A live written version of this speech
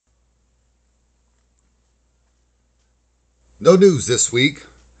No news this week,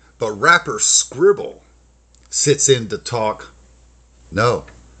 but rapper SKRIBBAL sits in to talk, no,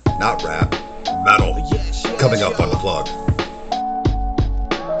 not rap, metal, coming up on The Plug.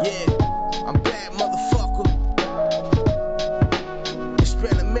 Yeah, I'm back, motherfucker. It's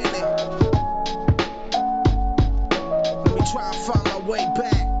been a minute. Let me try and find my way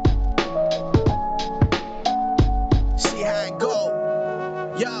back. See how it go.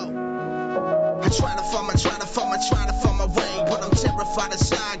 Yo, I try to find my way, but I'm terrified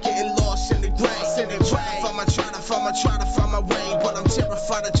inside, getting lost in the gray. Try to find my way, but I'm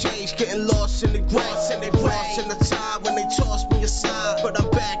terrified of change, getting lost in the gray. Lost in the tide when they toss me aside, but I'm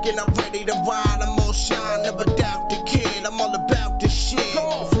back and I'm ready to ride. I'm all shine, never doubt the kid. I'm all about this shit.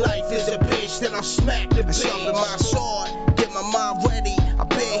 If life is a bitch, then I'll smack the bitch. Sharpen my sword, get my mind ready. I've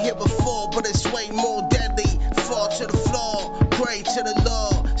been here before, but it's way more deadly. Fall to the floor, pray to the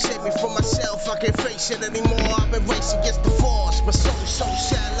Lord. Save me from myself, I can't face it anymore. I've been racing against the force, my soul so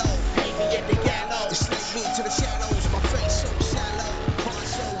shallow. Hate me at the gallows, slave me to the shadows. My face so shallow, heart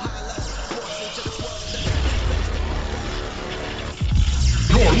so hollow. Force into this world that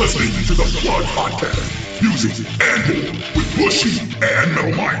You're listening to the Plug Podcast, music and more with Bushy and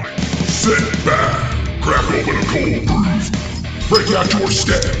Metal Mike. Sit back, crack open a cold brew, break out your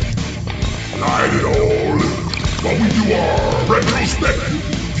stack, light it all up while we do our retrospective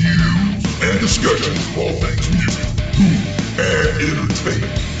views and discussions of all things music, food, and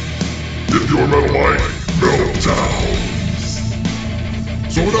entertainment. If you're Metal Mike, Metal Towns.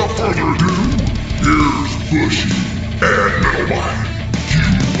 So without further ado, here's Bushy and Metal Mike.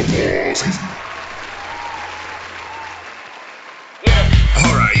 Applause.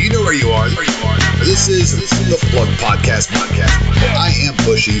 Alright, you know where you are. This is the Plug Podcast. I am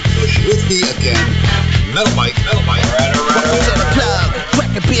Bushy. With me again, Metal Mike. Alright. Welcome to the plug.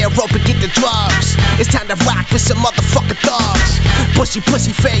 Crack a beer, rope and get the drugs. It's time to rock with some motherfucking thugs. Bushy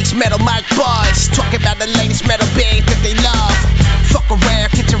pussy face, Metal Mike buzz. Talking about the latest metal band that they love. Fuck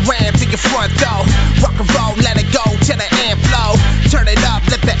around, get your ram to your front door. Rock and roll, let it go till the amp flow. Turn it up,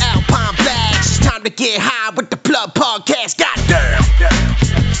 let the Alpine blast. It's time to get high with the Plug Podcast. Goddamn.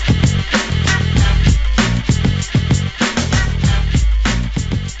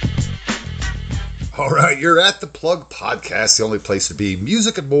 Alright, you're at the Plug Podcast, the only place to be.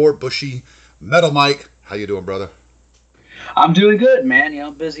 Music and more, Bushy, Metal Mike. How you doing, brother? I'm doing good, man. You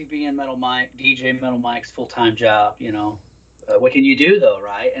know, busy being Metal Mike, DJ Metal Mike's full-time job, you know. What can you do, though,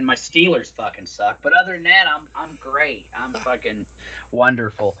 right? And my Steelers fucking suck. But other than that, I'm great. I'm fucking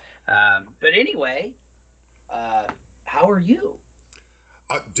wonderful. But anyway, how are you?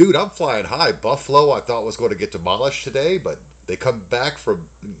 Dude, I'm flying high. Buffalo, I thought was going to get demolished today, but they come back from,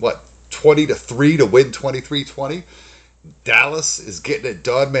 20-3 to win 23-20. Dallas is getting it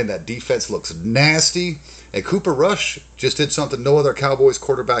done, man. That defense looks nasty. And Cooper Rush just did something no other Cowboys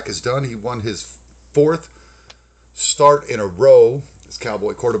quarterback has done. He won his fourth start in a row as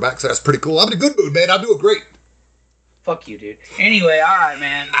Cowboy quarterback, so that's pretty cool. I'm in a good mood, man. I'm doing great. Fuck you, dude. Anyway, all right,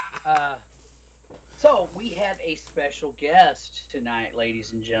 man. So we have a special guest tonight,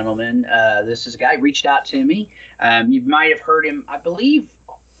 ladies and gentlemen. This is a guy reached out to me. You might have heard him, I believe.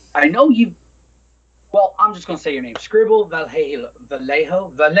 I know you. Well, I'm just going to say your name. SKRIBBAL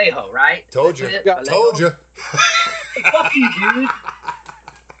Vallejo, right? Told you. Told you. Fuck you, dude.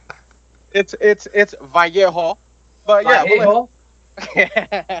 It's Vallejo. But Vallejo?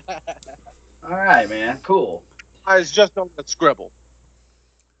 All right, man. Cool. It's just known as SKRIBBAL.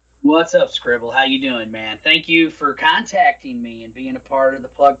 What's up, SKRIBBAL? How you doing, man? Thank you for contacting me and being a part of the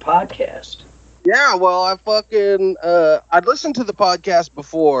Plug Podcast. Yeah, well, I'd listened to the podcast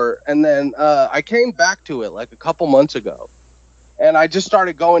before, and then I came back to it like a couple months ago, and I just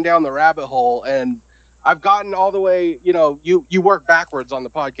started going down the rabbit hole, and I've gotten all the way, you work backwards on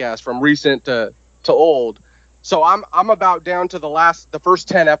the podcast from recent to old, so I'm about down to the first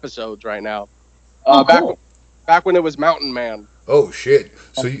 10 episodes right now. Cool. Back when it was Mountain Man. Oh, shit.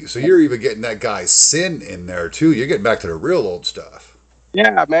 So you're even getting that guy Sin in there, too. You're getting back to the real old stuff.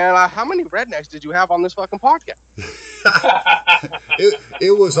 Yeah, man. How many rednecks did you have on this fucking podcast?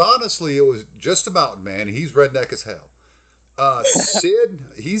 it was just about, man. He's redneck as hell. Sid,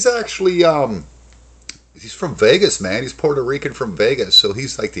 he's actually, he's from Vegas, man. He's Puerto Rican from Vegas, so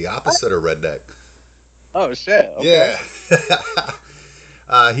he's like the opposite of redneck. Oh, shit. Okay. Yeah.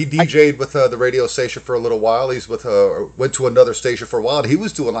 He DJ'd with the radio station for a little while. He's went to another station for a while. And he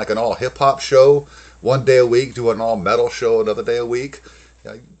was doing like an all hip hop show one day a week, doing an all metal show another day a week.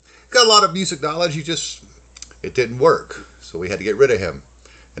 Got a lot of music knowledge. It didn't work, so we had to get rid of him.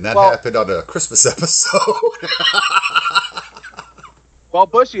 And that happened on a Christmas episode. Well,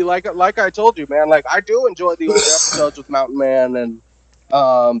 Bushy, like I told you, man, like I do enjoy the old episodes with Mountain Man, and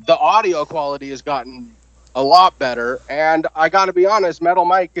the audio quality has gotten a lot better. And I got to be honest, Metal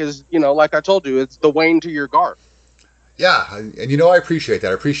Mike is, like I told you, it's the Wayne to your Garth. Yeah, and I appreciate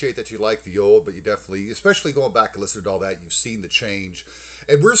that. I appreciate that you like the old, but you definitely, especially going back and listening to all that, you've seen the change.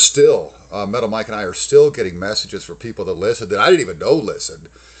 And we're still, Metal Mike and I are still getting messages from people that listen that I didn't even know listened.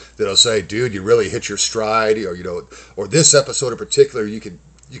 That'll say, "Dude, you really hit your stride," or or this episode in particular, you can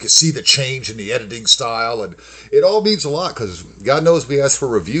see the change in the editing style, and it all means a lot because God knows we ask for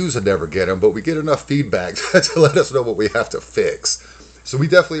reviews and never get them, but we get enough feedback to let us know what we have to fix. So we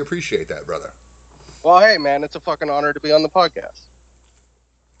definitely appreciate that, brother. Well, hey, man, it's a fucking honor to be on the podcast.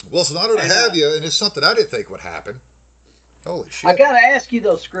 Well, it's an honor to have you, and it's something I didn't think would happen. Holy shit. I got to ask you,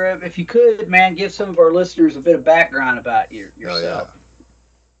 though, Scrib, if you could, man, give some of our listeners a bit of background about yourself.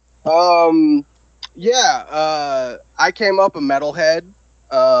 Oh, I came up a metalhead.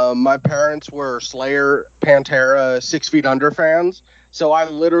 My parents were Slayer, Pantera, 6 Feet Under fans, so I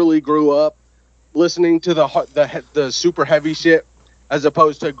literally grew up listening to the super heavy shit, as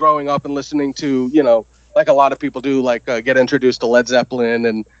opposed to growing up and listening to, like a lot of people do, like get introduced to Led Zeppelin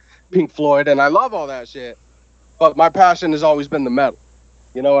and Pink Floyd, and I love all that shit. But my passion has always been the metal.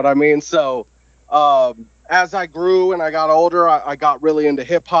 You know what I mean? So as I grew and I got older, I got really into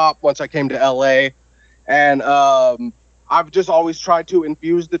hip hop once I came to LA. And I've just always tried to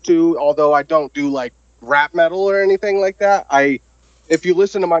infuse the two, although I don't do like rap metal or anything like that. If you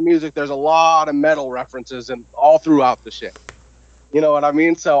listen to my music, there's a lot of metal references and all throughout the shit. You know what I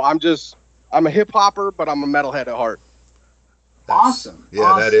mean? So I'm a hip hopper, but I'm a metalhead at heart. Awesome. Yeah,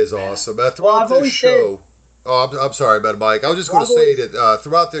 awesome, that is man. awesome. Throughout this show, I'm sorry about it, Mike. I was just going to say that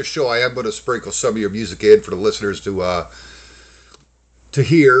throughout this show, I am going to sprinkle some of your music in for the listeners to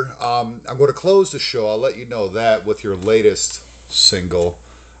hear. I'm going to close the show. I'll let you know that with your latest single.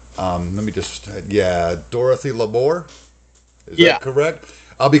 Let me just, Dorothy Lamour. Is that correct?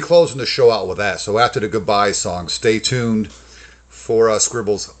 I'll be closing the show out with that. So after the goodbye song, stay tuned for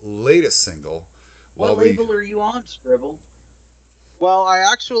Scribbal's latest single. What label are you on, Scribble? Well, I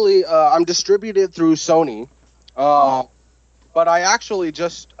actually, I'm distributed through Sony, but I actually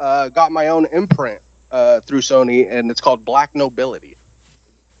just got my own imprint through Sony, and it's called Black Nobility.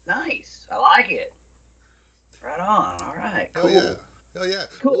 Nice. I like it. Right on. All right. Cool. Hell yeah.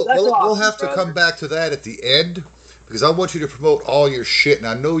 Cool. We'll have to come back to that at the end, because I want you to promote all your shit, and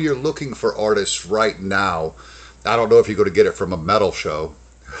I know you're looking for artists right now. I don't know if you're going to get it from a metal show,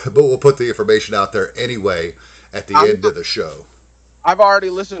 but we'll put the information out there anyway at the end of the show. I've already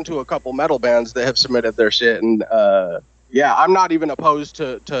listened to a couple metal bands that have submitted their shit, and I'm not even opposed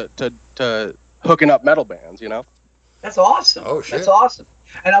to hooking up metal bands, That's awesome. Oh shit. That's awesome.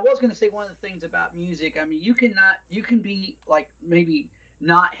 And I was going to say one of the things about music, I mean, you can be like maybe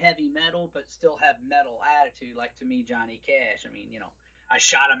not heavy metal, but still have metal attitude, like to me, Johnny Cash. I mean, I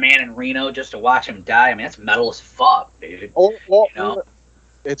shot a man in Reno just to watch him die. I mean, that's metal as fuck, dude.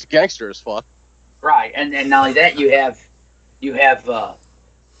 It's gangster as fuck. Right. And not only that, you have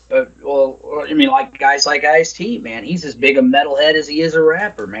like guys like Ice-T, man. He's as big a metalhead as he is a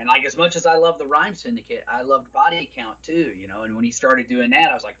rapper, man. Like, as much as I love the Rhyme Syndicate, I loved Body Count too, and when he started doing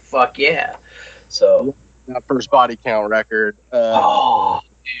that, I was like, fuck yeah. So that first Body Count record,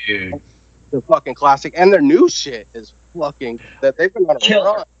 dude, the fucking classic, and their new shit is fucking that they've been on a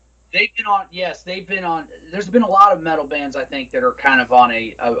run. They've been on. There's been a lot of metal bands, I think, that are kind of on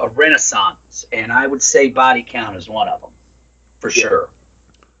a renaissance, and I would say Body Count is one of them, for sure.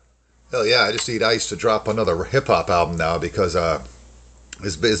 Hell yeah, I just need Ice to drop another hip-hop album now, because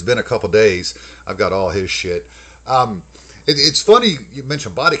it's been a couple days. I've got all his shit. It's funny you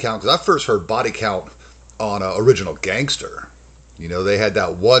mentioned Body Count, because I first heard Body Count on Original Gangster. They had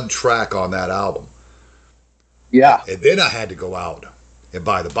that one track on that album. Yeah. And then I had to go out and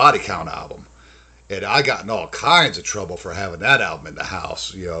buy the Body Count album. And I got in all kinds of trouble for having that album in the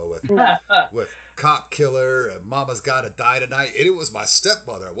house, with Cop Killer and Mama's Gotta Die Tonight. And it was my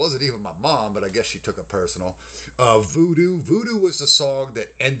stepmother. It wasn't even my mom, but I guess she took it personal. Voodoo. Voodoo was the song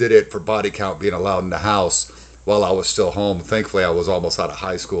that ended it for Body Count being allowed in the house while I was still home. Thankfully, I was almost out of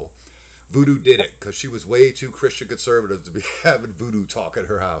high school. Voodoo did it because she was way too Christian conservative to be having Voodoo talk at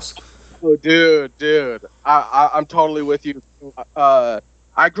her house. Oh, dude. I'm totally with you.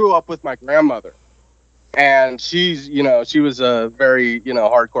 I grew up with my grandmother. And she was a very,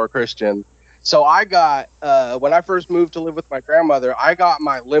 hardcore Christian. So I got, when I first moved to live with my grandmother, I got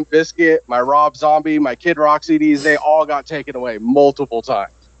my Limp Bizkit, my Rob Zombie, my Kid Rock CDs. They all got taken away multiple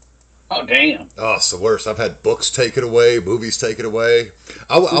times. Oh, damn. Oh, it's the worst. I've had books taken away, movies taken away.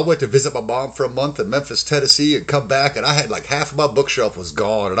 I went to visit my mom for a month in Memphis, Tennessee, and come back, and I had like half of my bookshelf was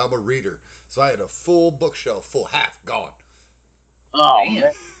gone, and I'm a reader. So I had a full bookshelf, full half gone. Oh, Damn.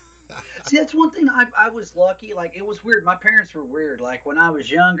 man. See, that's one thing I was lucky. Like, it was weird. My parents were weird. Like, when I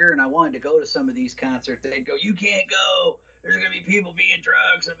was younger and I wanted to go to some of these concerts, they'd go, "You can't go. There's going to be people being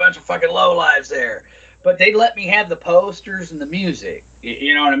drugs and a bunch of fucking lowlives there." But they'd let me have the posters and the music.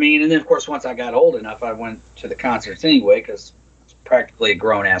 You know what I mean? And then, of course, once I got old enough, I went to the concerts anyway because I was practically a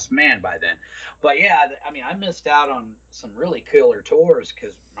grown-ass man by then. But, yeah, I mean, I missed out on some really killer tours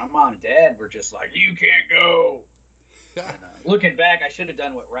because my mom and dad were just like, "You can't go." And, looking back, I should have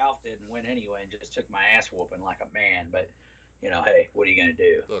done what Ralph did and went anyway and just took my ass whooping like a man. But, hey, what are you going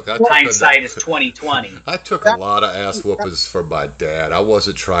to do? Look, Hindsight is 2020. I took a lot of ass whoopings from my dad. I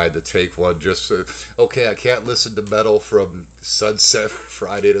wasn't trying to take one just so, okay, I can't listen to metal from sunset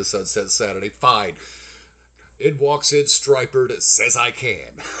Friday to sunset Saturday. Fine. In walks in Striper that says I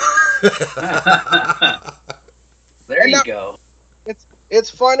can. There you go. It's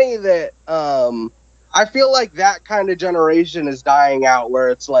funny that I feel like that kind of generation is dying out, where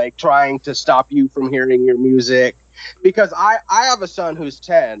it's like trying to stop you from hearing your music. Because I have a son who's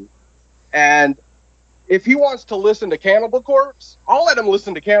 10, and if he wants to listen to Cannibal Corpse, I'll let him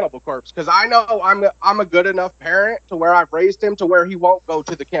listen to Cannibal Corpse, because I know I'm a good enough parent to where I've raised him to where he won't go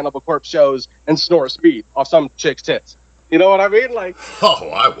to the Cannibal Corpse shows and snore speed off some chick's tits. You know what I mean? Like, Oh,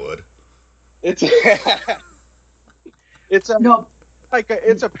 I would. it's it's a No,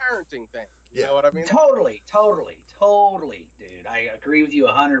 it's a parenting thing. You Yeah. know what I mean? totally, dude. I agree with you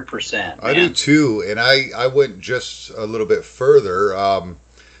 100%. I do too, and I went just a little bit further.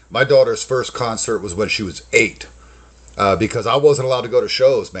 My daughter's first concert was when she was 8, because I wasn't allowed to go to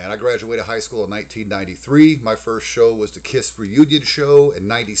shows, man. I graduated high school in 1993. My first show was the Kiss reunion show in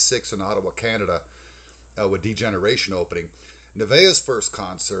 '96 in Ottawa, Canada, with Degeneration opening. Nevaeh's first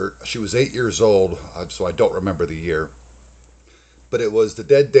concert, she was 8 years old, so I don't remember the year. But it was the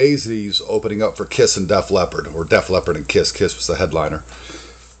Dead Daisies opening up for Kiss and Def Leppard, or Def Leppard and Kiss. Kiss was the headliner.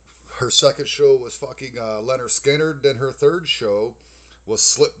 Her second show was fucking Leonard Skinner. Then her third show was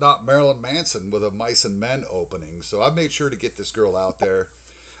Slipknot Marilyn Manson with a Mice and Men opening. So I made sure to get this girl out there.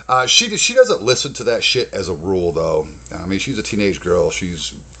 She doesn't listen to that shit as a rule, though. I mean, she's a teenage girl.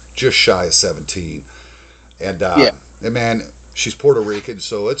 She's just shy of 17. And, and man, she's Puerto Rican,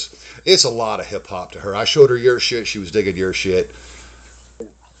 so it's a lot of hip hop to her. I showed her your shit. She was digging your shit.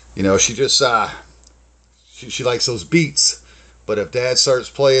 You know, she just she likes those beats. But if Dad starts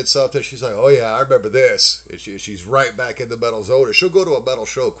playing something, she's like, "Oh yeah, I remember this." And she's right back in the metal zone. And she'll go to a metal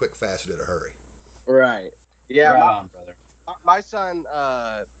show quick, fast, and in a hurry. Right. Yeah. Right on, brother. My son,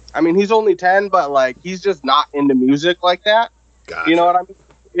 I mean, he's only 10, but like he's just not into music like that. Gotcha. You know what I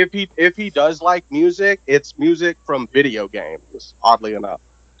mean? If he does like music, it's music from video games. Oddly enough,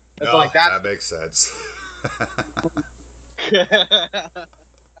 it's like that makes sense.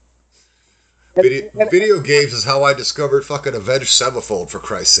 Video games is how I discovered fucking Avenged Sevenfold, for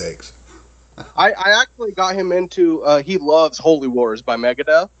Christ's sakes. I actually got him into. He loves Holy Wars by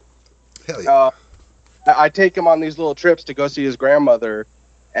Megadeth. Hell yeah. I take him on these little trips to go see his grandmother,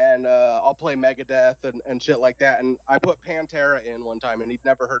 and I'll play Megadeth and shit like that. And I put Pantera in one time, and he'd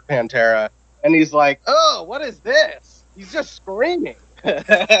never heard Pantera, and he's like, "Oh, what is this?" He's just screaming.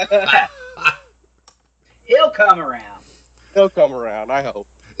 He'll come around. He'll come around, I hope.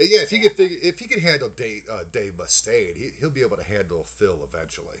 Yeah, if he can handle Dave Mustaine, he'll be able to handle Phil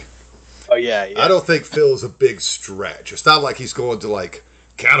eventually. Oh yeah. I don't think Phil's a big stretch. It's not like he's going to like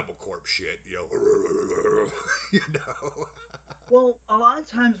Cannibal Corpse shit, you know. You know. Well, a lot of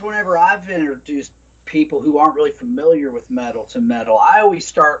times whenever I've introduced people who aren't really familiar with metal to metal, I always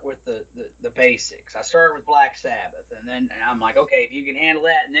start with the basics. I start with Black Sabbath, and then I'm like, okay, if you can handle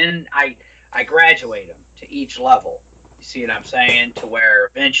that, and then I graduate them to each level. You see what I'm saying? To where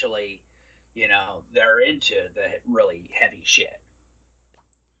eventually, they're into the really heavy shit.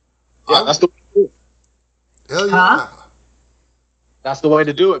 Yeah, that's the way to do it. Hell yeah. Huh? That's the way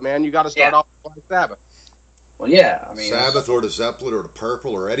to do it, man. You got to start off with Black Sabbath. Well, yeah, I mean Sabbath or the Zeppelin or the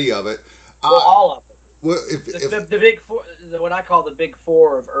Purple or any of it. Well, all of them. Well, The big four, what I call the big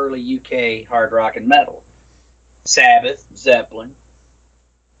four of early UK hard rock and metal: Sabbath, Zeppelin,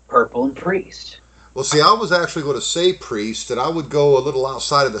 Purple, and Priest. Well, see, I was actually going to say Priest, and I would go a little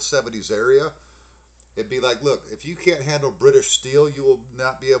outside of the 70s area. It'd be like, look, if you can't handle British steel, you will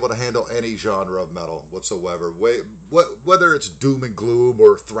not be able to handle any genre of metal whatsoever. Whether it's doom and gloom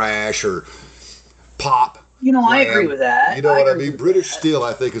or thrash or pop. I agree with that. You know what I mean? British steel,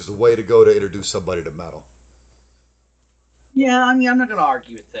 I think, is the way to go to introduce somebody to metal. Yeah, I mean, I'm not going to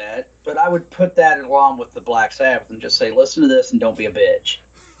argue with that, but I would put that along with the Black Sabbath and just say, listen to this and don't be a bitch.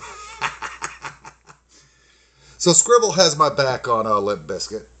 So Scribble has my back on Limp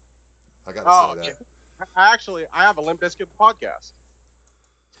Bizkit. I got to Oh, say yeah. that. I have a Limp Bizkit podcast.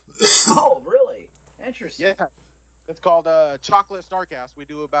 Oh, really? Interesting. Yeah. It's called Chocolate Starcast. We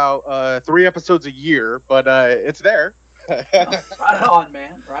do about 3 episodes a year, but it's there. Right on,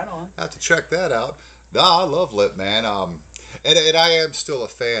 man. Right on. I have to check that out. No, I love Limp, man. And I am still a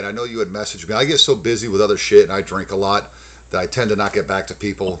fan. I know you had messaged me. I get so busy with other shit and I drink a lot that I tend to not get back to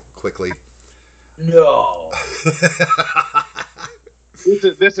people quickly. No.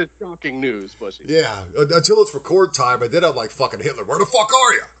 This is shocking news, Bushy. Yeah, until it's record time, and then I'm like fucking Hitler. Where the fuck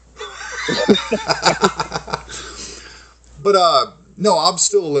are you? But no, I'm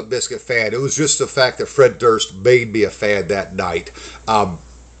still a Limp Bizkit fan. It was just the fact that Fred Durst made me a fan that night.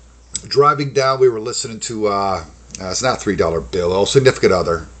 Driving down, we were listening to it's not $3 Bill, oh, Significant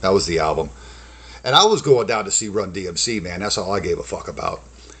Other. That was the album, and I was going down to see Run DMC. Man, that's all I gave a fuck about.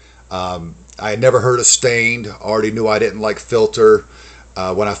 I had never heard of Stained. Already knew I didn't like Filter.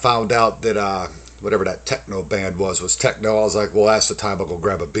 When I found out that whatever that techno band was techno, I was like, well, that's the time I'll go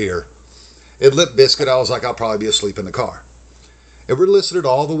grab a beer. At Limp Bizkit, I was like, I'll probably be asleep in the car. And we're listening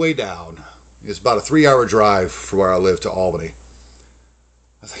all the way down. It's about a 3-hour drive from where I live to Albany. I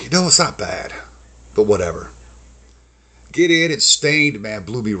was like, it's not bad, but whatever. Get in, and Stained, man,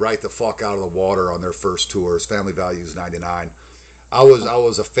 blew me right the fuck out of the water on their first tours. Family Values 99. I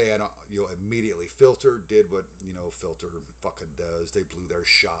was a fan, immediately. Filter did what, Filter fucking does. They blew their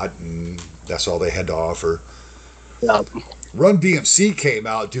shot, and that's all they had to offer. Yeah. Run DMC came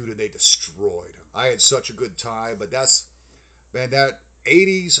out, dude, and they destroyed. I had such a good time, but that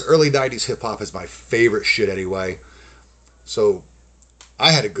 80s, early 90s hip-hop is my favorite shit anyway. So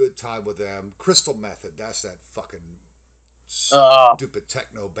I had a good time with them. Crystal Method, that's that fucking stupid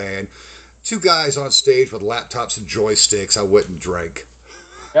techno band. 2 guys on stage with laptops and joysticks. I wouldn't drink.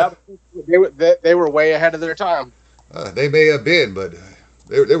 Yeah, they were way ahead of their time. They may have been, but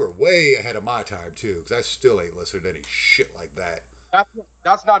they were way ahead of my time too. Because I still ain't listening to any shit like that.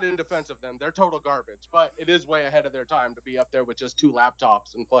 That's not in defense of them. They're total garbage, but it is way ahead of their time to be up there with just 2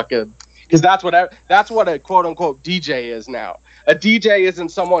 laptops and fucking. Because that's what a quote unquote DJ is now. A DJ isn't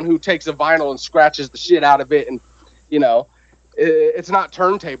someone who takes a vinyl and scratches the shit out of it, and it's not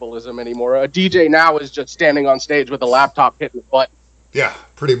turntablism anymore. A DJ now is just standing on stage with a laptop hitting a button. Yeah,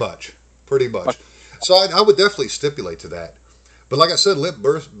 pretty much. So I would definitely stipulate to that. But like I said, Limp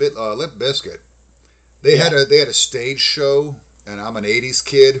Bizkit, they had a stage show, and I'm an '80s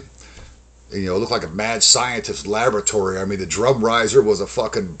kid. And, it looked like a mad scientist laboratory. I mean, the drum riser was a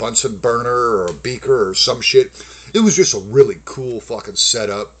fucking Bunsen burner or a beaker or some shit. It was just a really cool fucking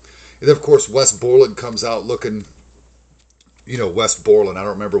setup. And then, of course, Wes Borland comes out looking. Wes Borland. I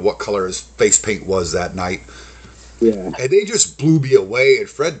don't remember what color his face paint was that night. Yeah. And they just blew me away. And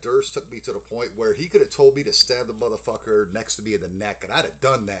Fred Durst took me to the point where he could have told me to stab the motherfucker next to me in the neck, and I'd have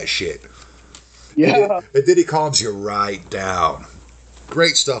done that shit. Yeah. And then he calms you right down.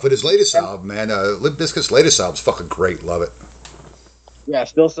 Great stuff. And his latest album, man, Limp Bizkit's latest album's fucking great. Love it. Yeah,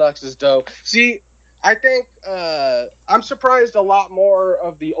 Still Sucks is dope. See, I think I'm surprised a lot more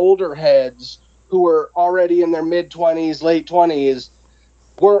of the older heads who were already in their mid-20s, late 20s,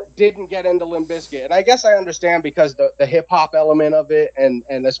 didn't get into Limp Bizkit. And I guess I understand because the hip-hop element of it, and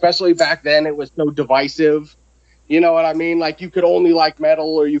especially back then, it was so divisive. You know what I mean? Like, you could only like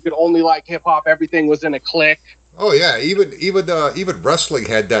metal or you could only like hip-hop. Everything was in a clique. Oh, yeah. Even wrestling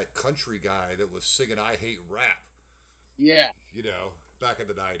had that country guy that was singing I Hate Rap. Yeah. Back in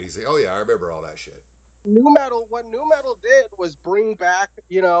the 90s. Oh, yeah, I remember all that shit. What new metal did was bring back,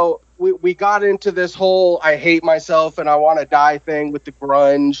 we got into this whole I hate myself and I want to die thing with the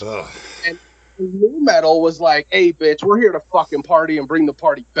grunge. Ugh. And new metal was like, hey, bitch, we're here to fucking party and bring the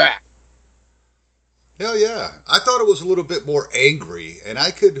party back. Hell yeah. I thought it was a little bit more angry, and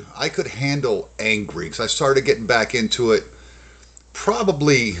I could handle angry because I started getting back into it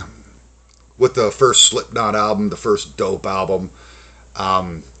probably with the first Slipknot album, the first Dope album,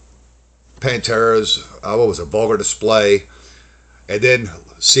 Pantera's, Vulgar Display, and then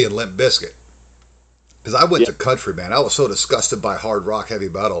seeing Limp Bizkit. Because I went to country, man. I was so disgusted by hard rock, heavy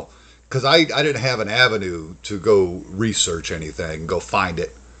metal, because I didn't have an avenue to go research anything, go find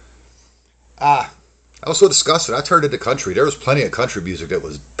it. I was so disgusted. I turned into country. There was plenty of country music that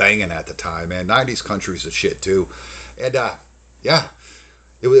was banging at the time, man. 90s country's the shit, too. And,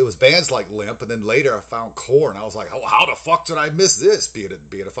 it was bands like Limp, and then later I found Korn. I was like, oh, how the fuck did I miss this?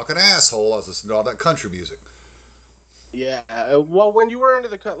 Being a fucking asshole, I was listening to all that country music. Yeah, well, when you were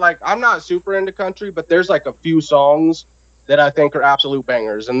into I'm not super into country, but there's like a few songs that I think are absolute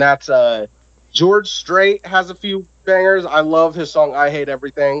bangers, and that's George Strait has a few bangers. I love his song "I Hate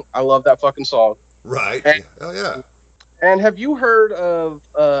Everything." I love that fucking song. Right. And, Oh yeah. and have you heard of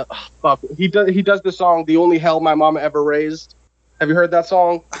he does the song "The Only Hell My Mama Ever Raised"? Have you heard that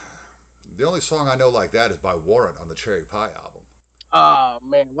song? The only song I know like that is by Warrant on the Cherry Pie album. Oh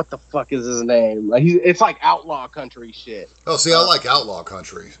man, what the fuck is his name? Like it's like outlaw country shit. Oh, see, I like outlaw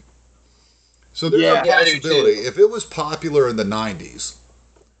country. So there's Yeah, a I do possibility too. if it was popular in the '90s,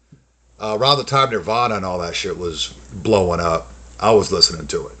 around the time Nirvana and all that shit was blowing up, I was listening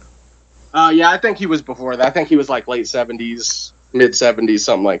to it. Yeah, I think he was before that. I think he was like late 70s, mid 70s,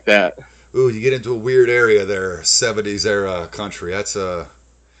 something like that. Ooh, you get into a weird area there, '70s era country. That's a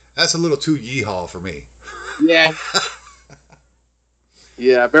little too yeehaw for me. Yeah.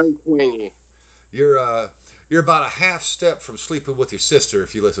 Yeah, very twingy. You're about a half step from sleeping with your sister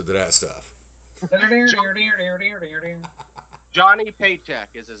if you listen to that stuff. Johnny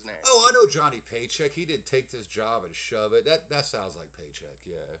Paycheck is his name. Oh, I know Johnny Paycheck. He did Take This Job and Shove It. That sounds like Paycheck,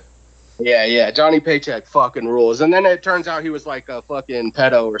 yeah. Yeah, Johnny Paycheck fucking rules. And then it turns out he was like a fucking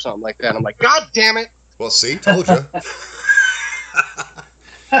pedo or something like that. I'm like, God damn it! Well, see, told you.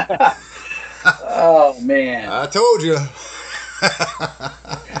 Oh man. I told you.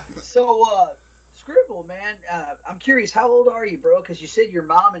 So, Scribble, man, I'm curious, how old are you, bro? Because you said your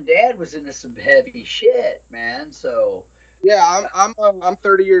mom and dad was into some heavy shit, man. So, Yeah, I'm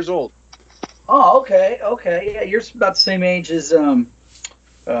 30 years old. oh, okay, yeah, you're about the same age as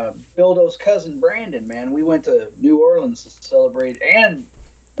Bildo's cousin Brandon, man. We went to New Orleans to celebrate, and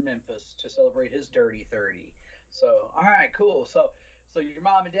Memphis to celebrate his dirty 30. So, all right, cool. So your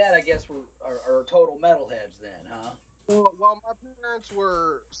mom and dad, I guess, are total metalheads then, huh? Well, my parents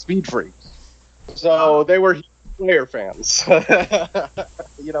were speed freaks, so they were Slayer fans.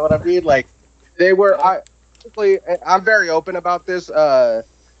 You know what I mean? Like they were. I'm very open about this. I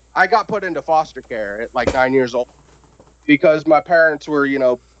got put into foster care at like 9 years old because my parents were,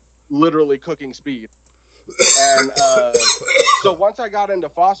 literally cooking speed. And so once I got into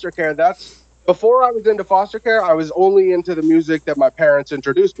foster care, before I was into foster care, I was only into the music that my parents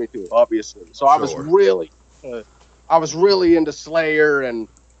introduced me to, obviously. So I was really into Slayer and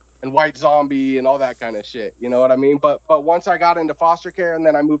White Zombie and all that kind of shit. You know what I mean? But once I got into foster care and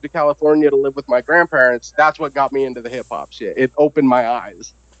then I moved to California to live with my grandparents, that's what got me into the hip hop shit. It opened my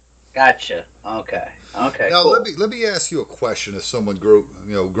eyes. Gotcha. Okay. Now Cool. let me ask you a question. As someone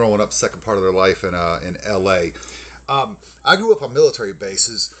growing up second part of their life in L.A., I grew up on military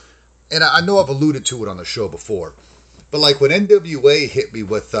bases, and I know I've alluded to it on the show before, but like when NWA hit me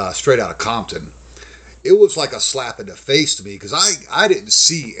with Straight Outta Compton, it was like a slap in the face to me because I didn't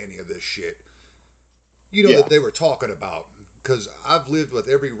see any of this shit, that they were talking about. Because I've lived with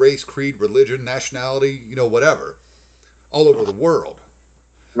every race, creed, religion, nationality, whatever, all over the world.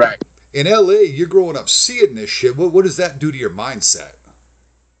 Right. In LA, you're growing up seeing this shit. What does that do to your mindset?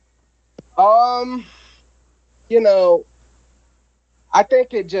 I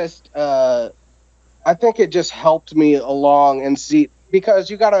think it just helped me along and see, because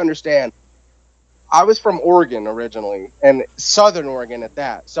you got to understand, I was from Oregon originally, and Southern Oregon at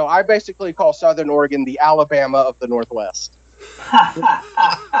that. So I basically call Southern Oregon the Alabama of the Northwest.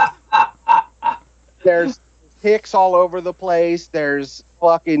 There's hicks all over the place. There's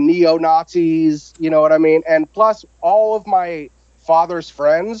fucking neo-Nazis, you know what I mean? And plus, all of my father's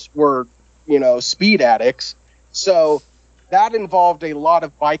friends were, speed addicts. So that involved a lot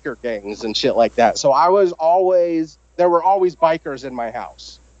of biker gangs and shit like that. So there were always bikers in my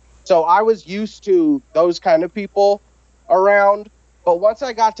house. So I was used to those kind of people around. But once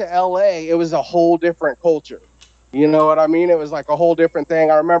I got to LA, it was a whole different culture. You know what I mean? It was like a whole different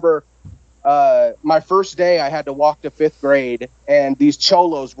thing. I remember my first day I had to walk to 5th grade, and these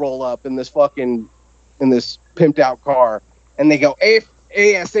cholos roll up in this pimped out car, and they go, hey,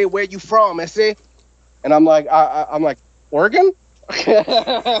 I say, where you from? I say, and I'm like, Oregon?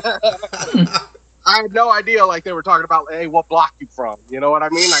 I had no idea, like, they were talking about, hey, what block you from? You know what I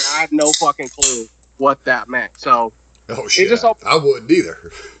mean? Like, I had no fucking clue what that meant. So, Oh shit, I wouldn't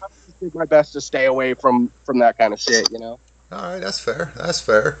either. I did my best to stay away from that kind of shit, All right, that's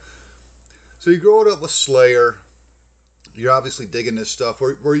fair. So you're growing up with Slayer. You're obviously digging this stuff.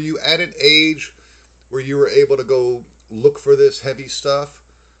 Were you at an age where you were able to go look for this heavy stuff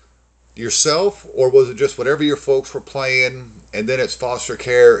yourself, or was it just whatever your folks were playing, and then it's foster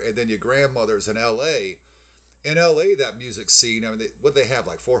care, and then your grandmother's in L.A.? In L.A., that music scene, I mean, what they have,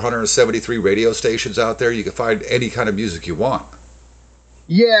 like 473 radio stations out there? You can find any kind of music you want.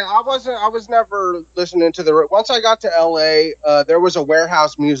 Yeah, I was never listening to once I got to LA, there was a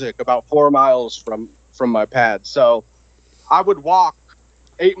Warehouse Music about 4 miles from my pad. So I would walk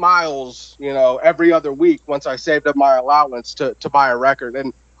 8 miles, every other week once I saved up my allowance to buy a record.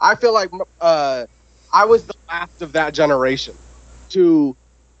 And I feel like I was the last of that generation to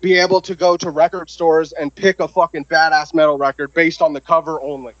be able to go to record stores and pick a fucking badass metal record based on the cover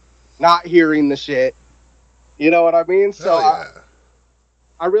only, not hearing the shit. You know what I mean? So yeah.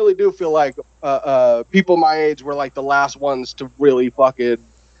 I really do feel like people my age were like the last ones to really fucking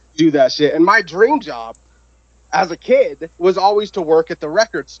do that shit. And my dream job as a kid was always to work at the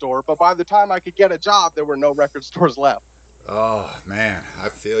record store. But by the time I could get a job, there were no record stores left. Oh, man, I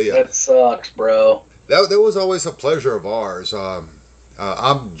feel you. That sucks, bro. That was always a pleasure of ours.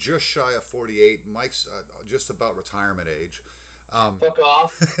 I'm just shy of 48. Mike's just about retirement age. Fuck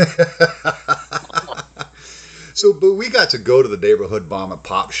off. So, but we got to go to the neighborhood mom and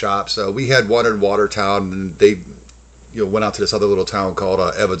pop shops. We had one in Watertown, and they, went out to this other little town called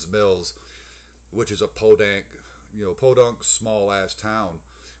Evans Mills, which is a podunk small ass town.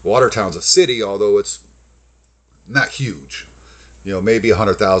 Watertown's a city, although it's not huge. Maybe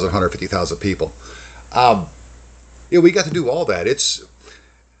 100,000, 150,000 people. We got to do all that.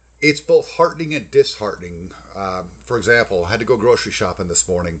 It's both heartening and disheartening. For example, I had to go grocery shopping this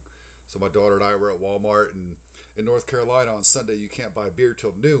morning. So my daughter and I were at Walmart, and in North Carolina on Sunday you can't buy beer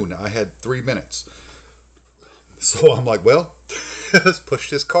till noon. I had 3 minutes. So I'm like, well, let's push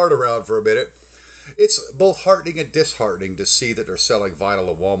this cart around for a minute. It's both heartening and disheartening to see that they're selling vinyl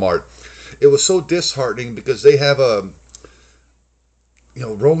at Walmart. It was so disheartening because they have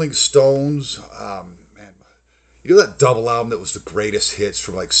Rolling Stones, man, that double album that was the greatest hits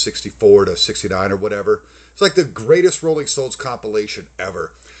from like 64 to 69 or whatever. It's like the greatest Rolling Stones compilation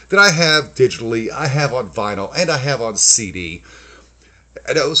ever that I have digitally, I have on vinyl, and I have on CD.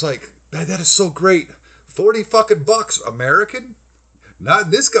 And it was like, man, that is so great. 40 fucking bucks American? Not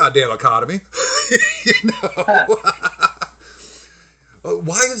in this goddamn economy.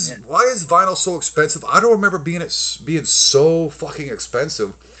 Why is vinyl so expensive? I don't remember being so fucking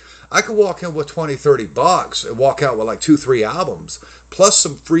expensive. I could walk in with 20, 30 bucks and walk out with like 2-3 albums, plus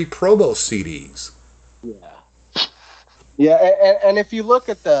some free promo CDs. Yeah, and if you look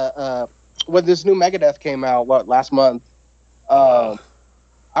at the when this new Megadeth came out, last month, I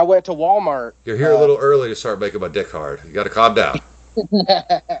went to Walmart. You're here a little early to start making my dick hard. You got to calm down.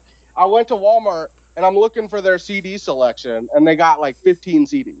 I went to Walmart and I'm looking for their CD selection, and they got like 15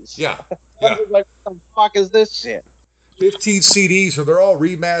 CDs. Yeah. I was like, what the fuck is this shit? 15 CDs, or they're all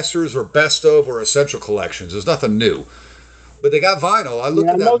remasters or best of or essential collections. There's nothing new. But they got vinyl. I looked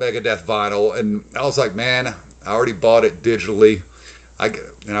at that Megadeth vinyl, and I was like, man, I already bought it digitally. I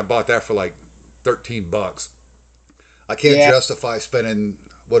bought that for like 13 bucks. I can't justify spending,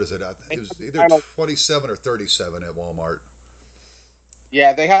 what is it? It was either 27 or 37 at Walmart.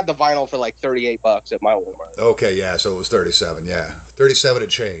 Yeah, they had the vinyl for like 38 bucks at my Walmart. Okay, yeah, so it was 37, yeah. 37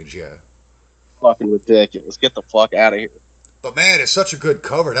 and change, yeah. Fucking ridiculous. Get the fuck out of here. But man, it's such a good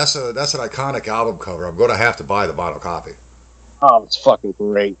cover. That's an iconic album cover. I'm going to have to buy the vinyl copy. Oh, it's fucking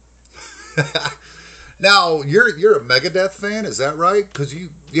great. Now, you're a Megadeth fan, is that right? Because you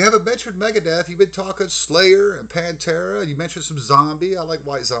haven't mentioned Megadeth. You've been talking Slayer and Pantera. You mentioned some Zombie. I like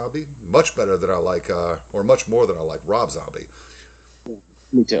White Zombie much better than I like, or much more than I like Rob Zombie.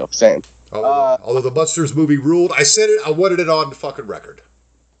 Me too. Same. Although the Monsters movie ruled, I said it. I wanted it on the fucking record.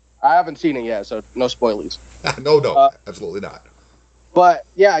 I haven't seen it yet, so no spoilies. No, absolutely not. But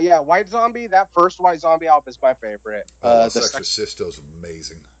yeah, White Zombie. That first White Zombie album is my favorite. The Exorcisto is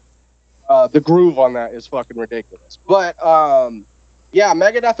amazing. The groove on that is fucking ridiculous. But yeah,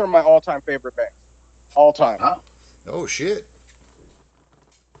 Megadeth are my all-time favorite band. All time. Huh? Oh shit.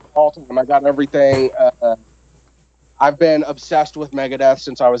 All time. I got everything. I've been obsessed with Megadeth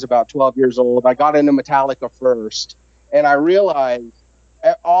since I was about 12 years old. I got into Metallica first, and I realized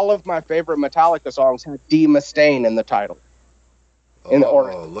all of my favorite Metallica songs had D. Mustaine in the title.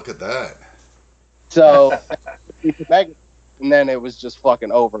 Oh, look at that. So, and then it was just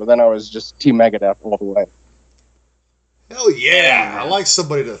fucking over. Then I was just Team Megadeth all the way. Hell yeah. I like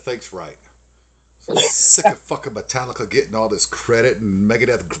somebody that thinks right. So sick of fucking Metallica getting all this credit and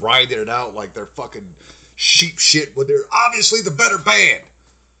Megadeth grinding it out like they're fucking sheep shit when they're obviously the better band.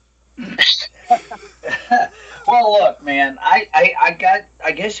 Well, look, man, I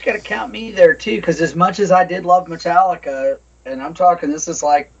guess you got to count me there too, because as much as I did love Metallica, and I'm talking, this is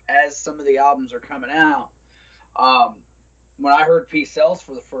like as some of the albums are coming out. When I heard Peace Sells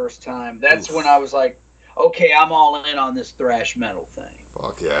for the first time, that's when I was like, okay, I'm all in on this thrash metal thing.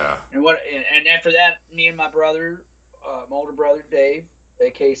 Fuck yeah! And after that, me and my brother, my older brother Dave,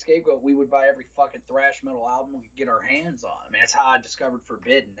 aka Scapegoat, we would buy every fucking thrash metal album we could get our hands on. I mean, that's how I discovered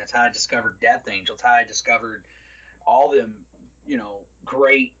Forbidden. That's how I discovered Death Angel. That's how I discovered all them,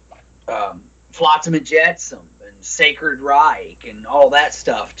 great Flotsam and Jetsam and Sacred Reich and all that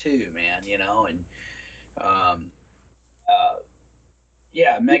stuff too, man. And um,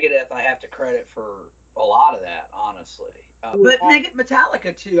 Megadeth, I have to credit for a lot of that, honestly. But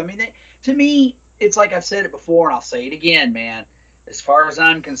Metallica too. I mean, to me, it's like I've said it before, and I'll say it again, man. As far as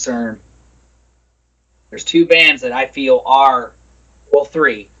I'm concerned, there's two bands that I feel are, well,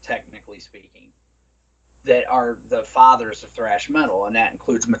 three, technically speaking, that are the fathers of thrash metal, and that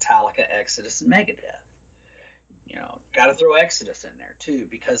includes Metallica, Exodus, and Megadeth. Got to throw Exodus in there too,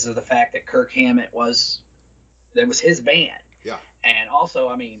 because of the fact that Kirk Hammett was his band. Yeah. And also,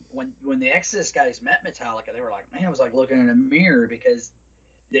 I mean, when the Exodus guys met Metallica, they were like, man, it was like looking in a mirror, because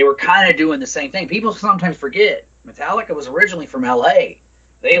they were kind of doing the same thing. People sometimes forget Metallica was originally from L.A.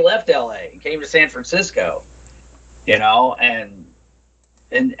 They left L.A. and came to San Francisco, and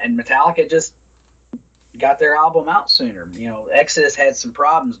Metallica just got their album out sooner. Exodus had some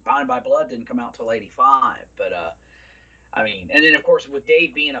problems. Bound by Blood didn't come out till '85, but I mean, and then of course with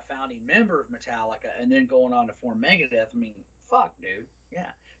Dave being a founding member of Metallica and then going on to form Megadeth, I mean, fuck, dude.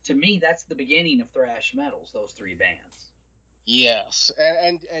 Yeah. To me, that's the beginning of thrash metals, those three bands. Yes,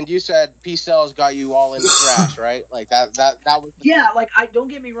 and you said P-Cells got you all into thrash, right? Like that was. Yeah, like don't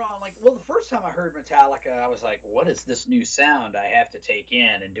get me wrong. Like, well, the first time I heard Metallica, I was like, "What is this new sound I have to take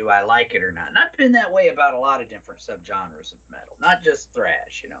in, and do I like it or not?" And I've been that way about a lot of different subgenres of metal, not just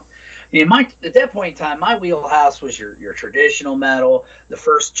thrash. I mean, at that point in time, my wheelhouse was your traditional metal, the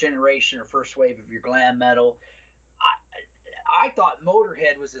first generation or first wave of your glam metal. I thought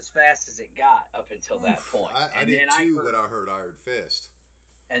Motorhead was as fast as it got up until that point. I did too when I heard Iron Fist.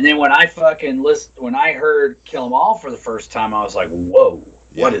 And then when I when I heard Kill 'Em All for the first time, I was like, "Whoa,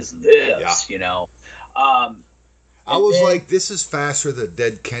 what is this?" Yeah. I was like, "This is faster than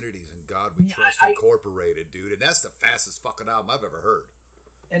Dead Kennedys and God We Trust Incorporated, dude." And that's the fastest fucking album I've ever heard.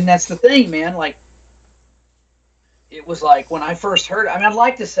 And that's the thing, man. Like, it was like when I first heard it. I mean, I'd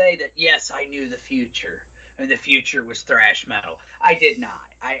like to say that yes, I knew the future. And the future was thrash metal. I did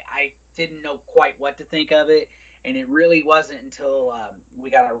not. I didn't know quite what to think of it, and it really wasn't until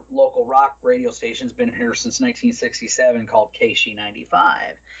we got a local rock radio station. It's been here since 1967, called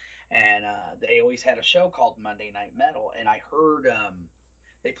KC95, and they always had a show called Monday Night Metal, and I heard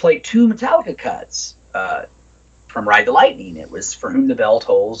they played two Metallica cuts from Ride the Lightning. It was For Whom the Bell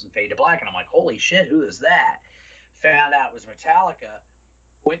Tolls and Fade to Black, and I'm like, holy shit, who is that? Found out it was Metallica.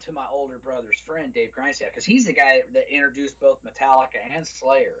 Went to my older brother's friend, Dave Grindstaff, because he's the guy that introduced both Metallica and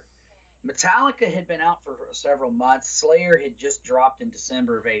Slayer. Metallica had been out for several months. Slayer had just dropped in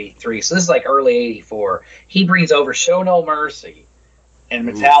December of '83, so this is like early '84. He brings over Show No Mercy and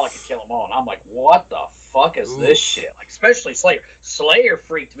Metallica Kill 'Em All, and I'm like, what the fuck is this shit? Like, especially Slayer. Slayer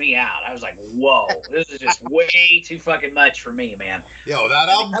freaked me out. I was like, whoa, this is just way too fucking much for me, man. Yo, that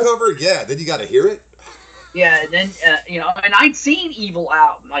album cover, yeah, then you got to hear it. Yeah, and then, and I'd seen Evil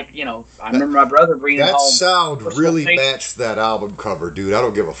out. Like, I remember my brother bringing home. That sound really matched that album cover, dude. I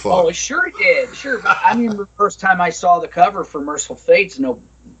don't give a fuck. Oh, it sure did. Sure. But I remember the first time I saw the cover for Merciful Fate's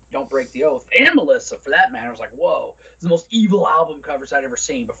Don't Break the Oath, and Melissa, for that matter, I was like, whoa. It's the most evil album covers I'd ever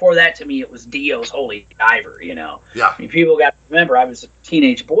seen. Before that, to me, it was Dio's Holy Diver, Yeah. I mean, people got to remember, I was a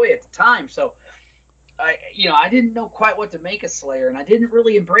teenage boy at the time, so I didn't know quite what to make of Slayer, and I didn't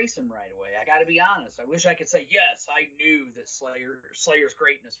really embrace him right away. I got to be honest. I wish I could say, yes, I knew that Slayer's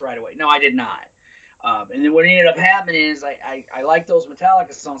greatness right away. No, I did not. And then what ended up happening is I liked those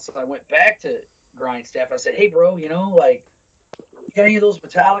Metallica songs, so I went back to Grindstaff. I said, hey, bro, you got any of those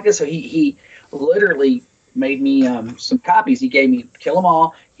Metallica? So he literally made me some copies. He gave me Kill 'Em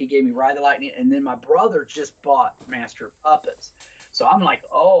All. He gave me Ride the Lightning. And then my brother just bought Master of Puppets. So I'm like,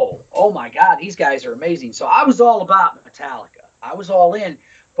 oh my God, these guys are amazing. So I was all about Metallica. I was all in,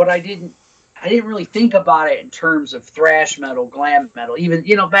 but I didn't really think about it in terms of thrash metal, glam metal. Even,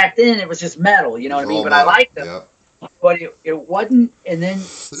 back then it was just metal, you know what I mean? But I liked them. Yep. But it wasn't. And then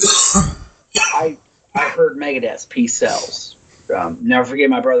I heard Megadeth's P-Cells. Never forget,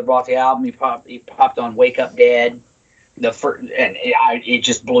 my brother bought the album. He popped on Wake Up Dead. It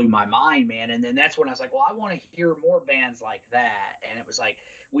just blew my mind, man. And then that's when I was like, well, I want to hear more bands like that. And it was like,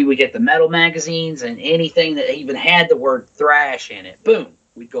 we would get the metal magazines, and anything that even had the word thrash in it, boom,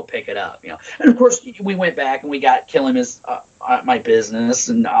 we'd go pick it up, And of course, we went back and we got Kill 'Em Is My Business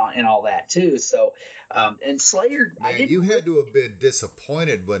and all that too. So, and Slayer, man, you had to have been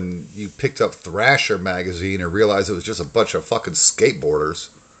disappointed when you picked up Thrasher magazine and realized it was just a bunch of fucking skateboarders.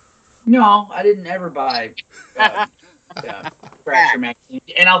 No, I didn't ever buy Thrasher magazine.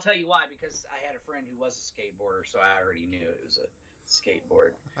 And I'll tell you why, because I had a friend who was a skateboarder, so I already knew it was a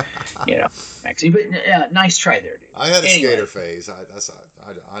skateboard, magazine. But nice try there, dude. I had a Anyway. skater phase. I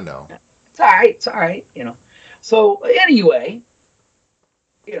know. It's all right. It's all right. So anyway,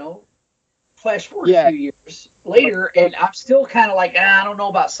 flash forward a few years later, and I'm still kind of like, I don't know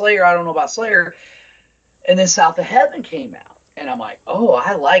about Slayer. I don't know about Slayer. And then South of Heaven came out, and I'm like, oh,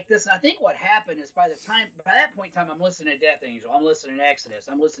 I like this. And I think what happened is by that point in time, I'm listening to Death Angel, I'm listening to Exodus,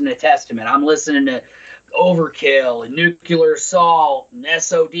 I'm listening to Testament, I'm listening to Overkill and Nuclear Assault and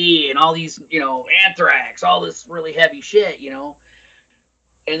SOD and all these, Anthrax, all this really heavy shit, And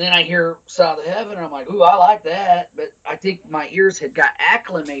then I hear South of Heaven, and I'm like, ooh, I like that. But I think my ears had got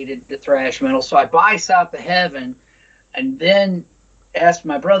acclimated to thrash metal, so I buy South of Heaven, and then asked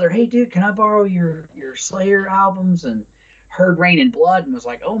my brother, hey, dude, can I borrow your Slayer albums? And heard Rain and Blood and was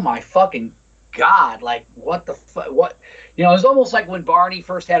like, oh, my fucking God. Like, what the fuck? What? It was almost like when Barney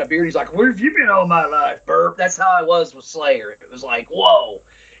first had a beard. He's like, where have you been all my life, Burp? That's how I was with Slayer. It was like, whoa.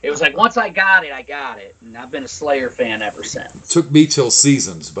 It was like, once I got it, I got it. And I've been a Slayer fan ever since. Took me till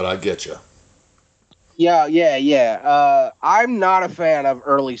Seasons, but I get you. Yeah. I'm not a fan of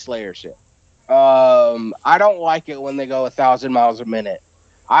early Slayer shit. I don't like it when they go 1,000 miles a minute.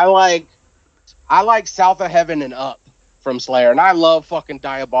 I like South of Heaven and Up from Slayer, and I love fucking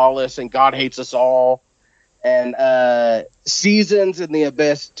Diabolus and God Hates Us All. And Seasons in the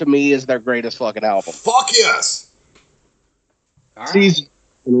Abyss to me is their greatest fucking album. Fuck yes. All right. Seasons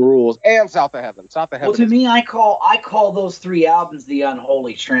rules, and South of Heaven. Well, to me, I call those three albums the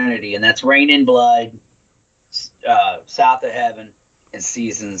unholy trinity, and that's Rain and Blood, South of Heaven, and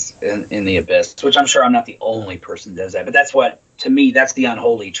Seasons in the Abyss. Which I'm sure I'm not the only person that does that, but that's what, to me, that's the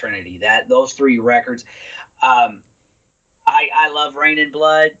unholy trinity. Those three records. I love Rain and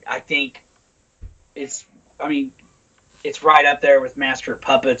Blood. I think it's right up there with Master of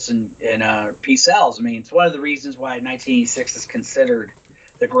Puppets and Peace Sells. I mean, it's one of the reasons why 1986 is considered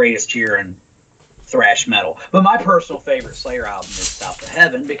the greatest year in thrash metal. But my personal favorite Slayer album is South of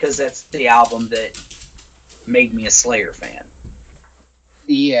Heaven, because that's the album that made me a Slayer fan.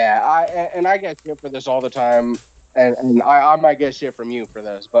 Yeah, I get shit for this all the time, and I might get shit from you for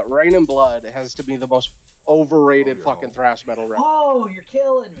this, but Rain and Blood has to be the most overrated fucking thrash metal record. Oh, you're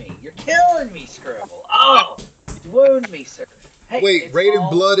killing me. You're killing me, Scribble. Oh, you wound me, sir. Hey, wait, Rain and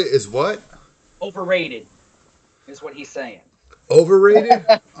Blood is what? Overrated, is what he's saying. Overrated?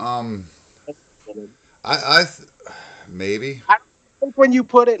 Maybe. I think when you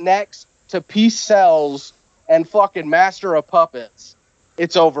put it next to Peace Sells and fucking Master of Puppets,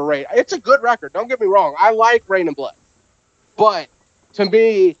 it's overrated. It's a good record, don't get me wrong. I like Rain and Blood. But to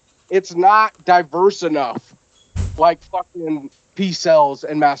me, it's not diverse enough like fucking Peace Sells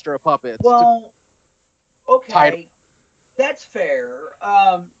and Master of Puppets. Well, okay. That's fair.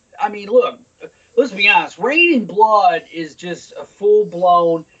 I mean, look, let's be honest. Rain and Blood is just a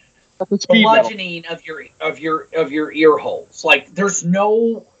full-blown bludgeoning of your ear holes. Like, there's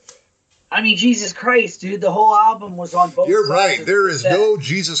no. I mean, Jesus Christ, dude. The whole album was on both. You're sides right. There is no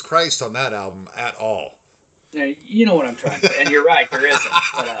Jesus Christ on that album at all. Yeah, you know what I'm trying to say, and you're right. There isn't.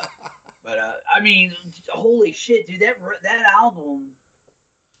 But I mean, holy shit, dude. That album.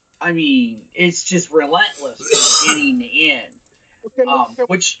 I mean, it's just relentless from beginning to end.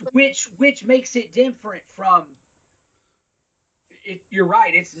 Which makes it different from. You're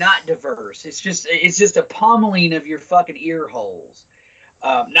right. It's not diverse. It's just a pummeling of your fucking ear holes.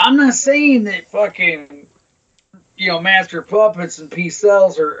 Now I'm not saying that fucking Master Puppets and Peace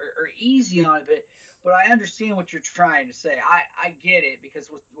Sells are easy on it, but I understand what you're trying to say. I get it, because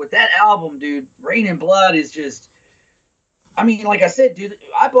with that album, dude, Rain and Blood is just. I mean, like I said, dude,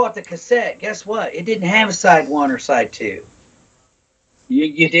 I bought the cassette. Guess what? It didn't have a side 1 or side 2.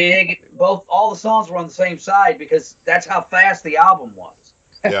 You dig? All the songs were on the same side, because that's how fast the album was.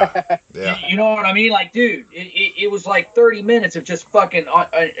 Yeah. You know what I mean? Like, dude, it was like 30 minutes of just fucking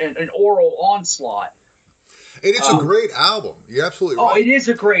an oral onslaught. And it's a great album. You're absolutely right. Oh, it is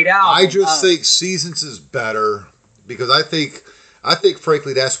a great album. I just think Seasons is better, because I think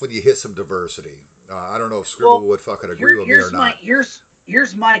frankly that's when you hit some diversity. I don't know if Scribble would fucking agree with me or not.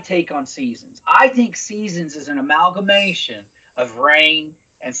 Here's my take on Seasons. I think Seasons is an amalgamation of Rain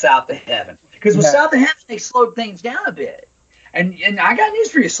and South of Heaven. Because with South of Heaven, they slowed things down a bit. And I got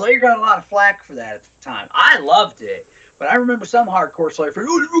news for you. Slayer got a lot of flack for that at the time. I loved it. But I remember some hardcore Slayer fans,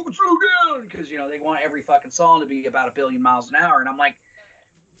 you can slow down, because they want every fucking song to be about 1 billion miles an hour. And I'm like,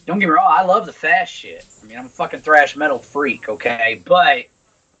 don't get me wrong, I love the fast shit. I mean, I'm a fucking thrash metal freak, okay? But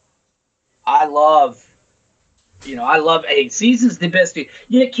I love, Season's the best.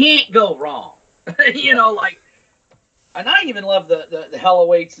 You can't go wrong. and I even love the Hell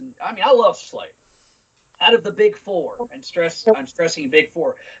Awaits, and I mean I love Slayer. Out of the big four, and I'm stressing big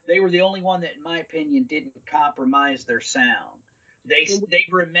four, they were the only one that, in my opinion, didn't compromise their sound. They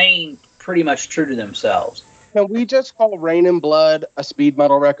remained pretty much true to themselves. Can we just call Rain in Blood a speed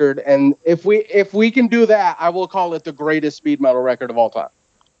metal record? And if we can do that, I will call it the greatest speed metal record of all time.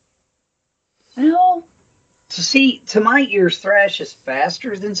 Well, to my ears, thrash is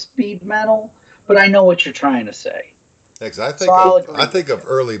faster than speed metal, but I know what you're trying to say. Because I So think of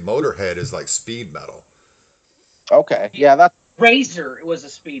early Motorhead as like speed metal. Okay, yeah, that's Razor was a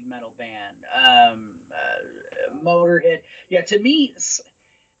speed metal band. Motorhead, yeah. To me,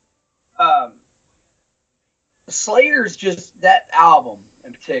 Slayer's just that album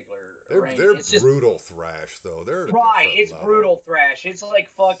in particular. They're it's just brutal thrash though. They're right. It's level. Brutal thrash. It's like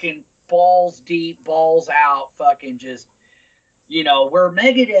fucking balls deep, balls out. Fucking just where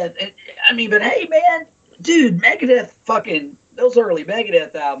Megadeth. I mean, but hey, man, dude, Megadeth fucking. Those early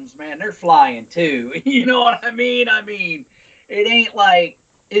Megadeth albums, man, they're flying too. You know what I mean? I mean, it ain't like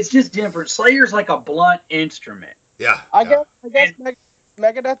it's just different. Slayer's like a blunt instrument. Yeah. I guess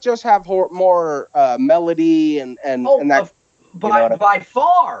Megadeth just have more melody and that. By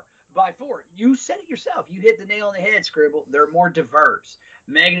far. You said it yourself. You hit the nail on the head, Scribble. They're more diverse.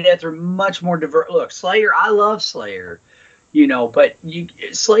 Megadeth are much more diverse. Look, Slayer, I love Slayer, but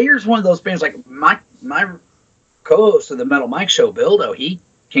Slayer's one of those bands like my co-host of the Metal Mike Show, Bildo, he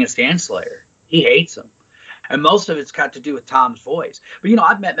can't stand Slayer. He hates them. And most of it's got to do with Tom's voice. But,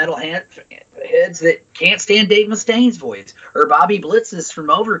 I've met metal heads that can't stand Dave Mustaine's voice, or Bobby Blitz's from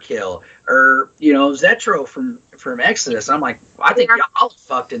Overkill, or, Zetro from Exodus. I'm like, I think y'all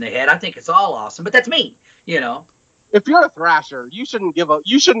fucked in the head. I think it's all awesome. But that's me, If you're a thrasher, you shouldn't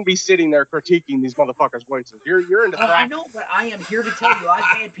be sitting there critiquing these motherfuckers' voices. You're into thrash. I know, but I am here to tell you,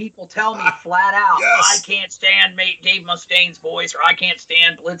 I've had people tell me flat out, yes, I can't stand Dave Mustaine's voice, or I can't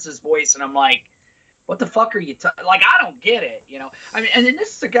stand Blitz's voice, and I'm like, what the fuck are you like? I don't get it, I mean, and then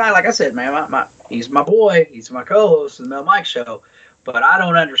this is a guy, like I said, man, he's my boy, he's my co-host of the Mel Mike Show. But I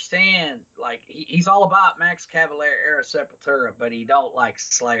don't understand, like, he's all about Max Cavalera era Sepultura, but he don't like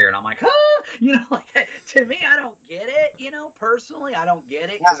Slayer. And I'm like, like, to me, I don't get it, personally. I don't get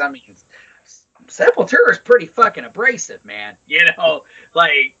it, because, I mean, Sepultura is pretty fucking abrasive, man.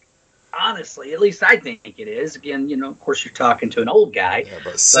 Like, honestly, at least I think it is. Again, of course, you're talking to an old guy. Yeah,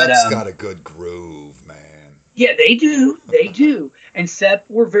 but Sep's got a good groove, man. Yeah, they do. And Sep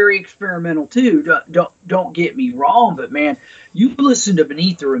were very experimental too. Don't get me wrong, but man, you listen to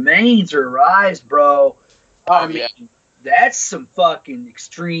Beneath the Remains or Rise, bro. I mean, that's some fucking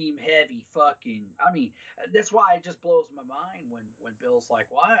extreme heavy fucking. I mean, that's why it just blows my mind when Bill's like,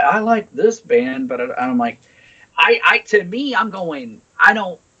 "Well, I like this band," but I'm like, to me, I'm going. I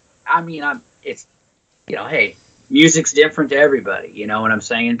don't. I mean, it's, hey. Music's different to everybody, you know what I'm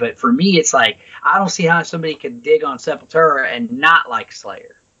saying? But for me, it's like, I don't see how somebody can dig on Sepultura and not like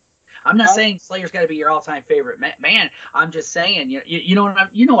Slayer. I'm not saying Slayer's got to be your all-time favorite man. I'm just saying, you know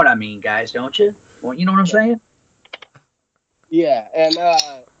what I mean, guys, don't you? Well, you know what I'm saying? Yeah, and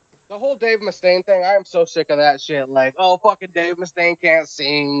the whole Dave Mustaine thing, I am so sick of that shit. Like, oh, fucking Dave Mustaine can't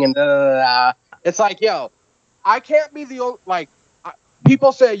sing, and da-da-da-da. It's like, yo, I can't be the only, like,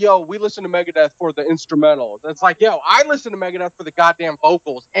 people say, yo, we listen to Megadeth for the instrumentals. It's like, yo, I listen to Megadeth for the goddamn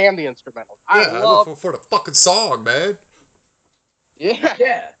vocals and the instrumentals. I love for the fucking song, man. Yeah.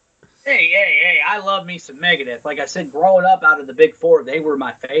 Yeah. Hey, I love me some Megadeth. Like I said, growing up out of the big four, they were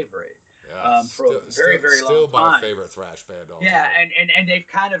my favorite. Yeah, for a very, very long time. Still my favorite thrash band. And they've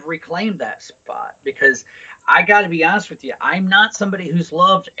kind of reclaimed that spot, because I got to be honest with you, I'm not somebody who's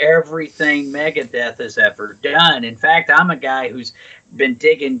loved everything Megadeth has ever done. In fact, I'm a guy who's been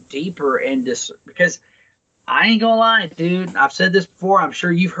digging deeper into, because I ain't gonna lie, dude. I've said this before. I'm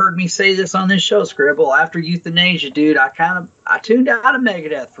sure you've heard me say this on this show, Scribble. After Euthanasia, dude, I tuned out of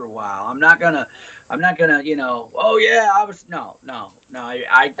Megadeth for a while. I'm not gonna, oh yeah, I was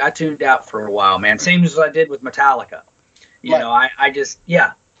I tuned out for a while, man. Same as I did with Metallica. I just.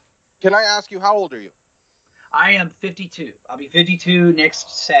 Can I ask you, how old are you? I am 52. I'll be 52 next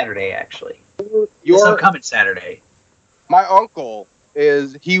Saturday, actually. This upcoming Saturday. My uncle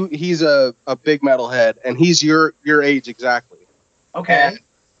is he's a big metalhead, and he's your age exactly. Okay. And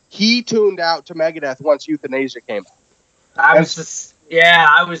he tuned out to Megadeth once Euthanasia came out. I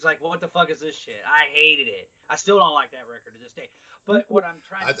was like, what the fuck is this shit? I hated it. I still don't like that record to this day. But what I'm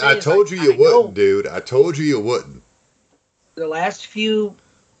trying to say I told you you wouldn't, dude. I told you you wouldn't. The last few.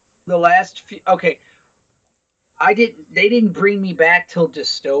 Okay. They didn't bring me back till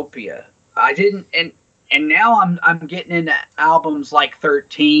Dystopia. I didn't, and now I'm getting into albums like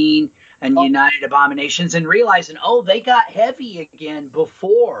 13, and United Abominations, and realizing, oh, they got heavy again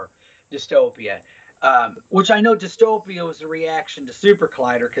before Dystopia. Which I know Dystopia was a reaction to Super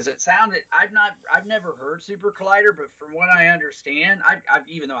Collider, because it sounded, I've never heard Super Collider, but from what I understand, I've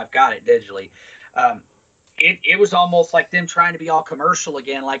even though I've got it digitally, it was almost like them trying to be all commercial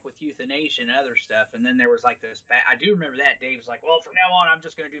again, like with Euthanasia and other stuff. And then there was like this, I do remember that Dave's like, well, from now on, I'm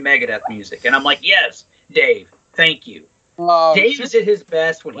just going to do Megadeth music. And I'm like, yes, Dave, thank you. Dave is at his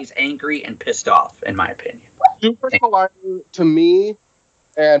best when he's angry and pissed off, in my opinion. Super Collider, to me,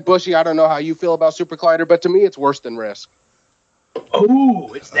 and Bushy, I don't know how you feel about Super Collider, but to me, it's worse than Risk.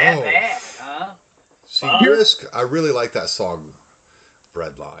 Oh, it's that bad, huh? See, Risk, I really like that song,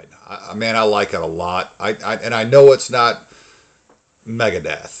 Breadline. I like it a lot. And I know it's not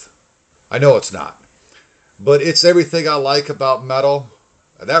Megadeth. I know it's not. But it's everything I like about metal.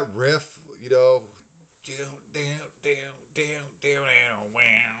 That riff, you know, dude,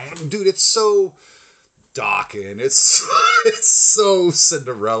 it's so Dawkins. It's so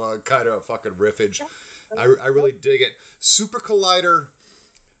Cinderella kind of fucking riffage. I really dig it. Super Collider,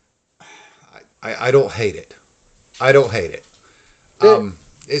 I don't hate it. I don't hate it.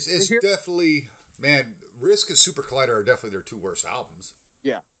 It's definitely, man, Risk and Super Collider are definitely their two worst albums.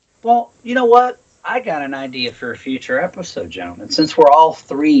 Yeah. Well, you know what? I got an idea for a future episode, gentlemen. Since we're all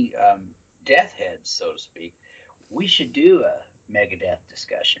three death heads, so to speak, we should do a Megadeth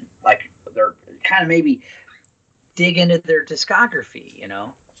discussion. Like, they're kind of maybe dig into their discography, you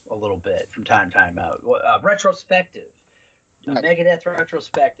know, a little bit from time to time. Retrospective. Megadeth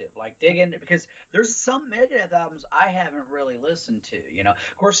retrospective, like dig into, because there's some Megadeth albums I haven't really listened to, you know.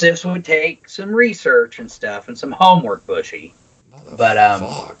 Of course, this would take some research and stuff and some homework, Bushy. But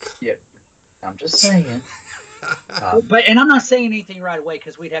yeah, I'm just saying. But I'm not saying anything right away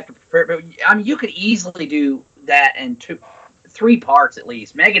because we'd have to prepare. But I mean, you could easily do that in 3 parts at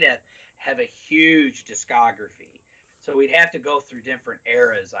least. Megadeth have a huge discography. So we'd have to go through different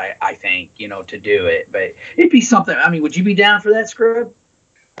eras, I think, you know, to do it. But it'd be something. I mean, would you be down for that, Scrib?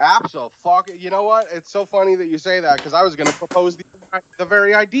 Absolutely. You know what? It's so funny that you say that, because I was going to propose the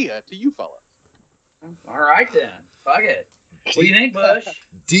very idea to you fellas. All right, then. Fuck it. What do you think, Bush?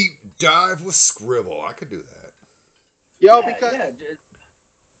 Deep dive with Scribble. I could do that. Because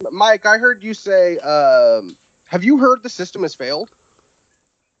Mike, I heard you say, have you heard The System Has Failed?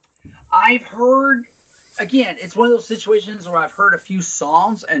 I've heard... Again, it's one of those situations where I've heard a few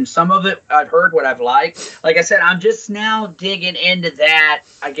songs, and some of it I've heard what I've liked. Like I said, I'm just now digging into that,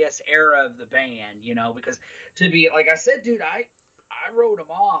 I guess, era of the band, you know, because to be, like I said, dude, I wrote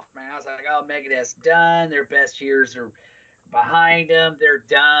them off, man. I was like, oh, Megadeth's done. Their best years are behind them. They're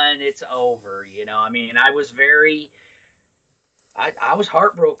done. It's over, you know. I mean, I was I was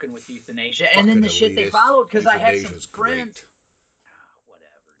heartbroken with Euthanasia. And then the shit they followed, because I had some friends.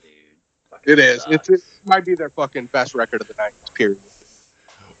 It is. It might be their fucking best record of the 90s, period.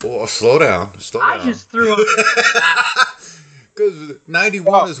 Well, slow down. I just threw them. Because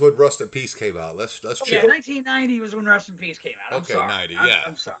 91 is when Rust in Peace came out. Let's chill. Yeah, 1990 was when Rust in Peace came out. I'm sorry. 90, yeah.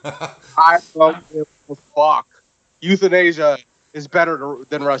 I'm sorry. I don't give a fuck. Euthanasia is better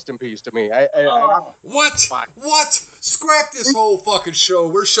than Rust in Peace to me. What? What? Scrap this whole fucking show.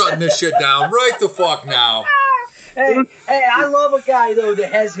 We're shutting this shit down right the fuck now. Hey, I love a guy, though,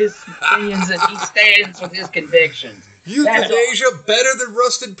 that has his opinions and he stands with his convictions. Euthanasia better than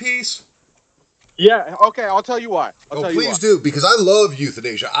Rust in Peace? Yeah, okay, I'll tell you why. Please do, because I love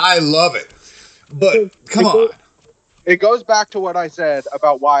Euthanasia. I love it. But, come on. It goes back to what I said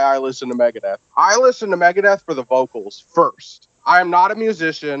about why I listen to Megadeth. I listen to Megadeth for the vocals first. I am not a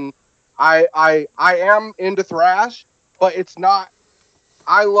musician. I am into thrash, but it's not...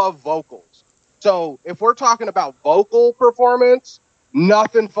 I love vocals. So, if we're talking about vocal performance,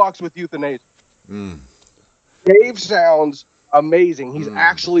 nothing fucks with Euthanasia. Dave sounds amazing. He's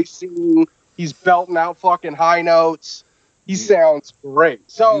actually singing. He's belting out fucking high notes. He sounds great.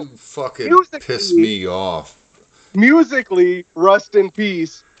 So, you fucking piss me off. Musically, Rust in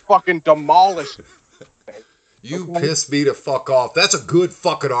Peace fucking demolished. You piss me to fuck off. That's a good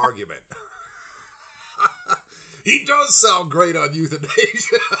fucking argument. He does sound great on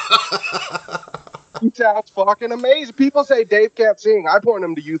Euthanasia. He sounds fucking amazing. People say Dave can't sing. I point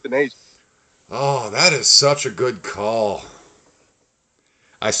him to Euthanasia. Oh, that is such a good call.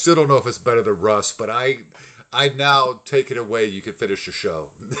 I still don't know if it's better than Russ, but I now take it away. You can finish the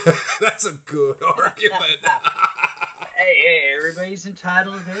show. That's a good argument. Hey, everybody's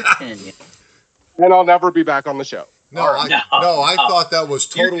entitled to their opinion. And I'll never be back on the show. No, All right. I thought that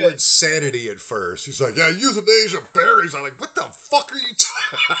was You're total good. insanity at first. He's like, yeah, euthanasia berries. I'm like, what the fuck are you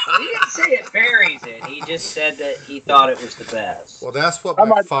talking? He didn't say it buries it. He just said that he thought it was the best. Well, that's what I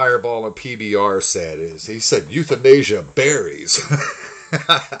my might- fireball and PBR said. Is he said euthanasia berries?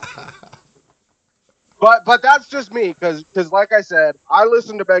 But that's just me because like I said, I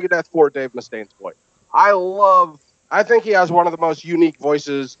listened to Megadeth for Dave Mustaine's voice. I think he has one of the most unique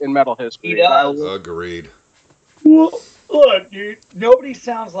voices in metal history. He does. Agreed. Well, look, dude, nobody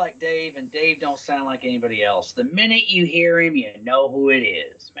sounds like Dave, and Dave don't sound like anybody else. The minute you hear him, you know who it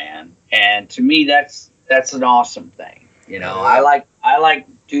is, man. And to me, that's an awesome thing. You know, Yeah. I like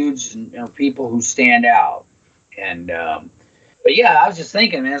dudes and people who stand out. And but yeah, I was just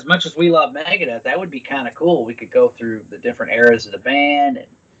thinking, man, as much as we love Megadeth, that would be kind of cool. We could go through the different eras of the band.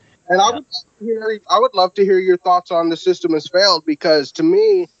 And I would love to hear your thoughts on The System Has Failed, because to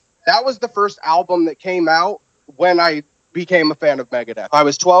me, that was the first album that came out when I became a fan of Megadeth. I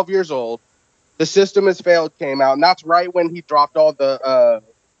was 12 years old. The System Has Failed came out, and that's right when he dropped all the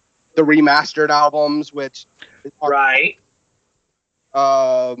remastered albums, which Right.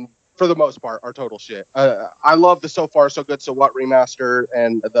 for the most part, are total shit. I love the So Far So Good So What remaster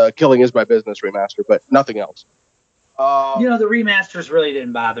and the Killing Is My Business remaster, but nothing else. You know, the remasters really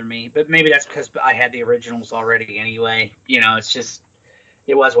didn't bother me, but maybe that's because I had the originals already anyway. You know, it's just,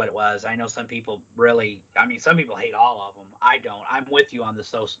 it was what it was. I know some people some people hate all of them. I don't. I'm with you on the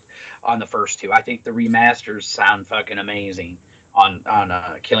first two. I think the remasters sound fucking amazing on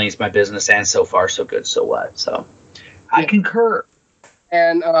Killing Is My Business and So Far So Good So What. So I concur.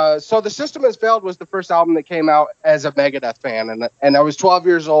 And so The System Has Failed was the first album that came out as a Megadeth fan, and I was 12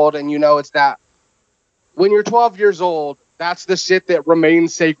 years old, and it's that when you're 12 years old, that's the shit that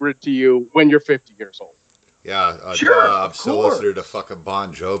remains sacred to you when you're 50 years old. Yeah, Sure, I'm of still course. listening to fucking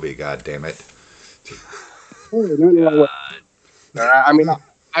Bon Jovi. God damn it. I mean,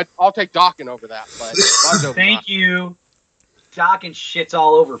 I'll take Dawkins over that, but Bon Jovi. Thank you. Doc and shit's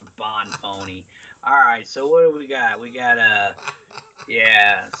all over Bon Pony. All right, so what do we got? We got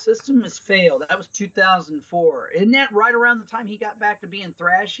System Has Failed. That was 2004. Isn't that right around the time he got back to being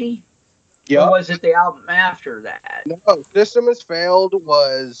thrashy? Yep. Or was it the album after that? No, System Has Failed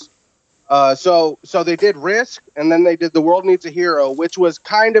was so they did Risk, and then they did The World Needs a Hero, which was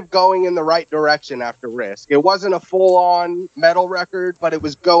kind of going in the right direction after Risk. It wasn't a full-on metal record, but it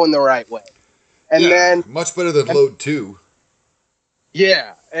was going the right way. And then much better than Load 2.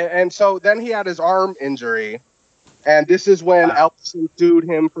 yeah, and so then he had his arm injury, and this is when Ellison sued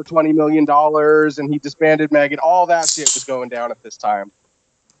him for $20 million, and he disbanded Megan. All that shit was going down at this time.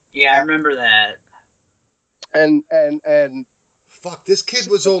 Yeah, I remember that. And Fuck, this kid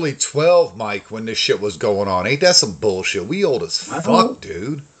was only 12, Mike, when this shit was going on. Ain't that some bullshit? We old as fuck,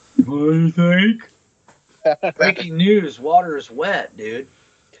 dude. What do you think? Breaking news: water is wet, dude.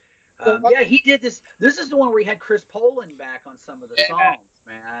 Yeah, he did this. This is the one where he had Chris Poland back on some of the songs,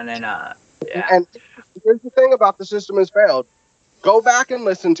 man. And And here's the thing about The System Has Failed. Go back and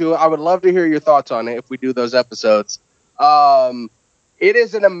listen to it. I would love to hear your thoughts on it if we do those episodes. It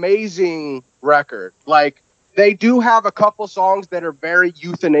is an amazing record. Like, they do have a couple songs that are very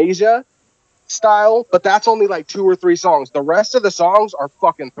euthanasia style, but that's only like 2 or 3 songs. The rest of the songs are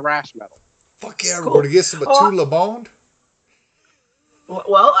fucking thrash metal. Fuck yeah, we're going to get some Atu Le Monde.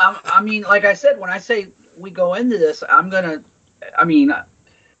 well, I mean, like I said, when I say we go into this,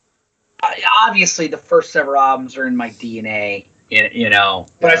 obviously the first several albums are in my DNA, you know,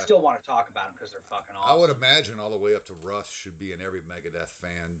 but I still want to talk about them because they're fucking awesome. I would imagine all the way up to Rust should be in every Megadeth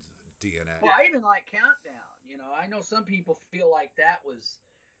fan's DNA. Well, I even like Countdown. You know, I know some people feel like that was,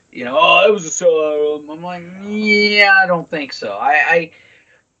 you know, it was a solo album. I'm like, yeah, I don't think so.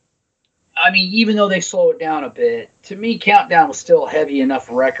 I mean, even though they slow it down a bit, to me, Countdown was still a heavy enough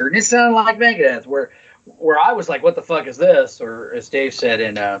record. And it sounded like Megadeth, where I was like, what the fuck is this? Or as Dave said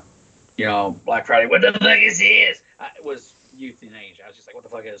in, Black Friday, what the fuck is this? It was euthanasia. I was just like, what the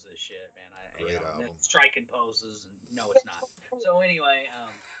fuck is this shit, man? Great album. Striking poses, and no, it's not. So anyway,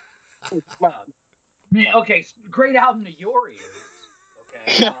 okay, great album to your ears.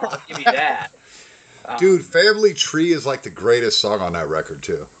 Okay, I'll give you that. Dude, Family Tree is like the greatest song on that record,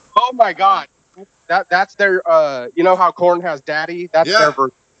 too. Oh my god. That's their you know how Korn has Daddy? That's their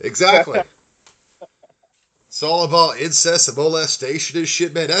version. Exactly. It's all about incest and molestation and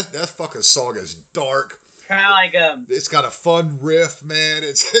shit, man. That fucking song is dark. Kind of like It's got a fun riff, man.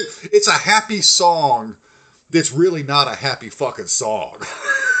 It's a happy song that's really not a happy fucking song.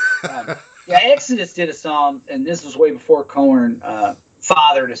 Exodus did a song, and this was way before Korn,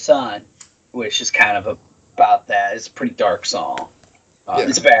 Father to Son, which is kind of about that. It's a pretty dark song. Yeah.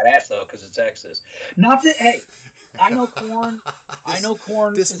 It's badass though because it's Exodus. Not that hey, I know Korn. I know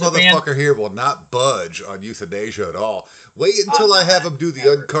Korn. This is a band. motherfucker here will not budge on euthanasia at all. Wait until I have him do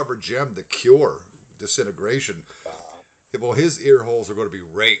the uncovered gem, The Cure, Disintegration. Well, his ear holes are going to be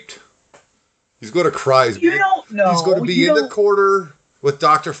raped. He's going to cry. You don't know. He's going to be in the corner with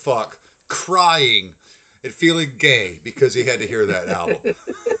Dr. Fuck, crying and feeling gay because he had to hear that album.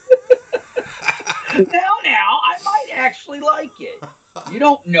 Now, I might actually like it. You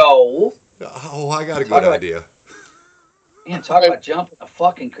don't know. Oh, I got a good idea. Man, talk about jumping to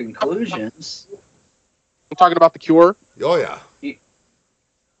fucking conclusions. I'm talking about The Cure. Oh yeah.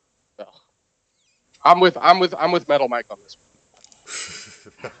 I'm with Metal Mike on this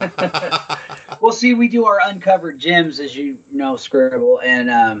one. Well, see, we do our uncovered gems, as you know, Scribble,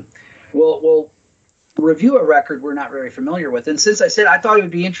 and we'll review a record we're not very familiar with. And since I said I thought it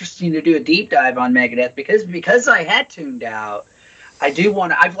would be interesting to do a deep dive on Megadeth because I had tuned out, I do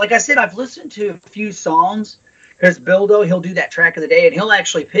want to. Like I said, I've listened to a few songs. Because Bildo, he'll do that track of the day, and he'll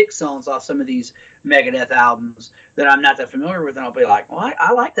actually pick songs off some of these Megadeth albums that I'm not that familiar with, and I'll be like, well,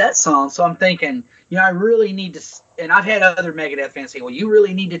 I like that song. So I'm thinking, I really need to, and I've had other Megadeth fans say, well, you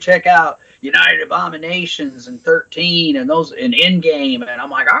really need to check out United Abominations and 13 and those and Endgame, and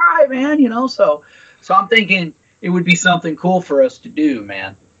I'm like, all right, man, so I'm thinking it would be something cool for us to do,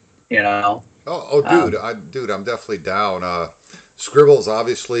 man, Oh, dude, I'm definitely down. Scribble's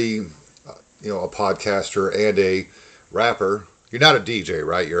obviously a podcaster and a rapper. You're not a DJ,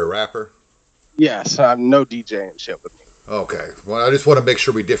 right? You're a rapper? Yes, I'm no DJing shit with me. Okay. Well, I just want to make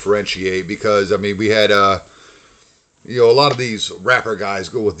sure we differentiate because, we had, a lot of these rapper guys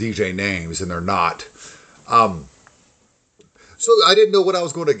go with DJ names and they're not. So I didn't know what I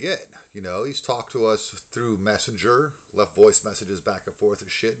was going to get. He's talked to us through Messenger, left voice messages back and forth and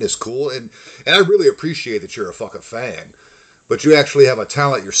shit, and it's cool. And I really appreciate that you're a fucking fan. But you actually have a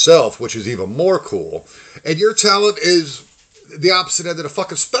talent yourself, which is even more cool. And your talent is the opposite end of the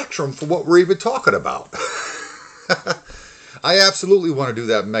fucking spectrum for what we're even talking about. I absolutely want to do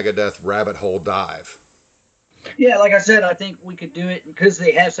that Megadeth rabbit hole dive. Yeah, like I said, I think we could do it because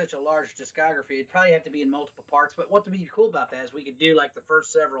they have such a large discography. It'd probably have to be in multiple parts. But what would be cool about that is we could do like the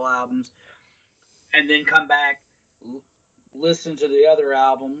first several albums and then come back, listen to the other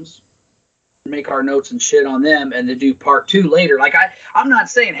albums, make our notes and shit on them, and then do part 2 later. Like I'm not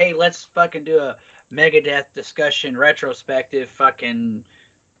saying, hey, let's fucking do a Megadeth discussion retrospective fucking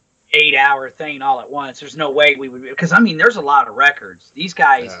 8-hour thing all at once. There's no way we would, because there's a lot of records. These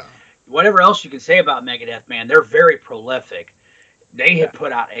guys, whatever else you can say about Megadeth, man, they're very prolific. They have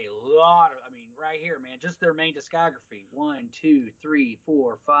put out a lot of, right here, man, just their main discography. 1, 2, 3,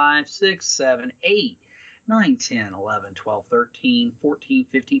 4, 5, 6, 7, 8. 9, 10, 11, 12, 13, 14,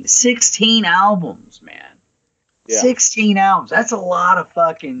 15, 16 albums, man. Yeah. 16 albums. That's a lot of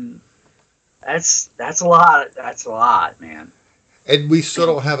fucking... That's a lot, man. And we still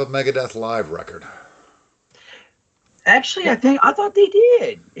don't have a Megadeth live record. Actually, I thought they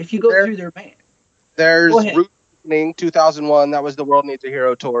did. If you go through their band. There's Rude Awakening 2001. That was the World Needs a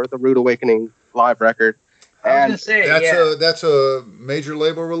Hero tour, the Rude Awakening live record. I was going to say, that's a major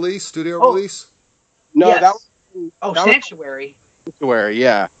label release, studio release? No, yes. that Sanctuary. Sanctuary,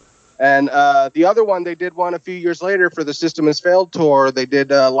 yeah. And the other one, they did one a few years later for the System Has Failed tour. They did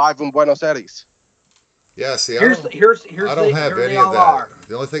live in Buenos Aires. Yeah, see, I don't have any of that.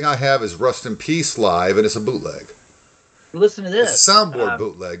 The only thing I have is Rust in Peace live, and it's a bootleg. Listen to this. It's a soundboard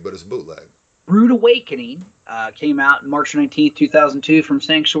bootleg, but it's a bootleg. Rude Awakening came out March 19th, 2002 from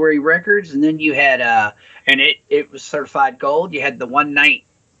Sanctuary Records. And then you had, and it was certified gold. You had that one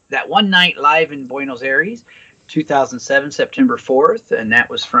night live in Buenos Aires, 2007, September 4th. And that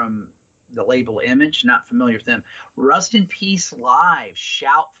was from the label Image. Not familiar with them. Rust in Peace live,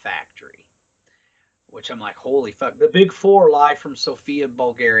 Shout Factory. Which I'm like, holy fuck. The Big Four live from Sofia,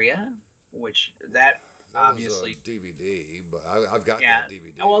 Bulgaria. Which that obviously was a DVD, but I've got that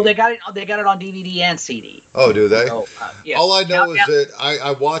DVD. Oh, well, they got it on DVD and CD. Oh, do they? So, yes. All I know is that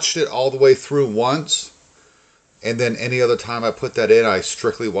I watched it all the way through once, and then any other time I put that in, I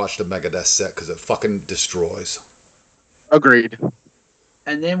strictly watched a Megadeth set because it fucking destroys. Agreed.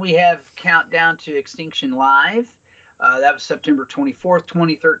 And then we have Countdown to Extinction Live. That was September 24th,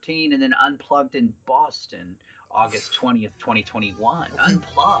 2013, and then Unplugged in Boston, August 20th, 2021.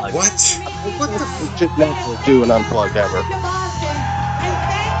 Unplugged. What? What the fuck? Should never do an Unplugged ever.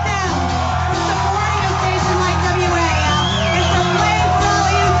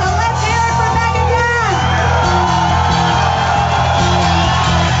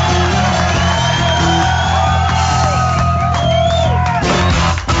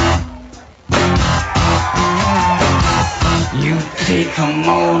 Take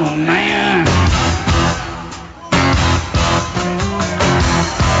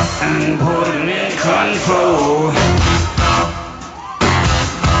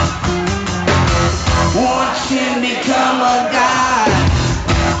watch him become a god.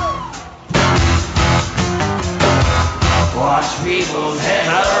 Watch people's heads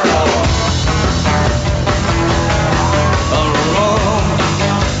roll.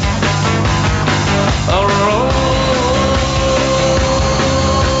 A roll.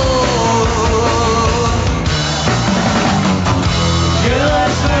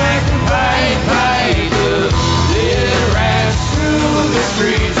 Just like the Pied Piper, little rats through the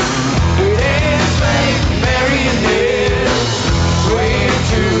streets. We dance like marionettes, swaying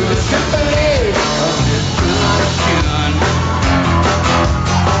to the symphony of destruction.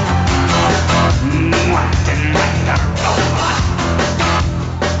 Acting like a robot.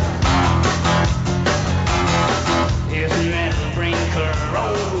 His metal brain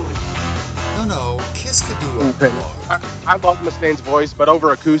corrodes. No, Kiss could do Unplugged. I love Mustaine's voice, but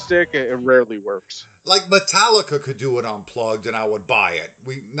over acoustic, it rarely works. Like Metallica could do it Unplugged, and I would buy it.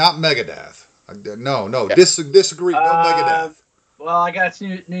 Not Megadeth. No, Yeah. disagree. No Megadeth. Well, I got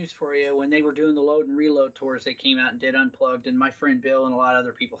news for you. When they were doing the Load and Reload tours, they came out and did Unplugged, and my friend Bill and a lot of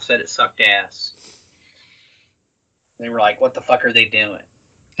other people said it sucked ass. They were like, what the fuck are they doing?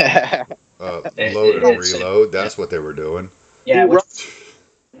 Load and Reload, that's what they were doing. Yeah,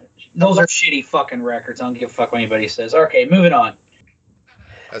 those are shitty fucking records. I don't give a fuck what anybody says. Okay, moving on.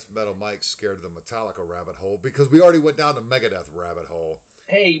 That's Metal Mike scared of the Metallica rabbit hole, because we already went down the Megadeth rabbit hole.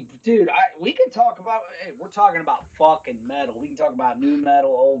 Hey, dude, we can talk about. Hey, we're talking about fucking metal. We can talk about new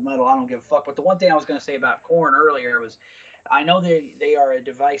metal, old metal. I don't give a fuck. But the one thing I was going to say about Korn earlier was, I know they are a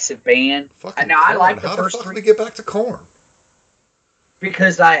divisive band. Fucking Now I Korn. like the How first the fuck three did we get back to Korn?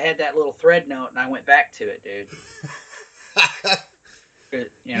 because I had that little thread note and I went back to it, dude.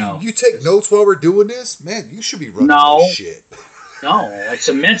 You know, You take notes while we're doing this? Man, you should be running No. this shit. no, it's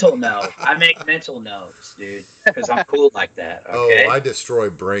a mental note. I make mental notes, dude, because I'm cool like that. Okay. Oh, I destroy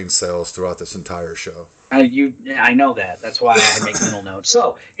brain cells throughout this entire show. I know that. That's why I make mental notes.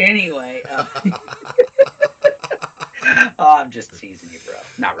 So anyway, I'm just teasing you, bro.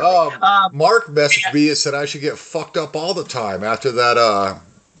 Not really. Mark messaged me and said I should get fucked up all the time after that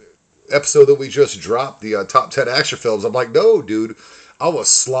episode that we just dropped, the top 10 action films. I'm like, no, dude. I was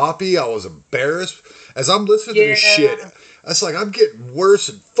sloppy. I was embarrassed. As I'm listening to this shit, it's like, I'm getting worse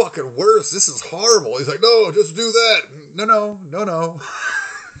and fucking worse. This is horrible. He's like, no, just do that. No.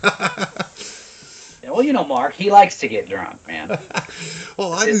 Yeah, well, you know, Mark, he likes to get drunk, man.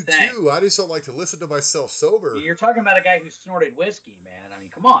 Well, I His do thing. too. I just don't like to listen to myself sober. You're talking about a guy who snorted whiskey, man. I mean,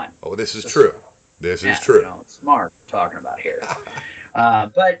 come on. Oh, this is true. This is You true. know, it's Mark talking about here.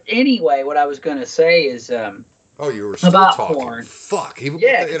 But anyway, what I was going to say is, Oh, you were still about talking. Korn. Fuck. Even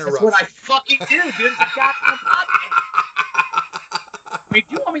yeah, with the 'cause interruption. that's what I fucking do, dude. It's a goddamn podcast. I mean,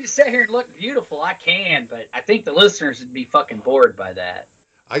 if you want me to sit here and look beautiful, I can, but I think the listeners would be fucking bored by that.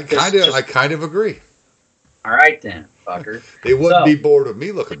 I kind of agree. All right, then, fucker. They wouldn't So- be bored of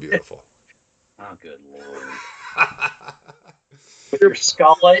me looking beautiful. Oh, good lord. With your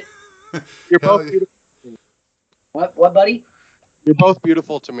skullet. You're both Hell yeah. beautiful. What, buddy? You're both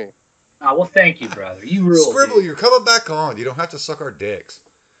beautiful to me. Oh, well, thank you, brother. You rule. Scribble, dude. you're coming back on. You don't have to suck our dicks.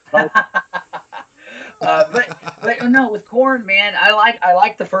 But no, with Korn, man, I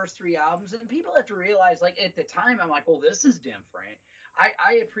like the first three albums, and people have to realize, like, at the time, I'm like, well, this is different.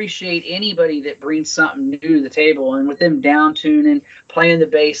 I appreciate anybody that brings something new to the table, and with them down tuning, playing the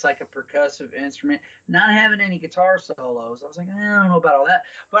bass like a percussive instrument, not having any guitar solos, I was like, I don't know about all that.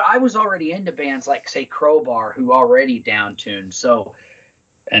 But I was already into bands like, say, Crowbar, who already down tuned. So,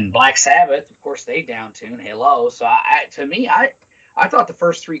 and Black Sabbath, of course, they down tune. Hello. So I thought the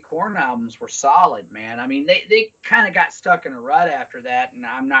first three Korn albums were solid, man. I mean, they kind of got stuck in a rut after that, and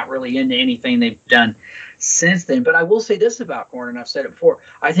I'm not really into anything they've done since then. But I will say this about Korn, and I've said it before.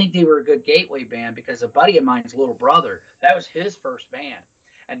 I think they were a good gateway band because a buddy of mine's little brother, that was his first band.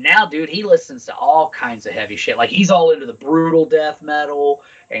 And now, dude, he listens to all kinds of heavy shit. Like, he's all into the brutal death metal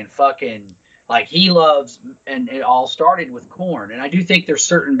and fucking... Like, he loves, and it all started with Korn. And I do think there's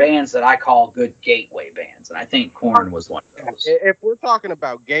certain bands that I call good gateway bands. And I think Korn was one of those. If we're talking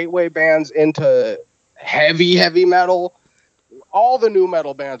about gateway bands into heavy metal, all the new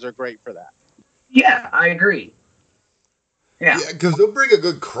metal bands are great for that. Yeah, I agree. Yeah. Because they'll bring a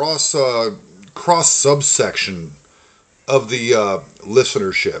good cross subsection of the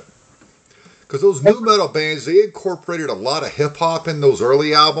listenership. Because those new metal bands, they incorporated a lot of hip hop in those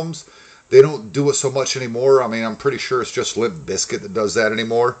early albums. They don't do it so much anymore. I mean, I'm pretty sure it's just Limp Bizkit that does that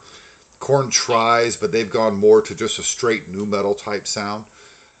anymore. Korn tries, but they've gone more to just a straight new metal type sound.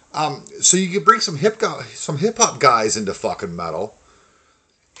 So you can bring some hip hop guys into fucking metal.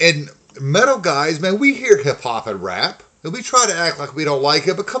 And metal guys, man, we hear hip hop and rap. And we try to act like we don't like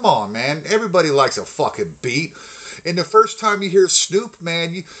it, but come on, man. Everybody likes a fucking beat. And the first time you hear Snoop,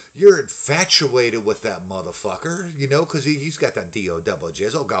 man, you're infatuated with that motherfucker, you know, because he's got that D.O. double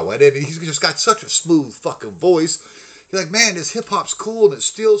J's. Oh, God, what? And he's just got such a smooth fucking voice. You're like, man, this hip-hop's cool and it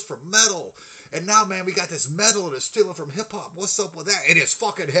steals from metal. And now, man, we got this metal and it's stealing from hip-hop. What's up with that? And it's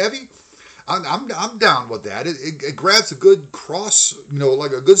fucking heavy. I'm down with that. It grabs a good cross, you know,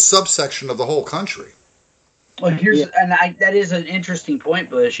 like a good subsection of the whole country. Well, that is an interesting point,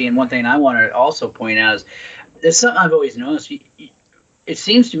 Bushy. And one thing I want to also point out is there's something I've always noticed. It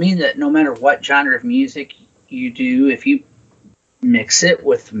seems to me that no matter what genre of music you do, if you mix it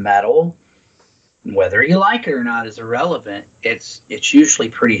with metal, whether you like it or not is irrelevant. It's usually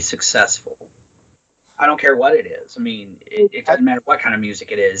pretty successful. I don't care what it is. I mean, it doesn't matter what kind of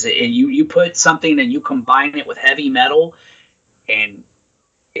music it is. You put something and you combine it with heavy metal, and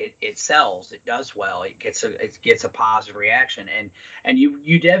it sells. It does well. It gets a positive reaction. And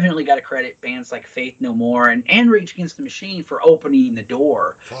you definitely got to credit bands like Faith No More and Rage Against the Machine for opening the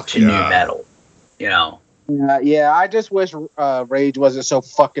door to new metal. You know. Yeah. I just wish Rage wasn't so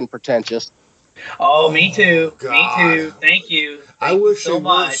fucking pretentious. Oh, me too. God. Me too. Thank you. I wish it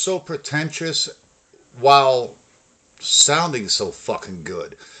weren't so pretentious while sounding so fucking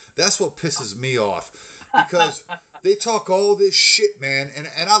good. That's what pisses me off, because they talk all this shit, man, and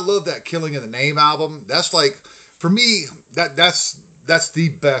I love that Killing in the Name album. That's like, for me, that's the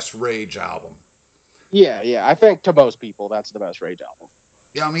best Rage album. Yeah. I think to most people that's the best Rage album.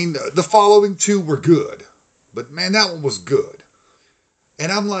 Yeah, I mean, the following two were good, but man, that one was good.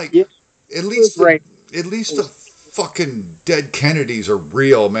 And I'm like, at least the fucking Dead Kennedys are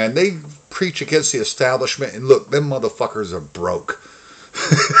real, man. They preach against the establishment, and look, them motherfuckers are broke.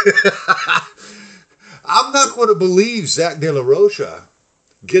 I'm not going to believe Zach De La Rocha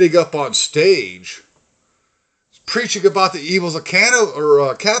getting up on stage preaching about the evils of capitalism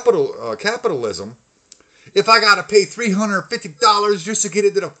if I got to pay $350 just to get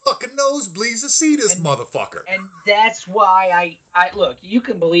into the fucking nosebleeds to see this motherfucker. And that's why I look, you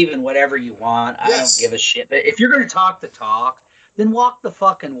can believe in whatever you want. I don't give a shit. But if you're going to talk the talk, then walk the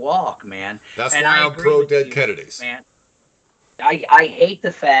fucking walk, man. That's why I'm pro Dead Kennedys. Man. I hate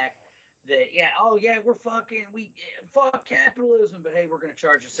the fact that, we're fuck capitalism, but hey, we're going to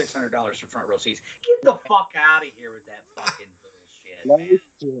charge you $600 for front row seats. Get the fuck out of here with that fucking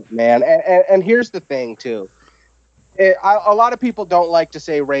bullshit, man. And here's the thing, too. A lot of people don't like to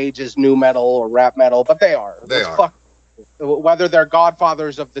say Rage is new metal or rap metal, but they are. They are. Whether they're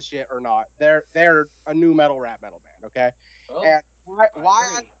godfathers of the shit or not, they're a new metal rap metal band, okay? Oh, and why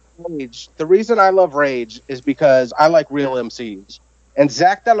I love Rage, the reason I love Rage is because I like real MCs. And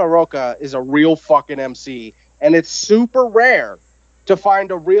Zach De La Rocha is a real fucking MC, and it's super rare to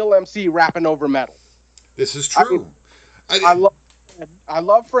find a real MC rapping over metal. This is true. I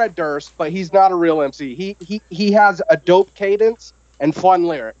love Fred Durst, but he's not a real MC. He has a dope cadence and fun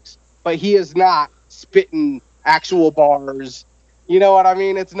lyrics, but he is not spitting actual bars. You know what I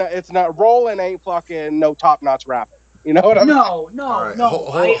mean? It's not Roland ain't fucking no top notch rapping. You know what I mean? No.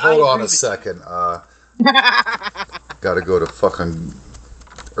 Right, hold on a second. Got to go to fucking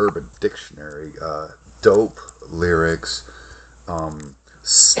Urban Dictionary. Dope lyrics,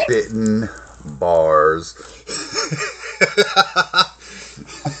 spitting bars.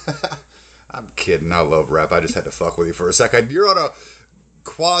 I'm kidding. I love rap. I just had to fuck with you for a second. You're on a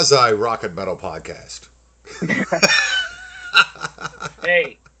quasi rock and metal podcast.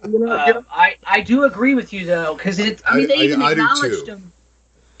 Hey, I do agree with you though, because they even acknowledged him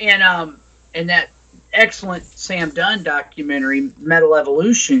in that excellent Sam Dunn documentary, Metal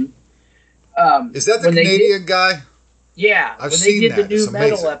Evolution. Is that the Canadian guy? Yeah, I've seen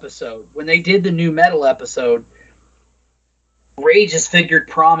that. When they did the new metal episode, Rage is figured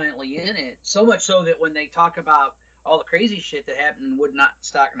prominently in it. So much so that when they talk about all the crazy shit that happened in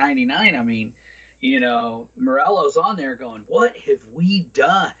Woodstock 99, I mean, you know, Morello's on there going, what have we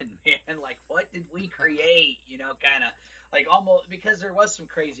done, man? Like, what did we create? You know, kind of like almost, because there was some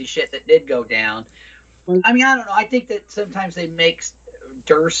crazy shit that did go down. I mean, I don't know. I think that sometimes they make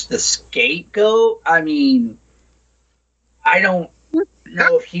Durst the scapegoat. I mean, I don't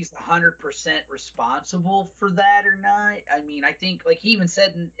know if he's 100% responsible for that or not. I mean, I think, like, he even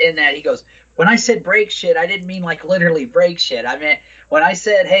said in that, he goes, when I said break shit, I didn't mean like literally break shit. I meant when I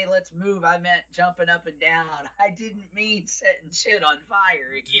said, hey, let's move, I meant jumping up and down. I didn't mean setting shit on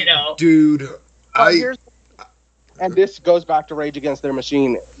fire, you know. Dude, and this goes back to Rage Against their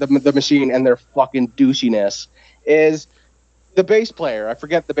Machine, the Machine and their fucking douchiness, is the bass player. I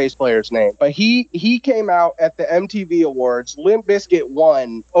forget the bass player's name, but he came out at the MTV Awards. Limp Bizkit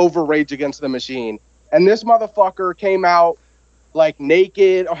won over Rage Against the Machine, and this motherfucker came out like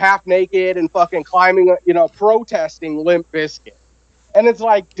naked or half naked and fucking climbing, protesting Limp Bizkit. And it's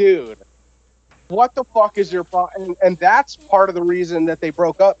like, dude, what the fuck is your problem? And that's part of the reason that they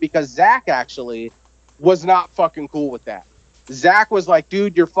broke up, because Zach actually was not fucking cool with that. Zach was like,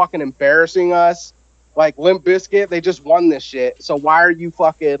 dude, you're fucking embarrassing us. Like, Limp Bizkit, they just won this shit. So why are you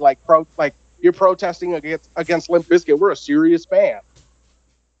fucking you're protesting against Limp Bizkit? We're a serious band.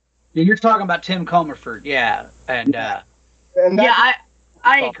 Yeah, you're talking about Tim Comerford, yeah, and I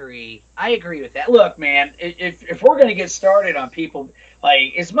agree. I agree with that. Look, man, if we're gonna get started on people,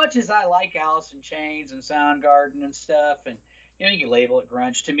 like, as much as I like Alice in Chains and Soundgarden and stuff, and you can label it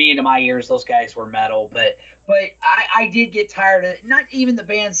grunge. To me, into my ears, those guys were metal, but I did get tired of it. Not even the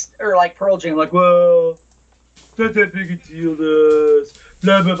bands or like Pearl Jam, like, well, not that big a deal to us.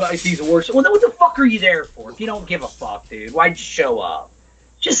 Blah blah blah. These awards. Well, then what the fuck are you there for? If you don't give a fuck, dude, why'd you show up?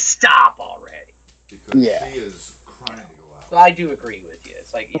 Just stop already. Because she is crying to go out. So I do agree with you.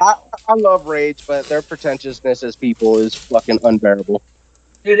 It's like, I love Rage, but their pretentiousness as people is fucking unbearable.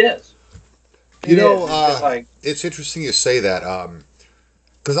 It is. It's interesting you say that,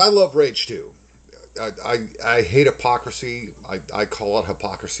 because I love Rage too. I hate hypocrisy. I call it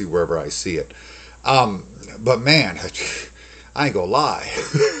hypocrisy wherever I see it. But man, I ain't gonna lie.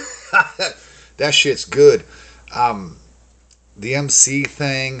 That shit's good. The MC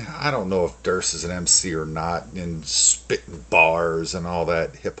thing, I don't know if Durst is an MC or not, and spitting bars and all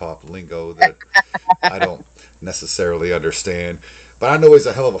that hip-hop lingo that I don't necessarily understand. But I know he's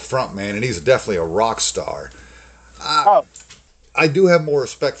a hell of a front man, and he's definitely a rock star. I do have more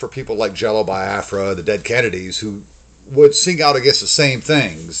respect for people like Jello Biafra, the Dead Kennedys, who would sing out against the same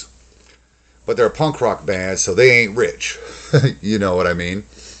things, but they're a punk rock band, so they ain't rich. You know what I mean?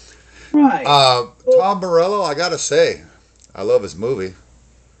 Right. Tom Morello, I gotta say, I love his movie.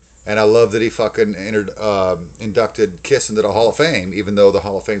 And I love that he fucking inducted Kiss into the Hall of Fame, even though the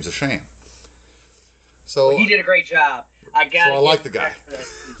Hall of Fame's a shame. So he did a great job. I like the guy. For that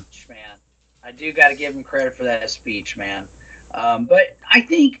speech, man. I do got to give him credit for that speech, man. But I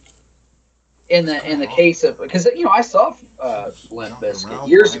think in the case of, because I saw Limp Bizkit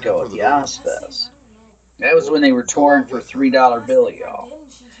years ago at the Ozfest. That was when they were touring for $3 Bill, y'all.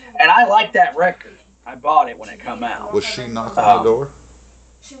 And I liked that record. I bought it when it come out. Was she knocking on the door?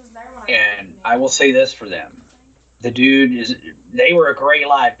 And I will say this for them. They were a great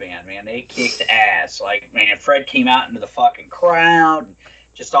live band, man. They kicked ass. Like, man, Fred came out into the fucking crowd, and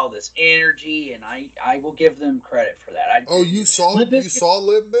just all this energy, and I will give them credit for that. You saw Limp Bizkit?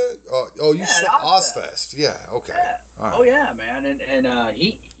 You saw Ozfest. Yeah, okay. Yeah. Right. Oh, yeah, man. And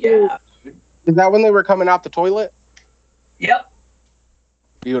yeah. Is that when they were coming out the toilet? Yep.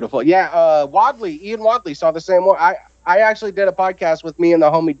 Beautiful. Yeah, Ian Wadley saw the same one. I actually did a podcast with me and the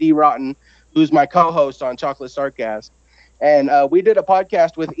homie D Rotten, who's my co-host on Chocolate Sarcast. And we did a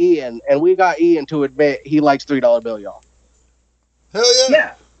podcast with Ian, and we got Ian to admit he likes $3 Bill, y'all. Hell yeah.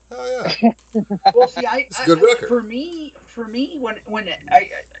 Yeah. Hell yeah. Well, see, it's a good record. For me, when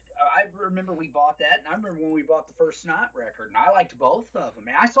I remember we bought that, and I remember when we bought the first Snot record, and I liked both of them.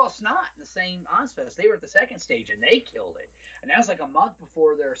 Man, I saw Snot in the same Ozfest. They were at the second stage, and they killed it. And that was like a month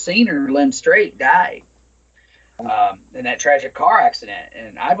before their singer, Lynn Straight, died in that tragic car accident.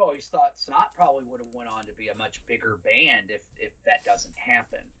 And I've always thought Snot probably would have went on to be a much bigger band if that doesn't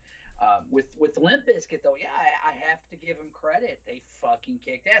happen. With Limp Bizkit, though, yeah, I have to give them credit. They fucking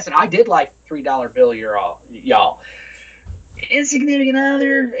kicked ass. And I did like $3 Bill, y'all. Insignificant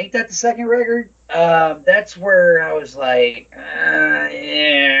Other, ain't that the second record? That's where I was like, yeah,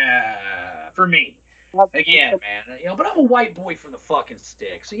 for me. Again, man. But I'm a white boy from the fucking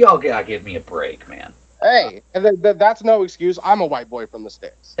stick, so y'all gotta give me a break, man. Hey, that's no excuse. I'm a white boy from the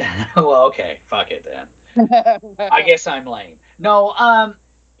sticks. Well, okay, fuck it then. I guess I'm lame. No,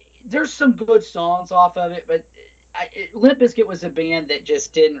 there's some good songs off of it, but Limp Bizkit was a band that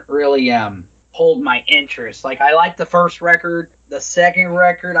just didn't really hold my interest. Like, I liked the first record. The second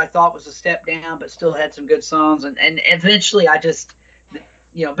record I thought was a step down, but still had some good songs. And eventually I just,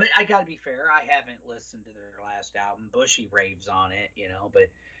 but I got to be fair. I haven't listened to their last album. Bushy raves on it,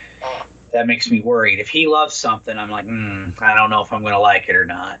 but that makes me worried. If he loves something, I'm like, I don't know if I'm going to like it or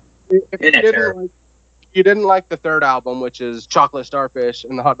not. You didn't like the third album, which is Chocolate Starfish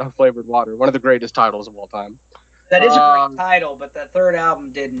and the Hot Dog Flavored Water, one of the greatest titles of all time. That is a great title, but the third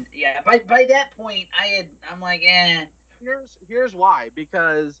album didn't. Yeah, by that point, I'm like, eh. Here's why.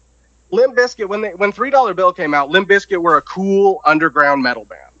 Because Limp Bizkit, when $3 Bill came out, Limp Bizkit were a cool underground metal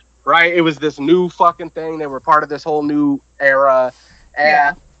band, right? It was this new fucking thing. They were part of this whole new era,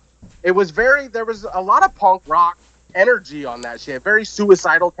 and it was there was a lot of punk rock energy on that shit. Very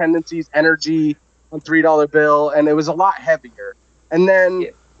suicidal tendencies, energy. on $3 bill, and it was a lot heavier. And then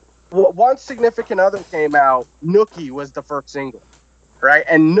once Significant Other came out, Nookie was the first single, right?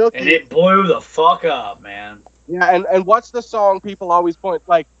 And Nookie, and it blew the fuck up, man. Yeah, and what's the song people always point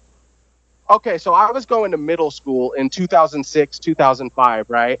like? Okay, so I was going to middle school in 2006, 2005,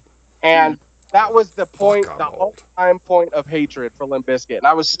 right? And that was the point, the all-time point of hatred for Limp Bizkit. And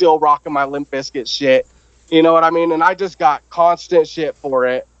I was still rocking my Limp Bizkit shit. You know what I mean? And I just got constant shit for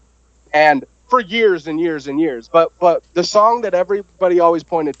it. And for years and years and years. But the song that everybody always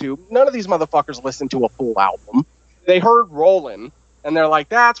pointed to, none of these motherfuckers listened to a full album. They heard Rollin', and they're like,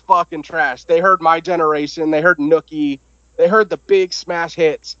 that's fucking trash. They heard My Generation. They heard Nookie. They heard the big smash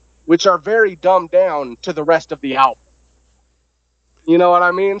hits, which are very dumbed down to the rest of the album. You know what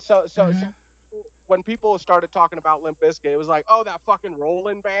I mean? So when people started talking about Limp Bizkit, it was like, oh, that fucking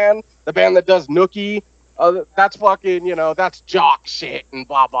Rollin' band, the band that does Nookie, that's fucking, that's jock shit and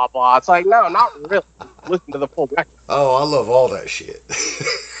blah, blah, blah. It's like, no, not really. Listen to the full record. Oh, I love all that shit.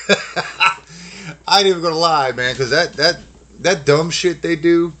 I ain't even gonna lie, man, because that dumb shit they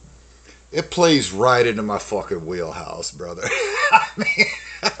do, it plays right into my fucking wheelhouse, brother. I mean,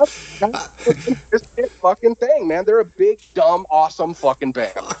 it's a fucking thing, man. They're a big, dumb, awesome fucking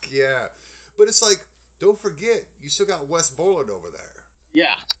band. Fuck yeah. But it's like, don't forget, you still got Wes Borland over there.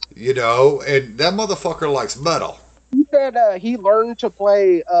 Yeah. And that motherfucker likes metal. He said he learned to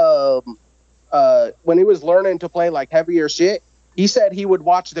play, when he was learning to play like heavier shit, he said he would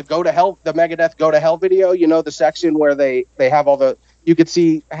watch the Megadeth Go to Hell video, the section where they have all you could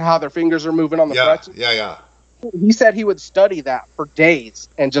see how their fingers are moving on the frets. Yeah. He said he would study that for days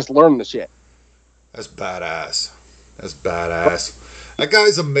and just learn the shit. That's badass. That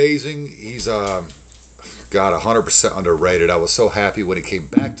guy's amazing. He's, 100% underrated. I was so happy when he came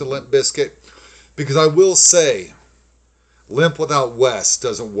back to Limp Bizkit, because I will say, Limp without Wes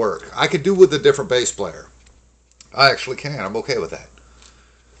doesn't work. I could do with a different bass player. I actually can. I'm okay with that.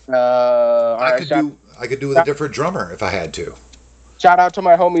 I could do with a different drummer if I had to. Shout out to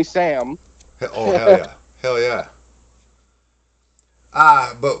my homie Sam. Oh, hell yeah.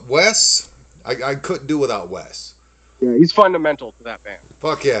 But Wes, I couldn't do without Wes. Yeah, he's fundamental to that band.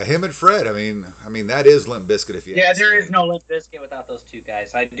 Fuck yeah, him and Fred. I mean that is Limp Bizkit if you ask there me. is no Limp Bizkit without those two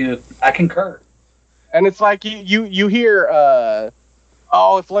guys. I concur. And it's like you hear,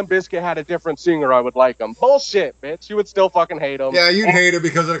 if Limp Bizkit had a different singer, I would like him. Bullshit, bitch. You would still fucking hate him. Yeah, you'd hate it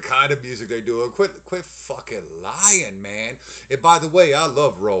because of the kind of music they do. Quit fucking lying, man. And by the way, I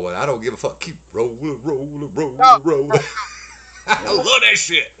love rolling. I don't give a fuck. Keep rolling. I love that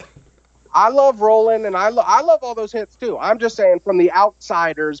shit. I love Rollin', and I love all those hits too. I'm just saying, from the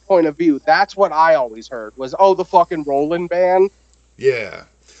outsider's point of view, that's what I always heard was, the fucking Rollin' band. Yeah.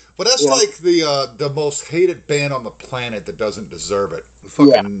 Well, that's like the most hated band on the planet that doesn't deserve it.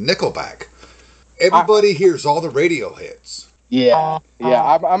 Fucking Nickelback. Everybody hears all the radio hits. Yeah.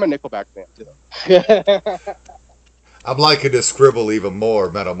 I'm a Nickelback fan too. I'm liking this Scribble even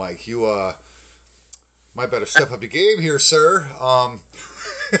more, Metal Mike. You might better step up your game here, sir.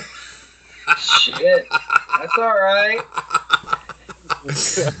 Shit, that's all right.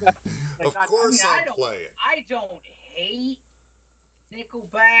 Of course, I play it. I don't hate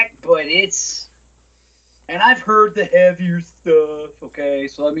Nickelback, but and I've heard the heavier stuff. Okay,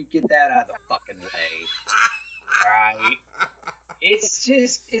 so let me get that out of the fucking way. Right?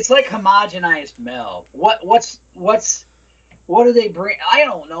 It's like homogenized mel. What do they bring? I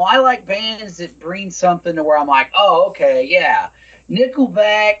don't know. I like bands that bring something to where I'm like, oh, okay, yeah.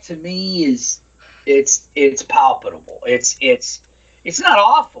 Nickelback to me is it's palpable. It's not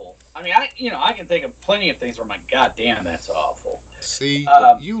awful. I mean, I can think of plenty of things where I'm like, God damn, that's awful. See,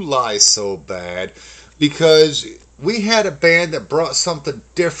 you lie so bad, because we had a band that brought something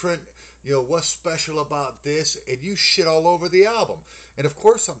different. What's special about this? And you shit all over the album. And of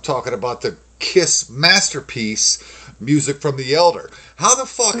course, I'm talking about the Kiss masterpiece, Music from the Elder. How the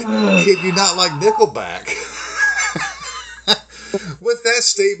fuck can you not like Nickelback with that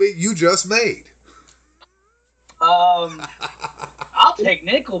statement you just made? I'll take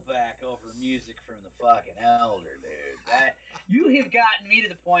Nickelback over Music from the fucking Elder, dude. You have gotten me to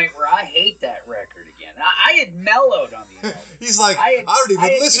the point where I hate that record again. I had mellowed on the Elder. He's like, I don't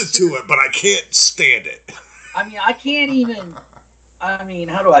even listen to it, but I can't stand it. I mean, I can't even. I mean,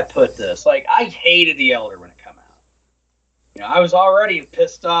 how do I put this? Like, I hated the Elder when it came out. I was already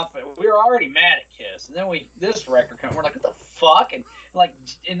pissed off. We were already mad at Kiss, and then this record comes. We're like, what the fuck? And like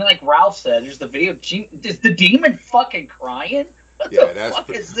Ralph said, there's the video. Is the demon fucking crying? What the fuck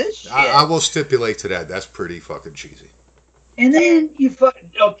is this shit? I will stipulate to that. That's pretty fucking cheesy. And then you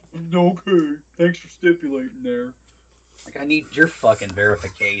fucking okay. Thanks for stipulating there. Like, I need your fucking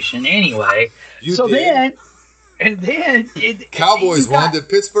verification. Anyway, You so did. then Cowboys you got- won. Did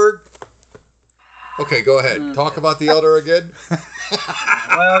Pittsburgh? Okay, go ahead. Talk about the Elder again.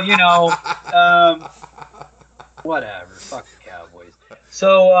 Well, whatever. Fuck the Cowboys.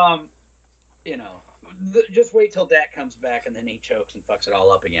 So, just wait till Dak comes back and then he chokes and fucks it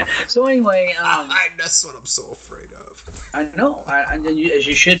all up again. So anyway, That's what I'm so afraid of. I know, as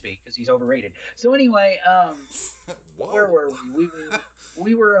you should be, because he's overrated. So anyway, where were we?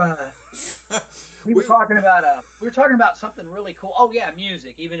 We were talking about something really cool. Oh yeah,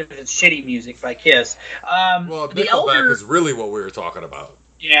 music, even if it's shitty music by Kiss. Well, The Nickelback Elder is really what we were talking about.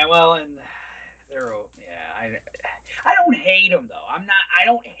 Yeah, well, and I don't hate them though. I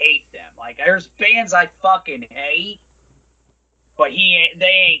don't hate them. Like, there's bands I fucking hate, but they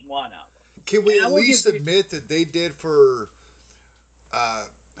ain't one of them. Can we at least admit that they did for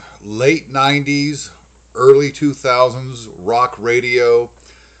late 90s, early 2000s rock radio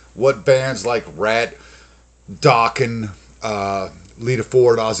what bands like Rat, Dokken, Lita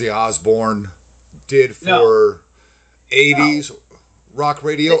Ford, Ozzy Osbourne did for 80s rock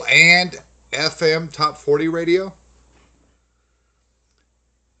radio and FM top 40 radio?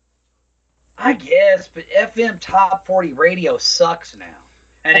 I guess, but FM top 40 radio sucks now.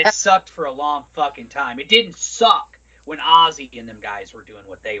 And it sucked for a long fucking time. It didn't suck when Ozzy and them guys were doing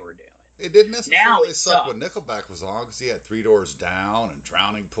what they were doing. It didn't necessarily suck sucks. when Nickelback was on, because he had Three Doors Down and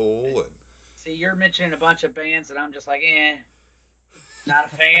Drowning Pool. And see, you're mentioning a bunch of bands that I'm just like, not a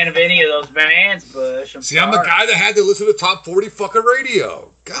fan of any of those bands, Bush. I'm the guy that had to listen to top 40 fucking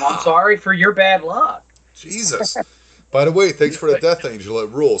radio. God. I'm sorry for your bad luck. Jesus. By the way, thanks for the Death Angel. It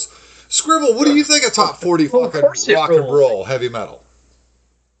rules. Scribble, what do you think of top 40 fucking rock and roll, heavy metal?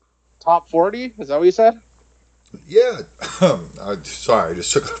 Top 40? Is that what you said? Yeah. Sorry, I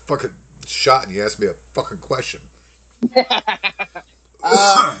just took a fucking shot and you asked me a fucking question.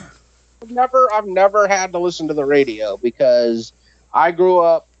 I've never had to listen to the radio because I grew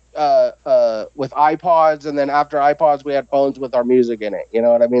up with iPods, and then after iPods, we had phones with our music in it. You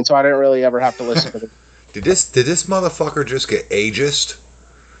know what I mean? So I didn't really ever have to listen to the. Did this motherfucker just get ageist?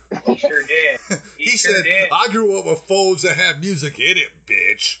 He sure did. He said, I grew up with phones that have music in it,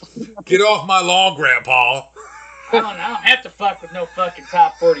 bitch. Get off my lawn, Grandpa. I don't have to fuck with no fucking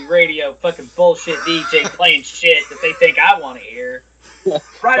top 40 radio, fucking bullshit DJ playing shit that they think I want to hear.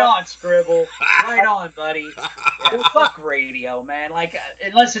 Right on, Scribble. Right on, buddy. Yeah, fuck radio, man. Like,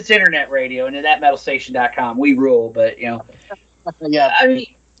 unless it's internet radio and at thatmetalstation.com, we rule, but, Yeah. I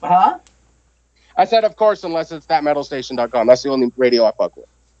mean, huh? I said, of course, unless it's thatmetalstation.com. That's the only radio I fuck with.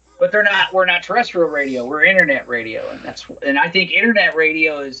 But we're not terrestrial radio. We're internet radio, and I think internet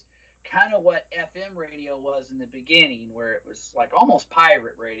radio is kind of what FM radio was in the beginning, where it was like almost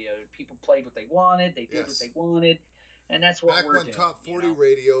pirate radio. People played what they wanted, they did what they wanted, and that's what we're doing. Back when top 40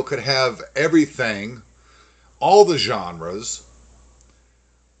 radio could have everything, all the genres.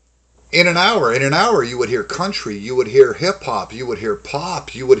 In an hour, you would hear country, you would hear hip hop, you would hear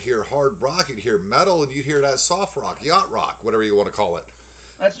pop, you would hear hard rock, you'd hear metal, and you'd hear that soft rock, yacht rock, whatever you want to call it.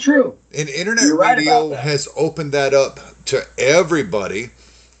 That's true. And internet radio has opened that up to everybody.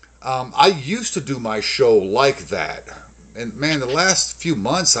 I used to do my show like that. And man, the last few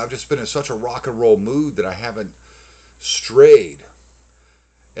months, I've just been in such a rock and roll mood that I haven't strayed.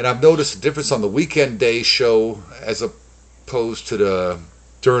 And I've noticed a difference on the weekend day show as opposed to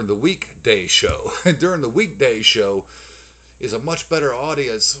during the weekday show. And during the weekday show is a much better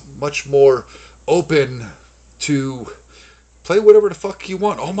audience, much more open to play whatever the fuck you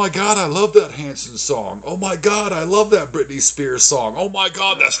want. Oh my God, I love that Hanson song. Oh my God, I love that Britney Spears song. Oh my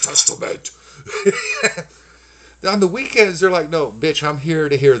God, that's Testament. On the weekends, they're like, no, bitch, I'm here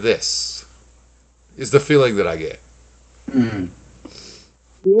to hear this. Is the feeling that I get. Mm.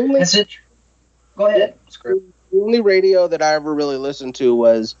 That's it. Go ahead. The only radio that I ever really listened to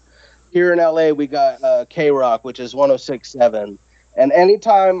was here in LA. We got K-Rock, which is 106.7. And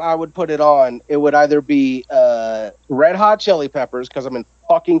anytime I would put it on, it would either be Red Hot Chili Peppers, because I'm in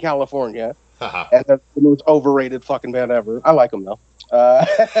fucking California. And they're the most overrated fucking band ever. I like them, though.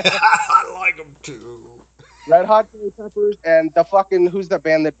 I like them, too. Red Hot Chili Peppers and the fucking, who's that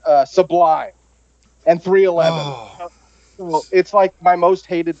band that, Sublime and 311. Oh. So it's like my most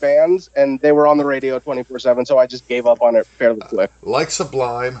hated bands, and they were on the radio 24/7, so I just gave up on it fairly quick. Like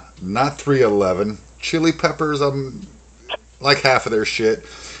Sublime, not 311. Chili Peppers, I'm like half of their shit.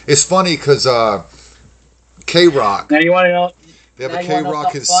 It's funny because K-Rock. Now you want to know? They have a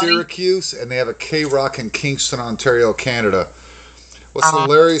K-Rock in Syracuse, and they have a K-Rock in Kingston, Ontario, Canada. What's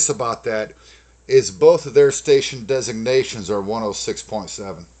hilarious about that is both of their station designations are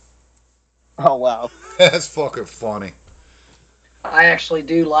 106.7. Oh, wow. That's fucking funny. I actually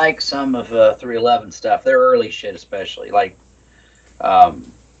do like some of 311 stuff. Their early shit, especially like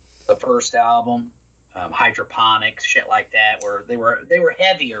um, the first album, Hydroponics, shit like that, where they were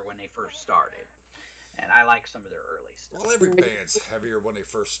heavier when they first started, and I like some of their early Well, stuff. every band's heavier when they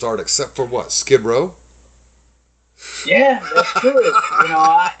first start, except for what? Skid Row? Yeah, that's true.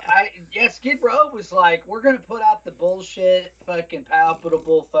 Yeah, Skid Row was like, we're gonna put out the bullshit, fucking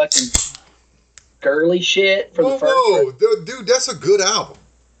palpable, fucking girly shit for the Whoa, first. whoa, dude, that's a good album.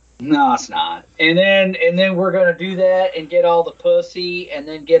 No, it's not. And then we're gonna do that and get all the pussy, and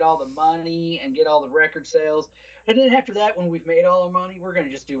then get all the money and get all the record sales, and then after that, when we've made all the money, we're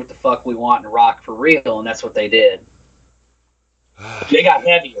gonna just do what the fuck we want and rock for real, and that's what they did. They got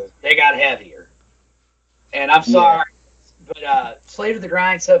heavier. They got heavier. And I'm sorry, but Slave to the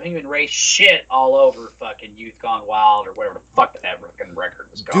Grind, Subhuman Race, shit all over fucking Youth Gone Wild or whatever the fuck that fucking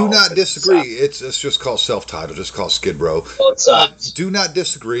record was Do called. not disagree. It's just called self-titled, just called Skid Row. Well, it sucks. Do not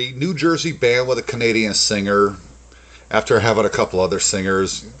disagree. New Jersey band with a Canadian singer. After having a couple other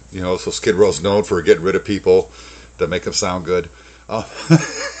singers, so Skid Row's known for getting rid of people that make them sound good. What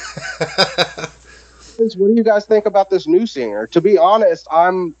do you guys think about this new singer? To be honest,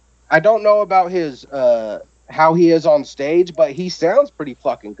 I don't know about his how he is on stage, but he sounds pretty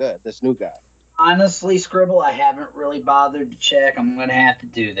fucking good. This new guy. Honestly, Scribble, I haven't really bothered to check. I'm going to have to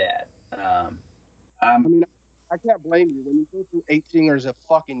do that. I mean, I can't blame you. When you go through 8 singers a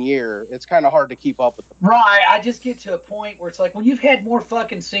fucking year, it's kind of hard to keep up with them. Right. I just get to a point where it's like, when you've had more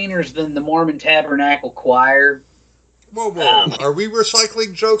fucking singers than the Mormon Tabernacle Choir. Whoa. Are we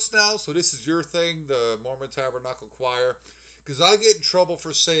recycling jokes now? So this is your thing, the Mormon Tabernacle Choir? Because I get in trouble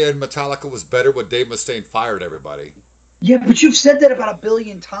for saying Metallica was better when Dave Mustaine fired everybody. Yeah, but you've said that about 1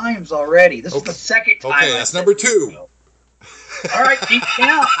 billion times already. This is the second time. Okay, that's number 2. All right, keep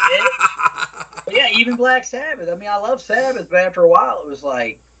count, bitch. But yeah, even Black Sabbath. I mean, I love Sabbath, but after a while, it was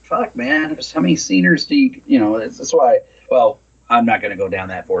like, fuck, man. How many singers do you, that's why, well, I'm not going to go down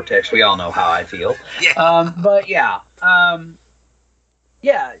that vortex. We all know how I feel. Yeah. But yeah.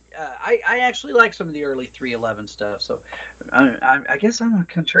 I actually like some of the early 311 stuff. So I guess I'm a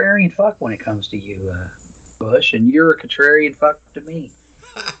contrarian fuck when it comes to you, Bush, and you're a contrarian fuck to me.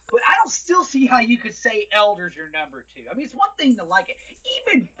 But I don't still see how you could say Elder's your number 2. I mean, it's one thing to like it.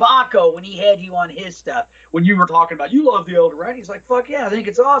 Even Baco, when he had you on his stuff, when you were talking about, you love the Elder, right? He's like, fuck yeah, I think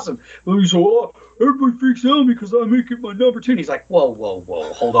it's awesome. And he's like, oh, everybody freaks out me because I make it my number 2. And he's like, whoa,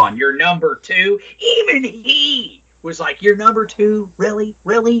 hold on, you're number 2? Even he was like, you're number 2? Really?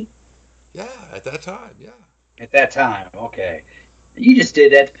 Yeah, at that time, yeah. At that time, okay. You just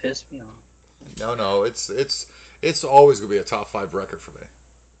did that to piss me off. No, it's always going to be a top 5 record for me.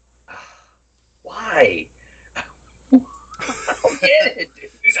 Why? I don't get it,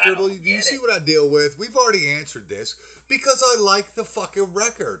 dude. Scribble, do you see what I deal with? We've already answered this. Because I like the fucking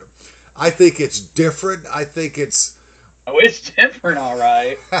record. I think it's different. I think it's... Oh, it's different, all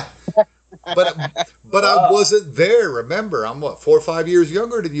right. But I wasn't there, remember. I'm, 4 or 5 years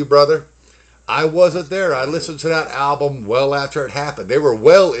younger than you, brother. I wasn't there. I listened to that album well after it happened. They were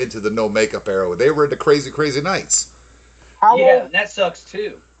well into the no makeup era. They were into Crazy Crazy Nights. And that sucks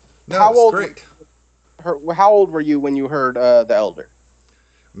too. No, it's great. How old were you when you heard The Elder?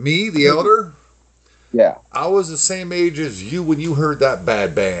 Me, The Elder? Yeah. I was the same age as you when you heard that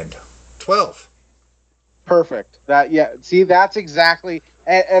bad band. 12. Perfect. See, that's exactly...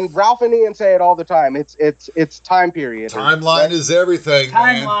 And Ralph and Ian say it all the time. It's time period. Timeline is everything,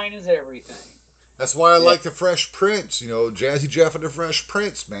 man. Timeline is everything. That's why I like the Fresh Prince, Jazzy Jeff and the Fresh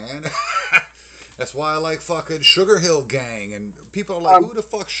Prince, man. That's why I like fucking Sugar Hill Gang. And people are like, who the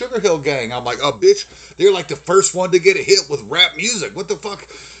fuck Sugar Hill Gang? I'm like, oh, bitch, they're like the first one to get a hit with rap music. What the fuck?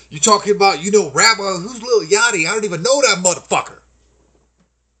 You talking about, rap? Who's Lil Yachty? I don't even know that motherfucker.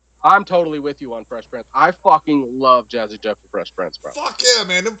 I'm totally with you on Fresh Prince. I fucking love Jazzy Jeff and Fresh Prince, bro. Fuck yeah,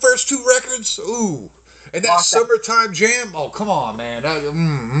 man. Them first 2 records, ooh. And that Summertime Jam, oh, come on, man.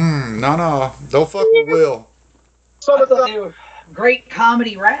 No. Don't fuck with Will. I thought they were great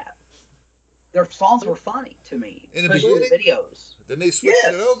comedy rap. Their songs were funny to me. In the beginning, the videos. Then they switched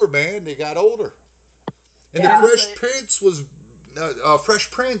it over, man. They got older. And the Fresh Prince was,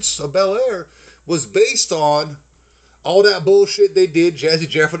 Fresh Prince of Bel-Air was based on all that bullshit they did, Jazzy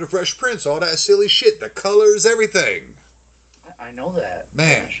Jeff and the Fresh Prince, all that silly shit, the colors, everything. I know that.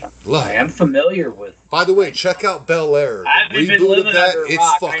 Man, I am familiar with. By the way, check out Bel-Air. I've been Reboot living of that, under a it's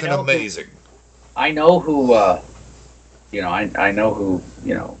rock. fucking amazing. I know who, I know who,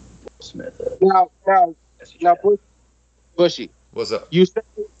 Will Smith is. Now, Bushy. What's up? You said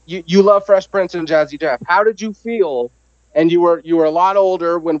you love Fresh Prince and Jazzy Jeff. How did you feel and you were a lot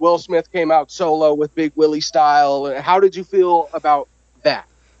older when Will Smith came out solo with Big Willie Style. How did you feel about that?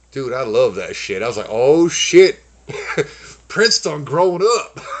 Dude, I love that shit. I was like, oh shit, Prince done grown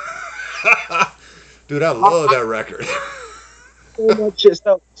up. Dude, I love that record. So much shit.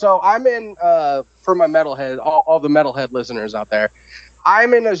 So I'm in for my metalhead, all the metalhead listeners out there.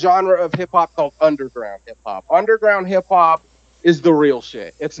 I'm in a genre of hip hop called underground hip hop. Underground hip hop is the real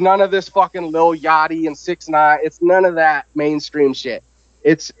shit. It's none of this fucking Lil Yachty and 6ix9ine. It's none of that mainstream shit.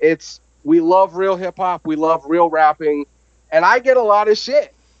 It's we love real hip hop. We love real rapping, and I get a lot of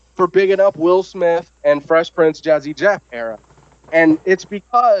shit for bigging up Will Smith and Fresh Prince, Jazzy Jeff era, and it's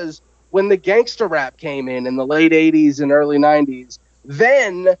because when the gangster rap came in the late 80s and early 90s,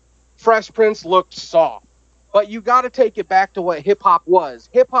 then Fresh Prince looked soft. But you got to take it back to what hip-hop was.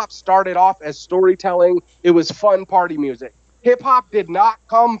 Hip-hop started off as storytelling. It was fun party music. Hip-hop did not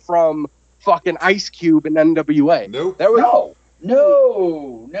come from fucking Ice Cube and NWA. Nope. There was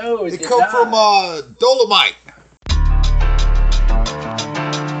No. It come from Dolomite.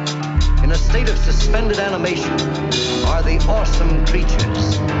 In a state of suspended animation are the awesome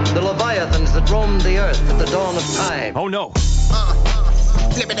creatures, the leviathans that roamed the earth at the dawn of time. Oh no.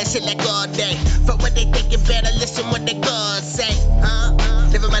 Flipping that shit like all day. For what they think, you better listen what they gonna say.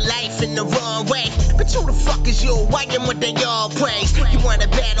 Living my life in the wrong way. But who the fuck is you? Why am what they all praise? You want a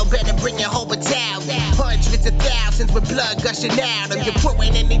battle, better bring your whole battalion. Hundreds of thousands with blood gushing out. If your crew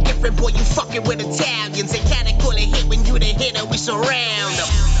ain't any different, boy, you fucking with Italians. They kinda call it hit when you the hitter, we surround them.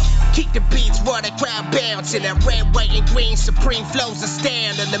 Keep the beats, run the crowd bouncing. That red, white, and green supreme flows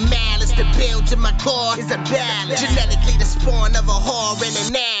astounding. The malice that builds in my core is a balance. Genetically the spawn of a whore and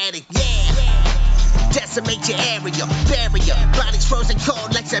an addict, yeah. Decimate your area, barrier. Bodies frozen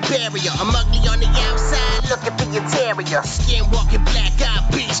cold like Siberia. I'm ugly on the outside, looking for your terrier. Skin walking black-eyed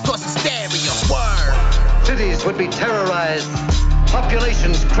beast, cause hysteria. Word. Cities would be terrorized,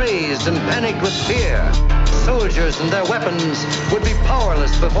 populations crazed and panicked with fear. Soldiers and their weapons would be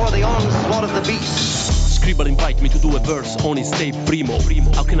powerless before the onslaught of the beast. Scribble invite me to do a verse on his tape primo.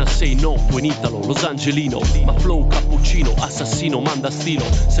 How can I say no to an Italo, Los Angelino? Ma flow cappuccino, assassino, mandastino.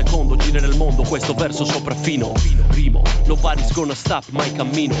 Secondo, girare il mondo, questo verso sopraffino. Primo, nobody's gonna stop my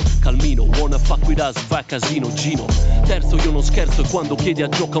cammino. Calmino, wanna fuck with us, va casino, Gino. Terzo, io non scherzo e quando chiedi a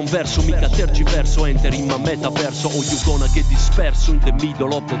gioca un verso, mica tergiverso, enter in my metaverso. Or you gonna get disperso in the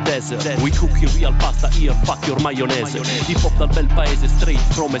middle of the desert. We cook in real pasta here, fuck your maionese. Hip hop dal bel paese, straight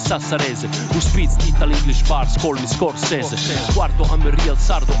from a sassarese. Who speaks Italy English bars, call me Scorsese. Guardo, I'm a real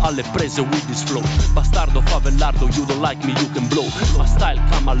sardo, alle prese with this flow. Bastardo, favellardo, you don't like me, you can blow. My style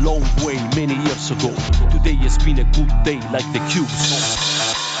come a long way, many years ago. Today has been a good day, like the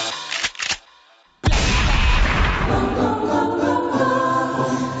Cubes.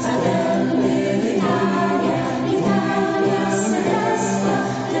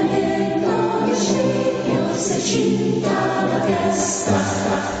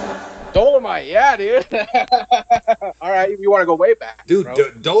 Dolomite, yeah, dude. All right, you want to go way back, Dude,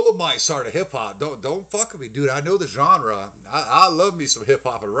 bro. Dolomite started hip hop. Don't fuck with me, dude. I know the genre. I love me some hip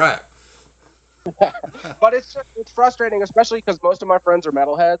hop and rap. But it's frustrating, especially because most of my friends are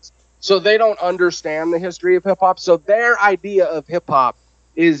metalheads, so they don't understand the history of hip hop. So their idea of hip hop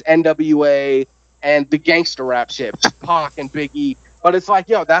is NWA and the gangster rap shit, Pac and Biggie. But it's like,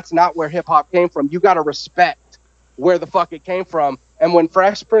 yo, that's not where hip hop came from. You got to respect where the fuck it came from. And when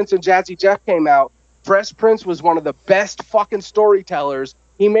Fresh Prince and Jazzy Jeff came out, Fresh Prince was one of the best fucking storytellers.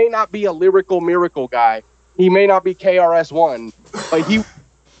 He may not be a lyrical miracle guy. He may not be KRS-One, but he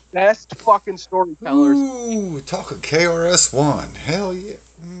best fucking storytellers. Ooh, talking KRS-One. Hell yeah.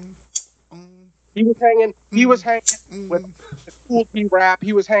 He was hanging with Cool T Rap.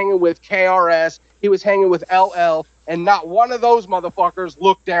 He was hanging with KRS. He was hanging with LL. And not one of those motherfuckers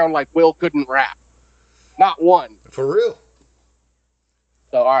looked down like Will couldn't rap. Not one. For real.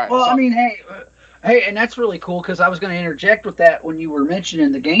 So, all right. Well, so, I mean, hey, and that's really cool because I was going to interject with that when you were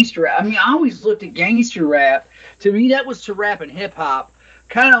mentioning the gangster rap. I mean, I always looked at gangster rap. To me, that was to rap and hip hop.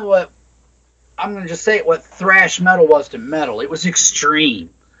 Kind of what, I'm going to just say it, what thrash metal was to metal. It was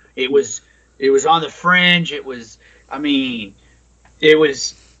extreme. It was on the fringe. It was, I mean, it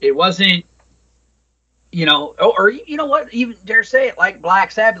wasn't, you know, or you know what, even dare say it, like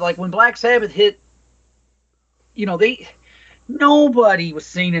Black Sabbath. Like when Black Sabbath hit, you know, nobody was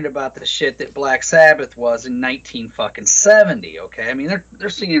singing about the shit that Black Sabbath was in 1970. Okay, I mean they're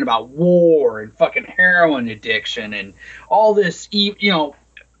singing about war and fucking heroin addiction and all this. You know,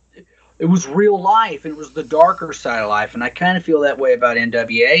 it was real life and it was the darker side of life. And I kind of feel that way about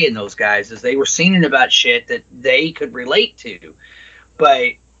NWA and those guys, as they were singing about shit that they could relate to.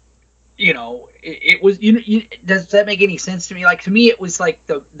 But it was. Does that make any sense to me? Like, to me, it was like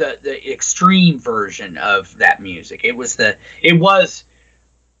the extreme version of that music. It was the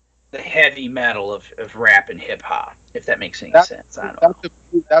heavy metal of rap and hip hop. If that makes any sense, I don't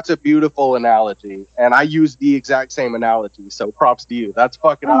know. That's a beautiful analogy, and I use the exact same analogy. So props to you. That's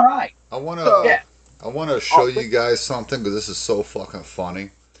fucking all right. I wanna show you guys something because this is so fucking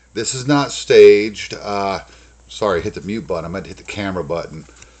funny. This is not staged. Sorry, hit the mute button. I meant to hit the camera button.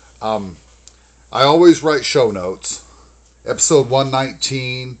 I always write show notes. Episode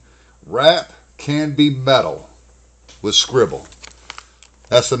 119, Rap Can Be Metal with Scribble.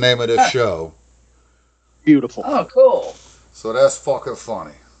 That's the name of this show. Beautiful. Oh, cool. So that's fucking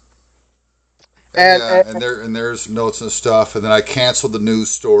funny. And There's notes and stuff. And then I canceled the news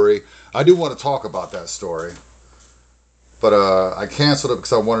story. I do want to talk about that story. But I canceled it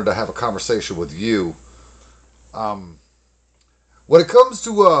because I wanted to have a conversation with you. When it comes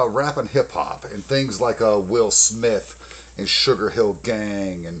to rap and hip hop and things like Will Smith and Sugar Hill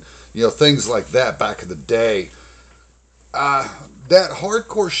Gang and things like that back in the day, that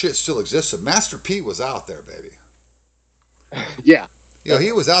hardcore shit still existed. Master P was out there, baby. Yeah.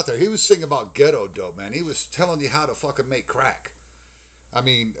 He was out there. He was singing about ghetto dope, man. He was telling you how to fucking make crack. I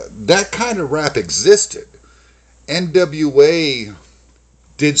mean, that kind of rap existed. NWA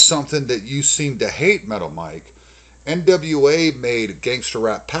did something that you seem to hate, Metal Mike. NWA made gangster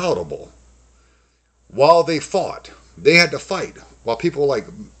rap palatable. While they fought, they had to fight. While people like,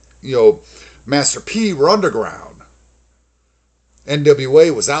 Master P were underground.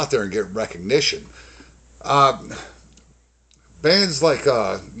 NWA was out there and getting recognition. Bands like,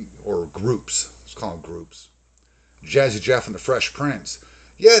 or groups, let's call them groups, Jazzy Jeff and the Fresh Prince,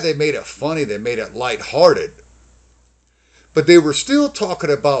 yeah, they made it funny, they made it lighthearted, but they were still talking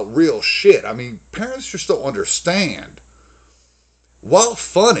about real shit. I mean, parents just don't understand. While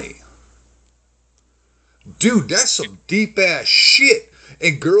funny, dude, that's some deep-ass shit,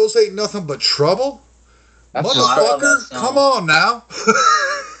 and Girls Ain't Nothing But Trouble? Motherfucker, come on now.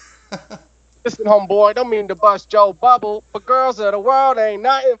 Listen, homeboy, don't mean to bust Joe Bubble, but girls of the world ain't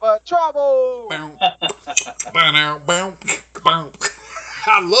nothing but trouble. I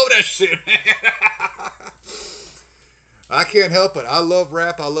love that shit, man. I can't help it. I love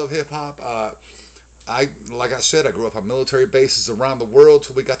rap. I love hip hop. Like I said, I grew up on military bases around the world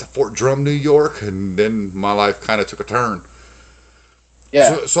till we got to Fort Drum, New York, and then my life kind of took a turn.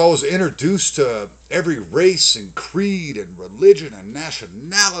 Yeah. So I was introduced to every race and creed and religion and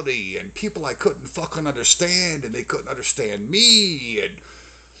nationality and people I couldn't fucking understand and they couldn't understand me. And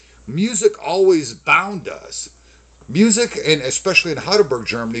music always bound us. Music, and especially in Heidelberg,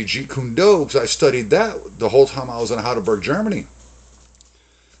 Germany, Jeet Kune Do, because I studied that the whole time I was in Heidelberg, Germany.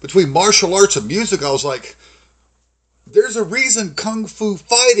 Between martial arts and music, I was like, there's a reason Kung Fu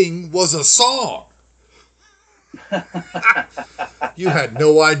Fighting was a song. You had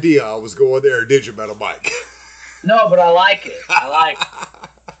no idea I was going there, did you, Metal Mike? No, but I like it. I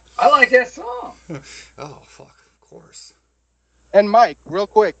like that song. Oh, fuck, of course. And Mike, real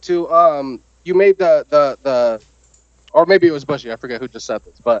quick, too, you made the or maybe it was Bushy, I forget who just said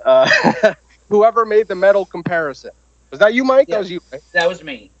this, but whoever made the metal comparison. Was that you, Mike? Yeah, that was you, right? That was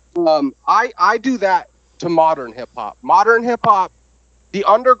me. I do that to modern hip hop. Modern hip hop, the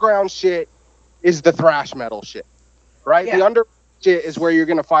underground shit is the thrash metal shit, right? Yeah. The underground shit is where you're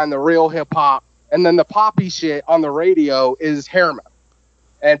gonna find the real hip hop, and then the poppy shit on the radio is hair metal.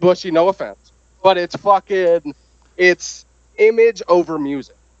 And Bushy, no offense, but it's image over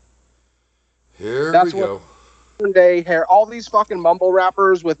music. That's we go. Day hair, all these fucking mumble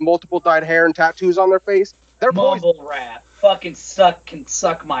rappers with multiple dyed hair and tattoos on their face, they're mumble rap. Fucking can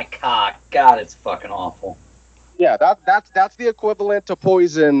suck my cock. God, it's fucking awful. Yeah, that's the equivalent to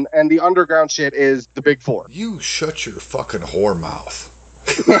Poison, and the underground shit is the Big Four. You shut your fucking whore mouth.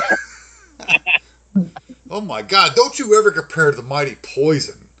 Oh my God! Don't you ever compare to the mighty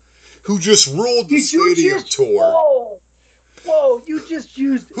Poison, who just ruled the stadium tour. Whoa! You just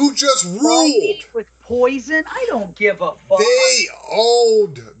used who just ruled with Poison? I don't give a fuck. They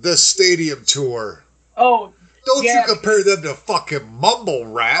owned the stadium tour. Oh. Don't you compare them to fucking mumble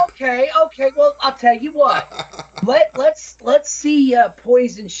rap? Okay. Well, I'll tell you what. let's see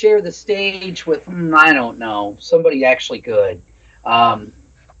Poison share the stage with I don't know, somebody actually good. That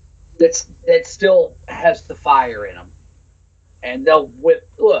still has the fire in them, and they'll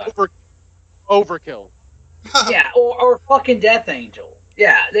Overkill. Yeah, or fucking Death Angel.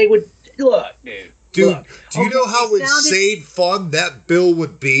 Yeah, they would look, dude. Dude, do you know how insane fun that bill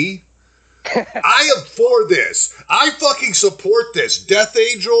would be? I am for this. I fucking support this. Death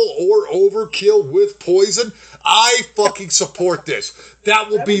Angel or Overkill with Poison. I fucking support this. That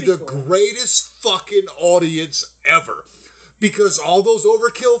will be the greatest fucking audience ever. Because all those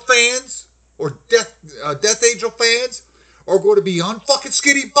Overkill fans or Death Angel fans are going to be unfucking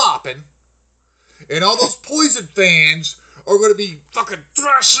skinny bopping. And all those Poison fans are going to be fucking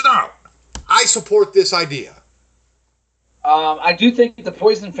thrashing out. I support this idea. I do think the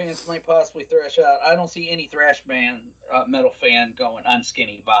Poison fans might possibly thrash out. I don't see any thrash band, metal fan going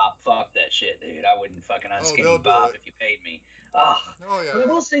unskinny bop. Fuck that shit, dude. I wouldn't fucking unskinny bop if you paid me. Oh yeah. But I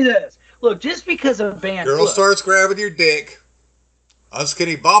will say this. Look, just because a band... Girl starts grabbing your dick,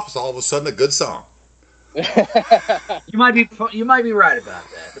 unskinny bop is all of a sudden a good song. You might be right about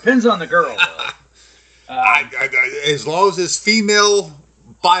that. Depends on the girl, though. As long as it's female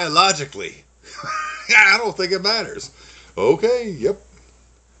biologically. I don't think it matters. Okay, yep.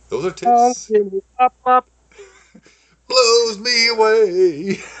 Those are tits. Blows me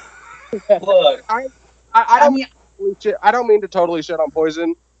away. Look, I don't mean to totally shit on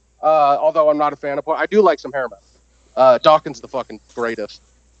Poison, although I'm not a fan of Poison. I do like some hair metal. Dawkins the fucking greatest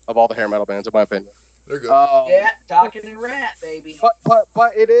of all the hair metal bands, in my opinion. They're good. Yeah, Dawkins and Rat, baby.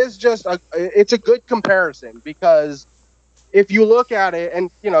 But it is just it's a good comparison, because if you look at it,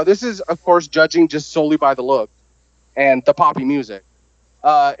 and this is of course judging just solely by the look and the poppy music,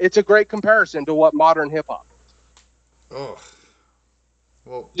 it's a great comparison to what modern hip hop is. Oh,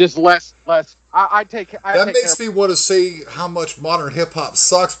 well, just less. That makes me want to say how much modern hip hop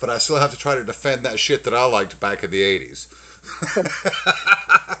sucks, but I still have to try to defend that shit that I liked back in the 80s.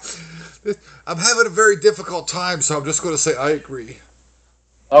 I'm having a very difficult time, so I'm just going to say I agree.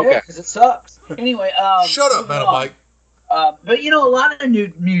 Okay, because it sucks. Anyway, shut up, Metal Mike. But a lot of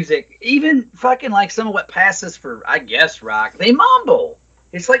new music, even fucking like some of what passes for, I guess, rock, they mumble.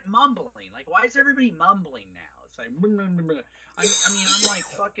 It's like mumbling. Like, why is everybody mumbling now? It's like, I mean, I'm like,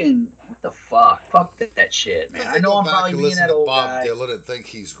 fucking, what the fuck? Fuck that shit, man. I know I'm probably being that old guy. Bob Dylan and think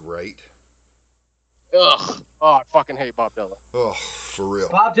he's great. Ugh. Oh, I fucking hate Bob Dylan. Oh, for real.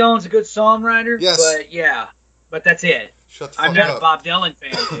 Bob Dylan's a good songwriter. Yes. But that's it. Shut the fuck up. I'm not a Bob Dylan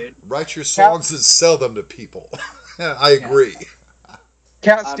fan, dude. Write your songs and sell them to people. I agree.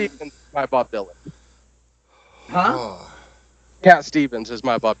 Cat Stevens is my Bob Dylan. Huh? Oh. Cat Stevens is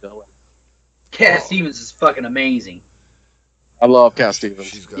my Bob Dylan. Cat Stevens is fucking amazing. I love Cat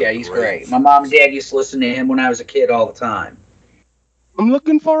Stevens. Yeah, he's great. My mom and dad used to listen to him when I was a kid all the time. I'm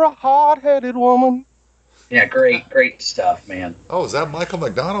looking for a hard-headed woman. Yeah, great stuff, man. Oh, is that Michael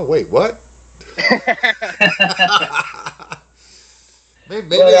McDonald? Wait, what?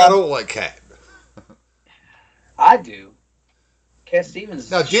 Maybe I don't like Cat. I do. Cat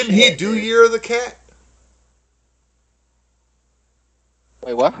Stevens. Now, didn't he do Year of the Cat?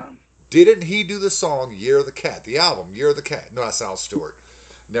 Wait, what? Didn't he do the song Year of the Cat? The album Year of the Cat? No, that's Al Stewart.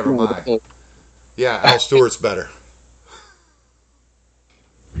 Never mind. Yeah, Al Stewart's better.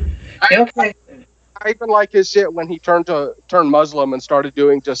 Okay. I even like his shit when he turned Muslim and started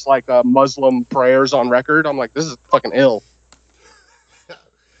doing just like Muslim prayers on record. I'm like, this is fucking ill.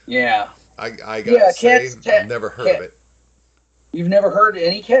 Yeah. I gotta say, I've never heard of it. You've never heard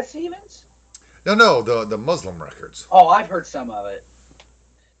any Cat Stevens? No, the Muslim records. Oh, I've heard some of it.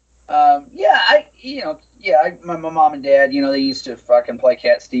 My mom and dad, they used to fucking play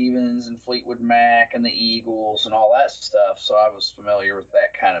Cat Stevens and Fleetwood Mac and the Eagles and all that stuff, so I was familiar with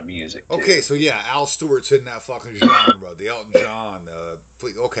that kind of music, too. Okay, so yeah, Al Stewart's in that fucking genre, the Elton John,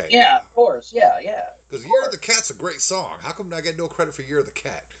 okay. Yeah, of course, yeah. Because Year of the Cat's a great song. How come I get no credit for Year of the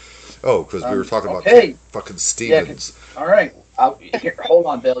Cat? Oh, because we were talking about fucking Stevens. Yeah, all right. Hold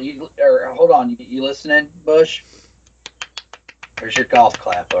on, Bill. Hold on. You listening, Bush? There's your golf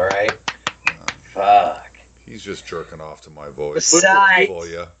clap, all right? Fuck. He's just jerking off to my voice.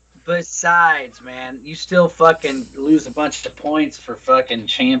 Besides, man, you still fucking lose a bunch of points for fucking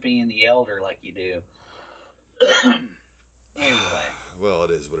championing the elder like you do. Anyway. Well,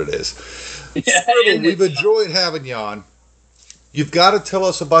 it is what it is. Yeah, we've enjoyed having you on. You've got to tell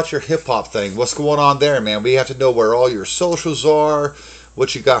us about your hip-hop thing. What's going on there, man? We have to know where all your socials are,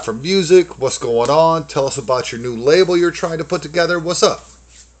 what you got for music, what's going on. Tell us about your new label you're trying to put together. What's up?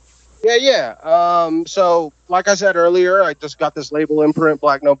 Yeah. So, like I said earlier, I just got this label imprint,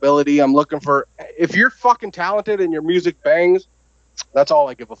 Black Nobility. I'm looking for... If you're fucking talented and your music bangs, that's all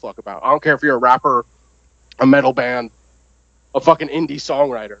I give a fuck about. I don't care if you're a rapper, a metal band, a fucking indie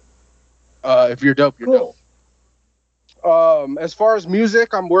songwriter. If you're dope, you're dope. As far as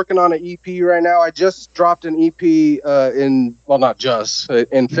music, I'm working on an EP right now. I just dropped an EP in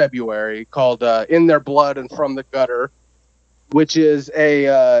February called In Their Blood and From the Gutter. which is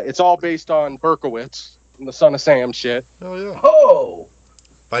it's all based on Berkowitz, the Son of Sam shit. Oh yeah. Oh,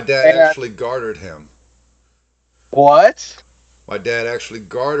 My dad actually garnered him. What? My dad actually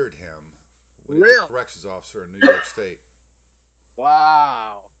garnered him when he was Really? a corrections officer in New York State.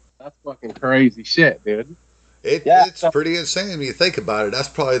 Wow. That's fucking crazy shit, dude. It's pretty insane when you think about it. That's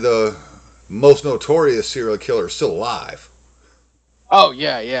probably the most notorious serial killer still alive. Oh,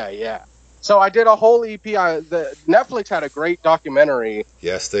 yeah. So I did a whole EP. Netflix had a great documentary.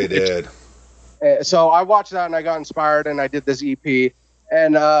 Yes, they did. So I watched that and I got inspired and I did this EP.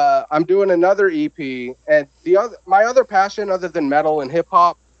 And I'm doing another EP. And my other passion other than metal and hip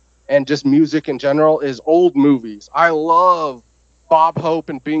hop and just music in general is old movies. I love Bob Hope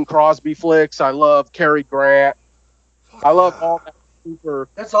and Bing Crosby flicks. I love Cary Grant. I love all that super.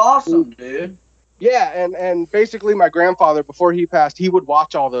 that's awesome, dude. Yeah, and basically my grandfather, before he passed, he would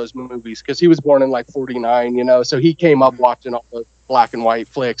watch all those movies because he was born in like 49, you know, so he came up watching all the black and white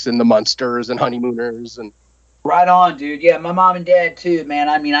flicks and the Munsters and Honeymooners and Right on, dude. Yeah, my mom and dad too, man.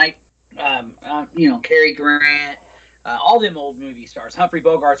 I mean, Cary Grant, all them old movie stars. Humphrey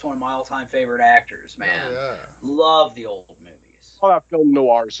Bogart's one of my all-time favorite actors, man. Oh, yeah. Love the old movies. all that film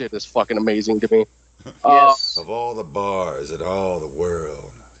noir shit is fucking amazing to me. Yes. Of all the bars in all the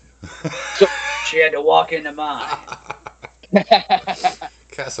world. She had to walk into mine.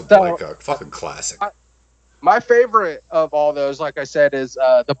 Casablanca, fucking classic. My favorite of all those, like I said, is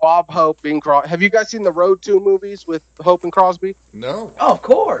the Bob Hope, Bing Crosby. Have you guys seen the Road 2 movies with Hope and Crosby? No, Oh, of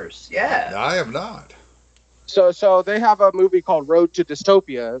course. Yeah. I have not. So they have a movie called Road to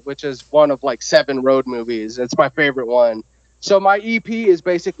Dystopia, which is one of like 7 road movies. It's my favorite one. So my EP is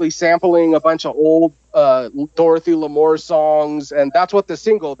basically sampling a bunch of old Dorothy Lamour songs, and that's what the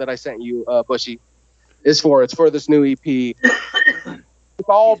single that I sent you, Bushy, is for. It's for this new EP. It's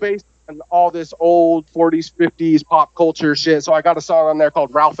all based on all this old 40s, 50s pop culture shit. So I got a song on there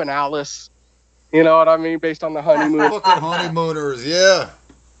called Ralph and Alice. You know what I mean? Based on the honeymoon. Fucking honeymooners, yeah.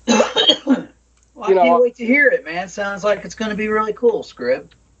 Well, I can't wait to hear it, man. Sounds like it's going to be really cool, Scrib.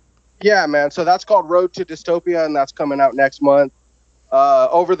 Yeah, man. So that's called Road to Dystopia, and that's coming out next month.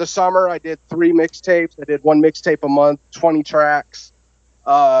 Over the summer, I did 3 mixtapes. I did 1 mixtape a month, 20 tracks.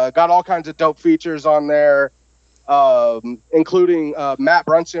 Got all kinds of dope features on there, including Matt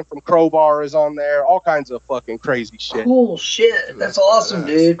Brunson from Crowbar is on there. All kinds of fucking crazy shit. Cool shit. That's awesome,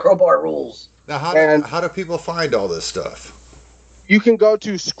 dude. Crowbar rules. Now, how do people find all this stuff? You can go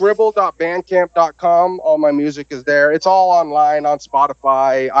to scribble.bandcamp.com. All my music is there. It's all online on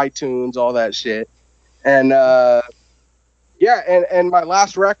Spotify, iTunes, all that shit. And and my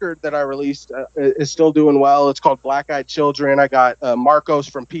last record that I released is still doing well. It's called Black Eyed Children. I got Marcos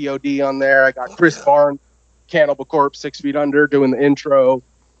from POD on there. I got Chris Barnes, Cannibal Corpse, 6 Feet Under, doing the intro.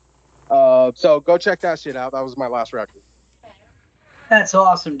 So go check that shit out. That was my last record. That's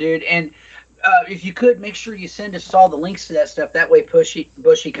awesome, dude. And if you could, make sure you send us all the links to that stuff. That way Bushy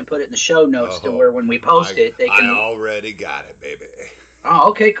can put it in the show notes to where when we post it, they can... I already got it, baby.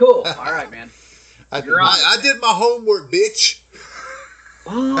 Oh, okay, cool. All right, man. I did my homework, bitch.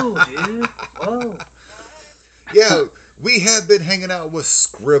 Whoa, dude. Whoa. Yeah, we have been hanging out with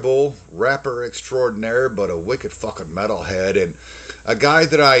Scribble, rapper extraordinaire, but a wicked fucking metalhead, and a guy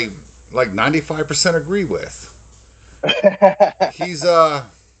that I like 95% agree with. He's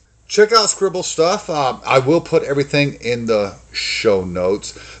check out Scribble stuff. I will put everything in the show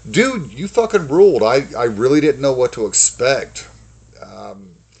notes. Dude, you fucking ruled. I really didn't know what to expect.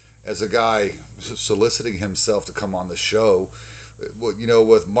 As a guy soliciting himself to come on the show,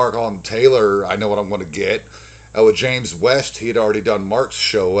 with Mark on Taylor, I know what I'm going to get. With James West, he had already done Mark's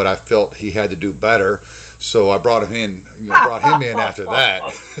show, and I felt he had to do better, so I brought him in. After that.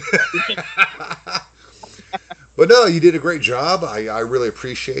 But no, you did a great job. I really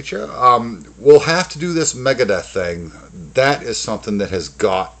appreciate you. We'll have to do this Megadeth thing. That is something that has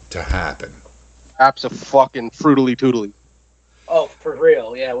got to happen. Abso-fucking-fruitily-tootly. Oh, for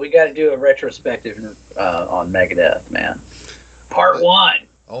real. Yeah, we got to do a retrospective on Megadeth, man. Part 1.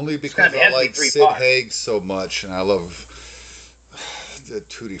 Only because I like Sid Haig so much, and I love the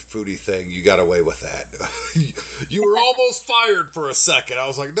Tutti Frutti thing. You got away with that. You were almost fired for a second. I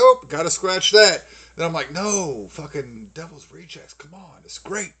was like, nope, got to scratch that. Then I'm like, no, fucking Devil's Rejects. Come on, it's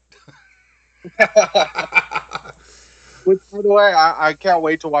great. Which, by the way, I can't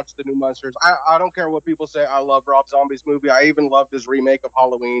wait to watch the new Monsters. I don't care what people say. I love Rob Zombie's movie. I even loved his remake of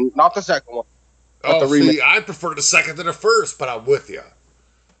Halloween. Not the second one. But the remake. See, I prefer the second to the first, but I'm with you.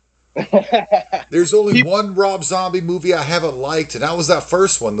 There's only one Rob Zombie movie I haven't liked, and that was that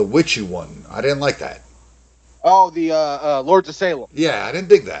first one, the witchy one. I didn't like that. Oh, the Lords of Salem. Yeah, I didn't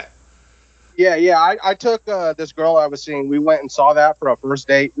dig that. Yeah. I took this girl I was seeing. We went and saw that for a first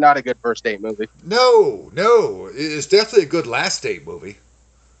date. Not a good first date movie. No, it's definitely a good last date movie.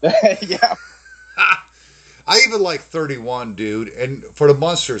 Yeah. I even like 31, dude. And for the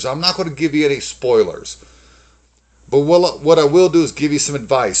Munsters, I'm not going to give you any spoilers. But what I will do is give you some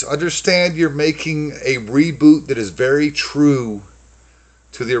advice. Understand you're making a reboot that is very true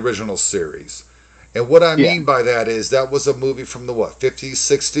to the original series. And what I mean by that is that was a movie from the 50s,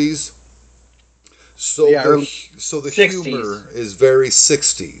 60s. So the 60s. humor is very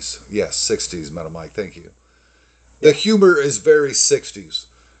 60s. Yes, 60s, Metal Mike. Thank you. The humor is very 60s.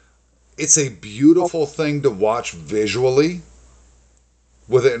 It's a beautiful thing to watch visually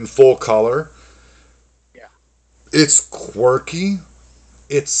with it in full color. Yeah. It's quirky.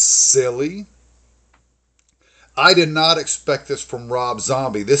 It's silly. I did not expect this from Rob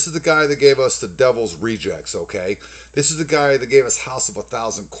Zombie. This is the guy that gave us The Devil's Rejects, okay? This is the guy that gave us House of a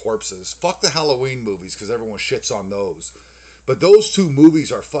Thousand Corpses. Fuck the Halloween movies because everyone shits on those. But those two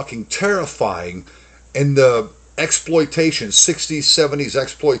movies are fucking terrifying in the exploitation, 60s, 70s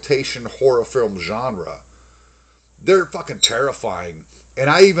exploitation horror film genre. They're fucking terrifying. And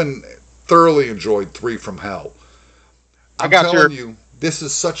I even thoroughly enjoyed Three from Hell. I'm telling you, this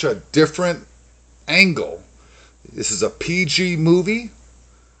is such a different angle. This is a PG movie,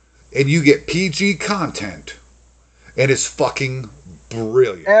 and you get PG content, and it's fucking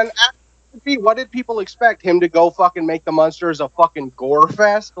brilliant. And what did people expect? Him to go fucking make the Munsters a fucking gore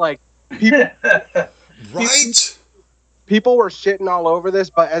fest? Like, people, right? People were shitting all over this,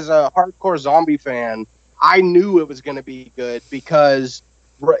 but as a hardcore zombie fan, I knew it was going to be good because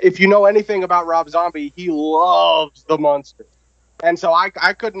if you know anything about Rob Zombie, he loves the Munsters. And so I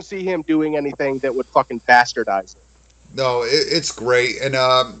couldn't see him doing anything that would fucking bastardize it. No, it's great. And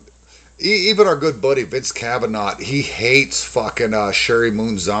even our good buddy Vince Cavanaugh, he hates fucking Sherry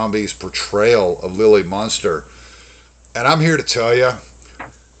Moon Zombie's portrayal of Lily Munster. And I'm here to tell you,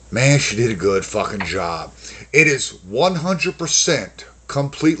 man, she did a good fucking job. It is 100%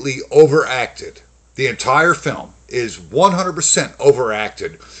 completely overacted. The entire film is 100%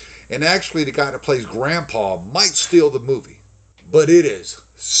 overacted. And actually, the guy that plays Grandpa might steal the movie. But it is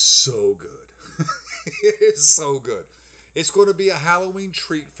so good. It is so good. It's going to be a Halloween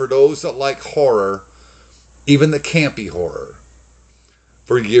treat for those that like horror, even the campy horror,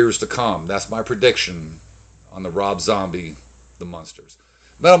 for years to come. That's my prediction on the Rob Zombie, The Munsters.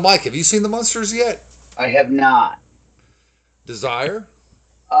 Metal Mike, have you seen The Munsters yet? I have not. Desire?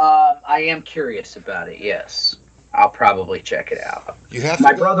 I am curious about it, yes. I'll probably check it out. You have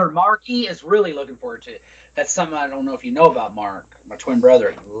My brother Marky is really looking forward to it. That's something I don't know if you know about Mark. My twin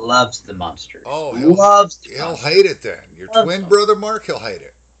brother loves the Munsters. Oh, he'll hate it then. Your twin brother Mark, he'll hate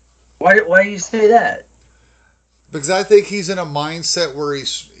it. Why do you say that? Because I think he's in a mindset where I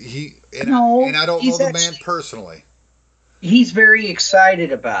don't know the man personally. He's very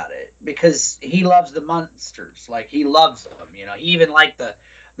excited about it because he loves the Munsters. Like, he loves them. You know, he even liked the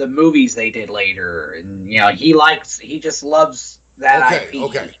movies they did later, and you know, he just loves that IP.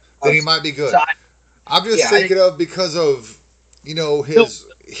 Okay, then he might be good. So I'm just thinking of because of, you know, his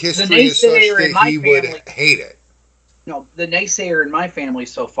history is such that he would hate it. No, the naysayer in my family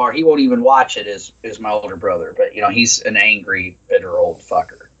so far, he won't even watch it as my older brother, but you know, he's an angry, bitter old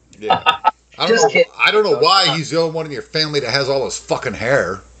fucker. Yeah. I don't know why he's the only one in your family that has all his fucking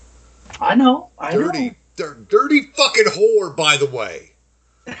hair. I know. Dirty fucking whore, by the way.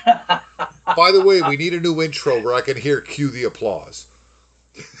 By the way, we need a new intro where I can hear cue the applause.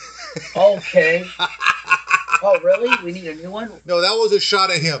 Okay. Oh, really? We need a new one? No, that was a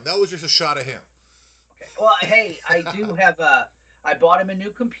shot at him. That was just a shot at him. Okay. Well, hey, I do have I bought him a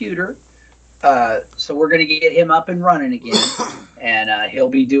new computer, so we're going to get him up and running again. And he'll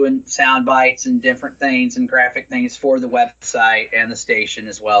be doing sound bites and different things and graphic things for the website and the station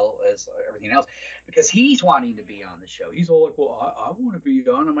as well as everything else. Because he's wanting to be on the show. He's all like, well, I want to be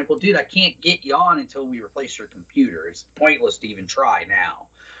on. I'm like, well, dude, I can't get you on until we replace your computer. It's pointless to even try now.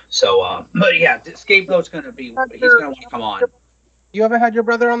 So, but yeah, Scapegoat's going to be, he's going to want to come on. You ever had your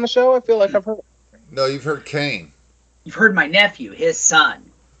brother on the show? I feel like I've heard. No, you've heard Kane. You've heard my nephew, his son,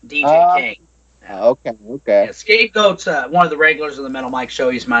 DJ Kane. Okay. Yeah, Scapegoat's one of the regulars of the Metal Mike show.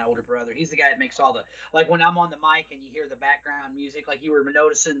 He's my older brother. He's the guy that makes all the, like when I'm on the mic and you hear the background music, like you were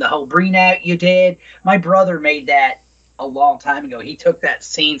noticing the whole Breen out you did. My brother made that a long time ago. He took that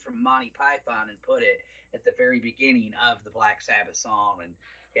scene from Monty Python and put it at the very beginning of the Black Sabbath song. And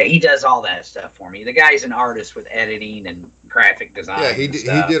yeah, he does all that stuff for me. The guy's an artist with editing and graphic design. Yeah, he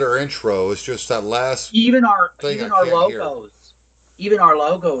did our intro. It's just that last even our logos. Even our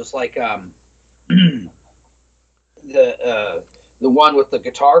logos, like the the one with the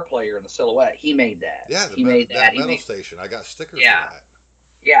guitar player and the silhouette. He made that. Yeah, He made that. that metal station. I got stickers for that.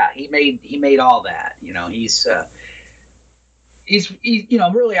 Yeah, he made all that. You know, he's you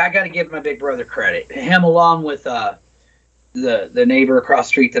know, really, I got to give my big brother credit. Him along with the neighbor across the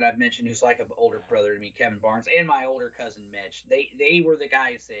street that I've mentioned, who's like an older brother to me, Kevin Barnes, and my older cousin Mitch. They were the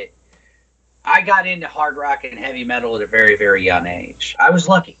guys that I got into hard rock and heavy metal at a very, very young age. I was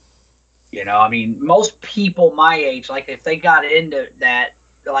lucky. You know, I mean, most people my age, like if they got into that,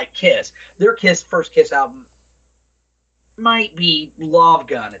 like Kiss, their first Kiss album might be Love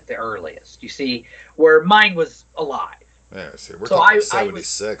Gun at the earliest. You see, where mine was Alive. Yeah, see, we're talking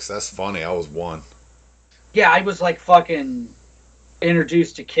 76. That's funny. I was 1. Yeah, I was like fucking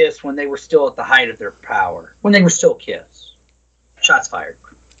introduced to Kiss when they were still at the height of their power. When they were still Kiss. Shots fired.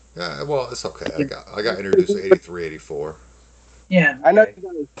 Yeah, well, it's okay. I got introduced to 83, 84. Yeah. Okay.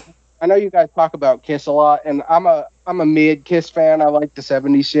 I know you guys talk about Kiss a lot, and I'm a mid Kiss fan. I like the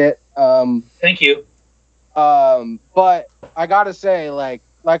 70s shit. Thank you. But I gotta say, like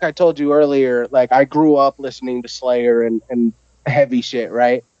I told you earlier, like I grew up listening to Slayer and heavy shit,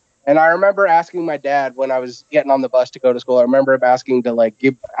 right? And I remember asking my dad when I was getting on the bus to go to school. I remember him asking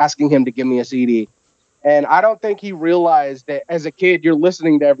him to give me a CD, and I don't think he realized that as a kid you're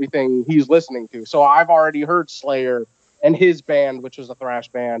listening to everything he's listening to. So I've already heard Slayer and his band, which was a thrash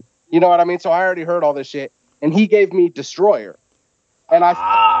band. You know what I mean? So I already heard all this shit, and he gave me Destroyer, and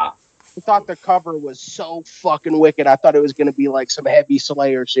I thought the cover was so fucking wicked. I thought it was going to be like some heavy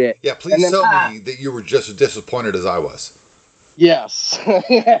Slayer shit. Yeah, please tell me that you were just as disappointed as I was. Yes.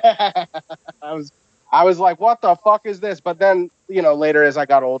 I was like, what the fuck is this? But then, you know, later as I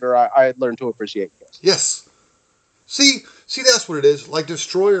got older, I learned to appreciate Kiss. Yes. See, that's what it is. Like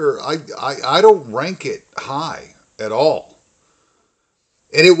Destroyer, I don't rank it high at all.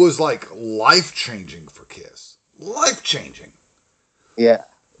 And it was like life-changing for Kiss. Life-changing. Yeah.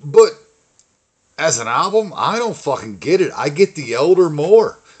 But as an album, I don't fucking get it. I get The Elder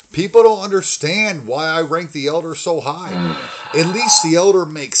more. People don't understand why I rank The Elder so high. At least The Elder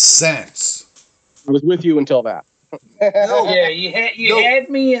makes sense. I was with you until that. No, yeah, you had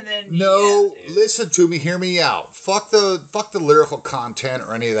me, and then listen to me, hear me out. Fuck the lyrical content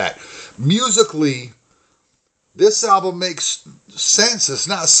or any of that. Musically, this album makes sense. It's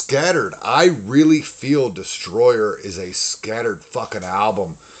not scattered. I really feel Destroyer is a scattered fucking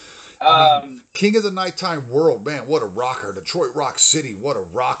album. I mean, King of the Nighttime World, man, what a rocker. Detroit Rock City, what a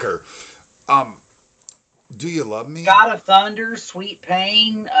rocker. Do You Love Me? God of Thunder, Sweet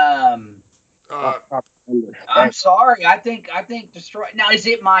Pain. I'm sorry. I think Destroy. Now, is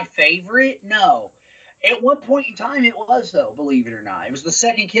it my favorite? No. At one point in time, it was, though, believe it or not. It was the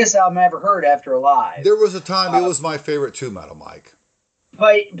second Kiss album I ever heard after Alive. There was a time it was my favorite too, Metal Mike.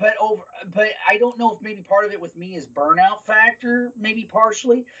 But I don't know if maybe part of it with me is burnout factor, maybe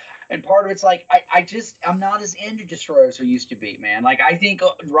partially, and part of it's like I'm not as into Destroyer as I used to be, man. Like I think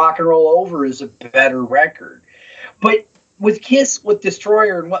Rock and Roll Over is a better record, but with Kiss, with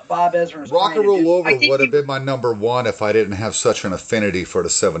Destroyer, and what Bob Ezrin was Rock and Roll Over would have been my number one if I didn't have such an affinity for the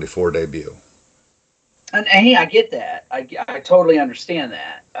 '74 debut. And hey, I get that. I totally understand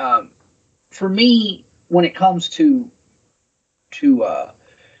that. For me, when it comes to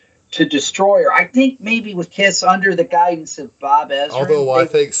Destroyer, I think maybe with Kiss under the guidance of Bob Ezrin. Although I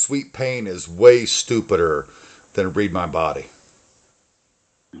think Sweet Pain is way stupider than Read My Body.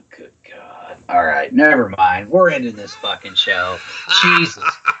 Good God. All right, never mind. We're ending this fucking show. Jesus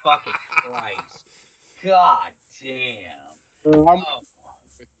fucking Christ. God damn. Oh,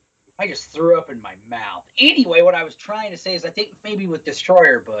 I just threw up in my mouth. Anyway, what I was trying to say is I think maybe with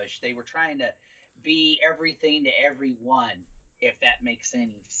Destroyer Bush, they were trying to be everything to everyone, if that makes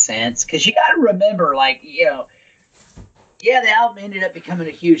any sense. Because you got to remember, like, you know, yeah, the album ended up becoming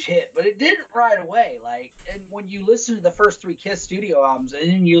a huge hit, but it didn't right away. Like, and when you listen to the first 3 Kiss studio albums and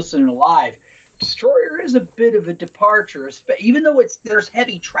then you listen to Live, Destroyer is a bit of a departure. Even though there's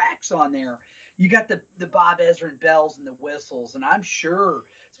heavy tracks on there, you got the Bob Ezrin bells and the whistles, and I'm sure,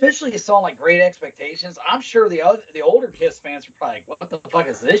 especially a song like Great Expectations, I'm sure the older Kiss fans were probably like, "What the fuck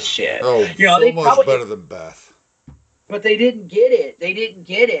is this shit?" Oh, you know, so much better than Beth. But they didn't get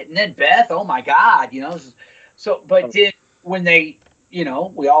it. And then Beth, oh my God, you know. So, but then when they, you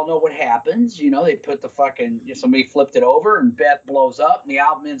know, we all know what happens. You know, they put the fucking, somebody flipped it over and Beth blows up and the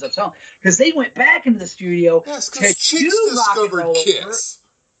album ends up selling. Because they went back into the studio to do Rock and Roll Kiss. Over.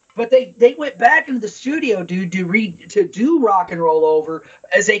 But they went back into the studio, dude, to do Rock and Roll Over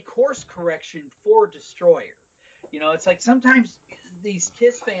as a course correction for Destroyer. You know, it's like sometimes these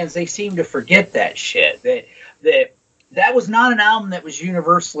Kiss fans, they seem to forget that shit. That was not an album that was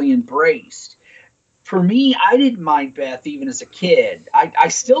universally embraced. for me, I didn't mind Beth even as a kid. I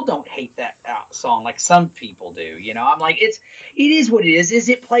still don't hate that song like some people do. You know, I'm like, it is what it is. Is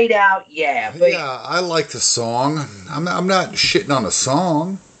it played out? Yeah. But, Yeah, I like the song. I'm not shitting on the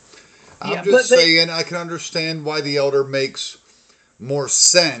song. I'm Yeah, just but- saying I can understand why the Elder makes more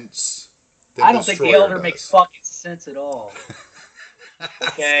sense than I don't think the Destroyer Elder does. makes fucking sense at all.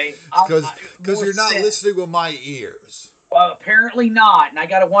 Okay? Because More you're not sense. listening with my ears. Well, apparently not, and I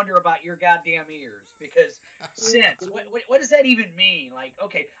got to wonder about your goddamn ears because sense. What does that even mean? Like,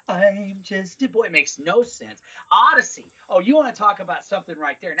 okay, I'm just a boy. It makes no sense. Odyssey. Oh, you want to talk about something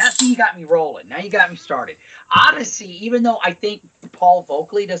right there? Now, see, you got me rolling. Now you got me started. Odyssey. Even though I think Paul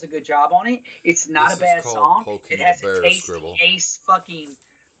vocally does a good job on it, it's not This a bad is called song. Poking It has the Bear, a tasty Scribble. ace fucking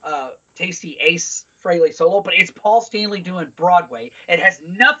tasty ace Frehley solo, but it's Paul Stanley doing Broadway. It has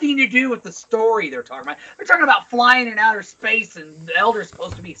nothing to do with the story they're talking about. They're talking about flying in outer space, and the Elder's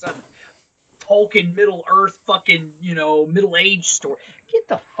supposed to be some Tolkien Middle Earth fucking, Middle Age story. Get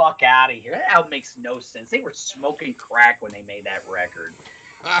the fuck out of here. That album makes no sense. They were smoking crack when they made that record.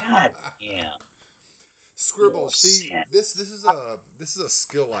 God damn. Scribble, Oh, see, shit. this is a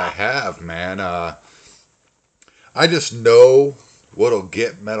skill I have, man. I just know what'll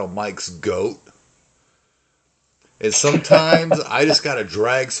get Metal Mike's goat. And sometimes I just gotta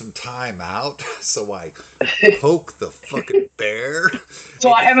drag some time out, so I poke the fucking bear.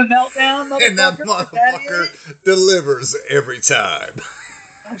 So I have a meltdown, motherfucker? And that Is it? motherfucker delivers every time.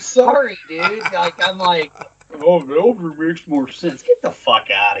 I'm sorry, dude. I'm like, oh, the Elder makes more sense. Get the fuck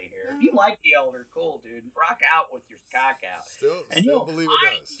out of here. If you like the Elder, cool, dude. Rock out with your cock out. Still believe it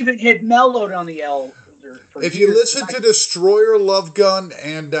I does. even had mellowed on the Elder for If you years. listen to Destroyer, Love Gun,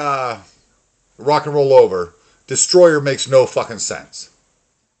 and Rock and Roll Over, Destroyer makes no fucking sense.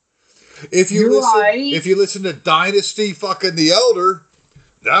 If you listen to Dynasty, fucking The Elder,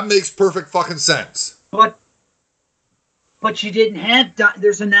 that makes perfect fucking sense. But you didn't have.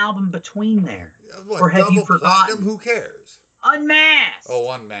 There's an album between there. What, Or have you Double forgotten? Platinum? Who cares? Unmasked.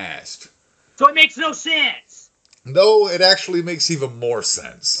 Oh, Unmasked. So it makes no sense. No, it actually makes even more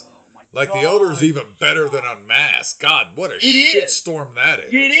sense. Oh my Like God. The Elder's even better than Unmasked. God, what a shitstorm that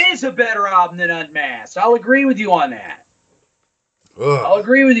is. It is a better album than Unmasked. I'll agree with you on that. I'll Ugh.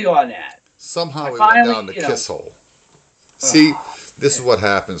 agree with you on that. Somehow we finally, went down the kiss hole. See, this is what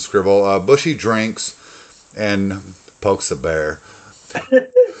happens, Scribble. Bushy drinks and pokes the bear.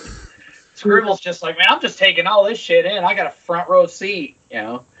 Scribble's just like, man, I'm just taking all this shit in. I got a front row seat,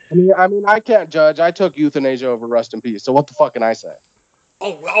 I mean, I can't judge. I took Euthanasia over Rust in Peace. So what the fuck can I say?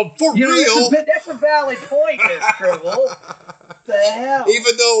 Oh, for real? That's a valid point, there, Scribble. What the hell?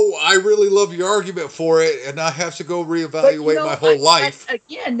 Even though I really love your argument for it, and I have to go reevaluate my whole life.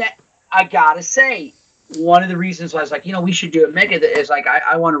 I gotta say, one of the reasons I was like, we should do a Megadeth is like,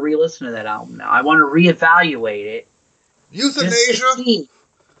 I want to re-listen to that album now. I want to reevaluate it. Euthanasia?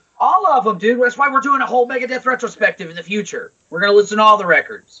 All of them, dude. That's why we're doing a whole Megadeth retrospective in the future. We're going to listen to all the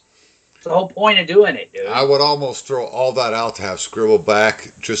records. It's the whole point of doing it, dude. I would almost throw all that out to have Scribble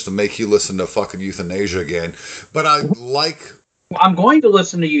back just to make you listen to fucking Euthanasia again. But I'm going to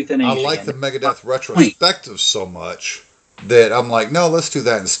listen to Euthanasia. I like the Megadeth retrospective so much that I'm like, no, let's do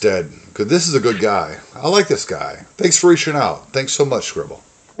that instead. Because this is a good guy. I like this guy. Thanks for reaching out. Thanks so much, Scribble.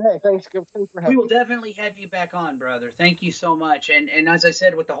 Hey, thanks for having We will me. definitely have you back on, brother. Thank you so much. And as I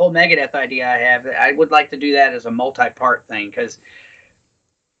said, with the whole Megadeth idea I have, I would like to do that as a multi-part thing because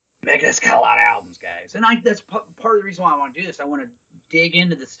Megadeth's got a lot of albums, guys. And that's part of the reason why I want to do this. I want to dig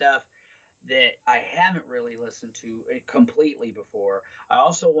into the stuff that I haven't really listened to completely before. I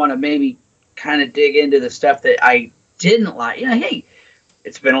also want to maybe kind of dig into the stuff that I didn't like. Hey,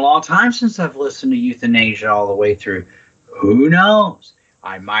 it's been a long time since I've listened to Euthanasia all the way through. Who knows?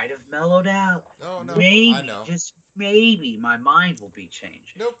 I might have mellowed out. No, maybe, I know. just maybe, my mind will be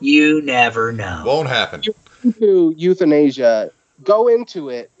changed. Nope. You never know. Won't happen. To Euthanasia, go into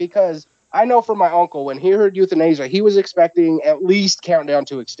it because I know from my uncle when he heard Euthanasia, he was expecting at least Countdown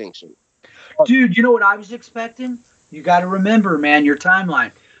to Extinction. Dude, you know what I was expecting? You got to remember, man, your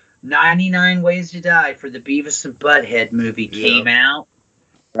timeline. 99 Ways to Die for the Beavis and Butthead movie came out.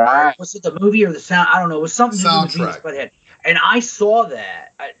 Right. Was it the movie or the sound? I don't know. It was something to do with Soundtrack. Beavis and Butthead. And I saw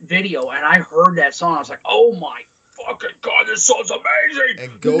that video and I heard that song. I was like, oh my fucking God, this song's amazing.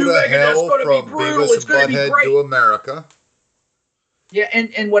 And go New to Megadeth's hell gonna from be brutal. Beavis It's gonna and be Butthead great. to America. Yeah,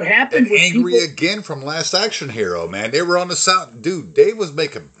 and what happened And was Angry people, Again from Last Action Hero, man. They were on the sound. Dude, Dave was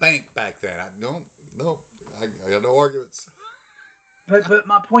making bank back then. I got no arguments. But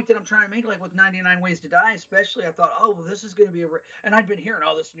my point that I'm trying to make, like with 99 Ways to Die, especially, I thought, oh, well, this is going to be and I'd been hearing,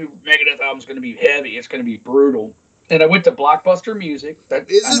 oh, this new Megadeth album's going to be heavy. It's going to be brutal. And I went to Blockbuster Music. I know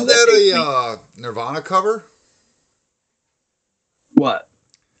Isn't dates me. that a Nirvana cover? What?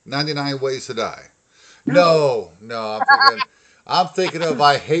 99 Ways to Die. No. No, I'm thinking of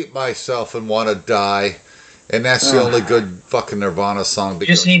I Hate Myself and Want to Die, and that's the only good fucking Nirvana song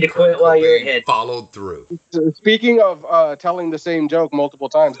because Just need to quit while you're Cobain ahead. followed through. Speaking of telling the same joke multiple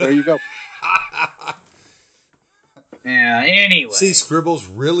times, there you go. Yeah, anyway. See, Scribble's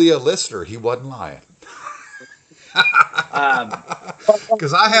really a listener. He wasn't lying.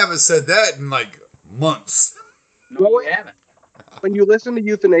 Because I haven't said that in like months. No, you haven't. When you listen to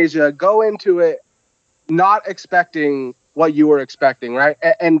Euthanasia, go into it not expecting what you were expecting, right?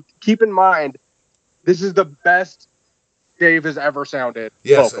 And keep in mind, this is the best Dave has ever sounded.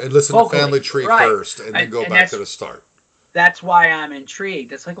 Yes, vocally. and listen to Family Tree right. first, and then go back to the start. That's why I'm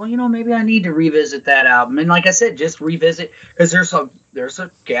intrigued. It's like, well, maybe I need to revisit that album. And like I said, just revisit, because there's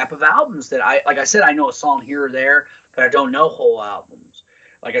a gap of albums that I know a song here or there, but I don't know whole albums.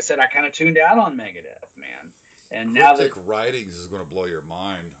 Like I said, I kind of tuned out on Megadeth, man. And now Cryptic Writings is going to blow your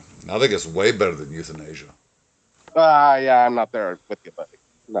mind. I think it's way better than Euthanasia. Yeah, I'm not there with you, buddy.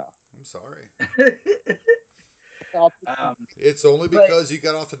 No. I'm sorry. that It's only because you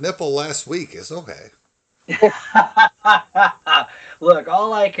got off the nipple last week. It's okay. Look,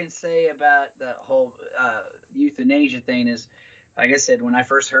 all I can say about the whole Euthanasia thing is, like I said, when I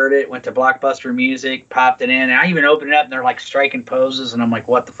first heard it, went to Blockbuster Music, popped it in, and I even opened it up, and they're like striking poses, and I'm like,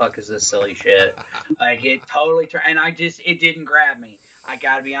 what the fuck is this silly shit? Like, it totally and it didn't grab me. I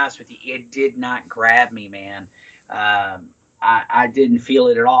gotta be honest with you, it did not grab me, man. I didn't feel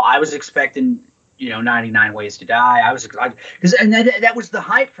it at all. I was expecting, 99 Ways to Die. That was the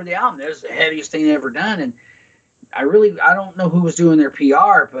hype for the album. That was the heaviest thing they ever done, and I don't know who was doing their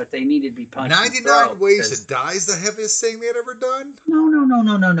PR, but they needed to be punched. 99 Ways to Die is the heaviest thing they'd ever done?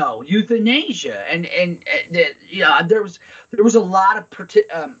 No. Euthanasia. And there was a lot of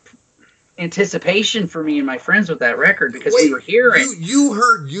anticipation for me and my friends with that record because we were hearing. You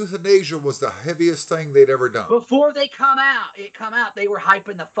heard Euthanasia was the heaviest thing they'd ever done. Before it come out, they were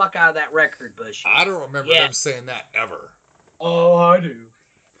hyping the fuck out of that record, Bushy. I don't remember them saying that ever. Oh, I do.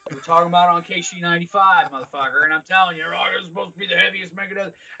 We're talking about it on KC95, motherfucker, and I'm telling you, it's supposed to be the heaviest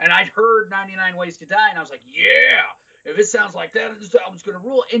Megadeth. And I'd heard 99 Ways to Die, and I was like, yeah, if it sounds like that, this album's going to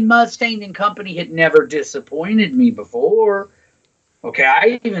rule. And Mustaine and Company had never disappointed me before. Okay,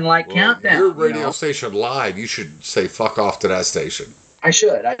 I even like Countdown. Your radio station lied. You should say fuck off to that station. I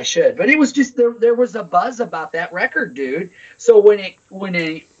should. But it was just, there was a buzz about that record, dude. So when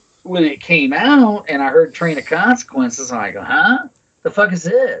it came out, and I heard Train of Consequences, I go, huh? The fuck is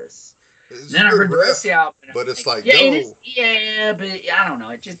this? Then I heard the rest of the album. But it's like, but I don't know.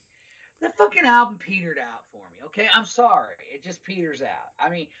 It just, the fucking album petered out for me. Okay, I'm sorry. It just peters out. I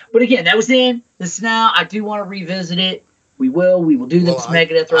mean, but again, that was then. This is now. I do want to revisit it. We will do this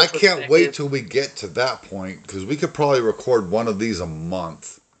Megadeth. I can't wait till we get to that point because we could probably record one of these a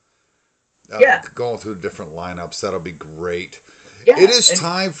month. Going through different lineups. That'll be great. Yeah, it is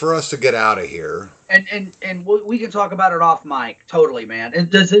time for us to get out of here. And we can talk about it off mic. Totally, man. And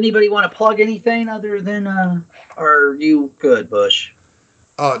does anybody want to plug anything other than, are you good, Bush?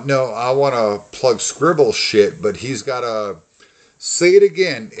 No, I want to plug Scribble shit, but he's got to say it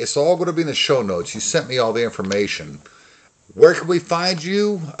again. It's all going to be in the show notes. You sent me all the information. Where can we find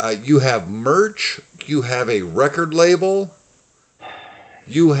you? You have merch. You have a record label.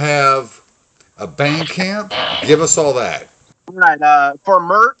 You have a Bandcamp. Give us all that. All right. For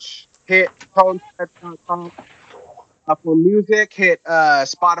merch, hit toneset.com. For music, hit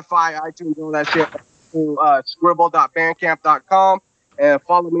Spotify, iTunes, all that shit. Scribble.bandcamp.com. And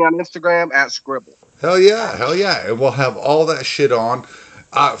follow me on Instagram at Scribble. Hell yeah. And we'll have all that shit on.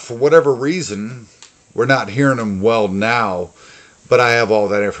 For whatever reason, we're not hearing him well now, but I have all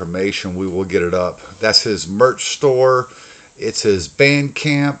that information. We will get it up. That's his merch store. It's his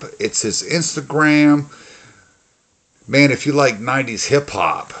Bandcamp. It's his Instagram. Man, if you like 90s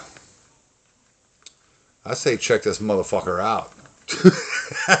hip-hop, I say check this motherfucker out.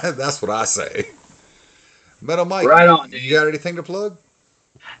 That's what I say. Metal Mike, right on, dude. You got anything to plug?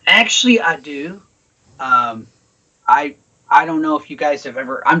 Actually, I do. I don't know if you guys have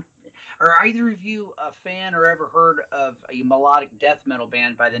ever... Are either of you a fan or ever heard of a melodic death metal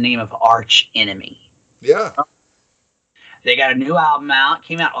band by the name of Arch Enemy? Yeah. They got a new album out.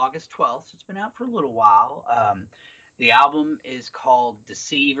 Came out August 12th, so it's been out for a little while. The album is called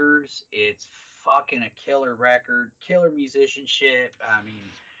Deceivers. It's fucking a killer record, killer musicianship. I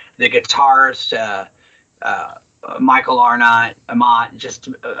mean, the guitarist, Michael Amott, just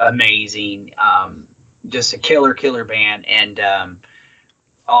amazing. Just a killer band. And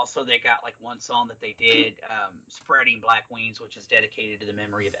Also, they got like one song that they did, "Spreading Black Wings," which is dedicated to the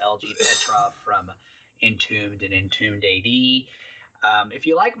memory of L.G. Petrov from Entombed and Entombed AD. If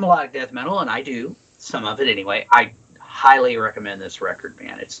you like melodic death metal, and I do, some of it anyway, I highly recommend this record,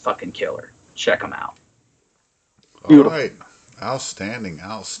 man. It's fucking killer. Check them out. All right. Outstanding.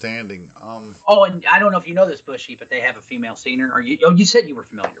 Oh, and I don't know if you know this, Bushy, but they have a female singer. You said you were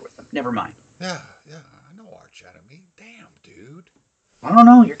familiar with them. Never mind. Yeah, I know Arch Enemy. Damn, dude. I don't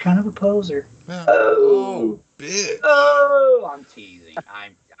know. You're kind of a poser. Yeah. Oh, bitch. Oh, I'm teasing.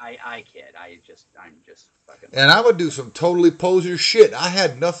 I kid. I'm just fucking. And I would do some totally poser shit. I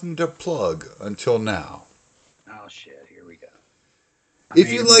had nothing to plug until now. Oh shit! Here we go.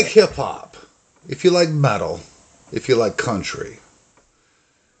 If you like hip hop, if you like metal, if you like country,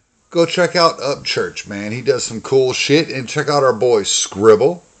 go check out Upchurch, man. He does some cool shit. And check out our boy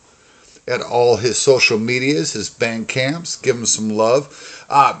SKRIBBAL at all his social medias, his band camps. Give him some love.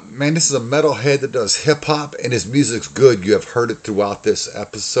 Man, this is a metalhead that does hip hop, and his music's good. You have heard it throughout this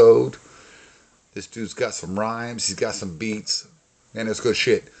episode. This dude's got some rhymes. He's got some beats. Man, it's good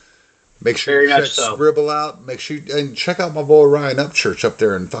shit. Make sure you check SKRIBBAL out. Make sure and check out my boy Ryan Upchurch up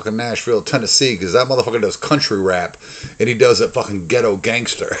there in fucking Nashville, Tennessee, because that motherfucker does country rap, and he does it fucking ghetto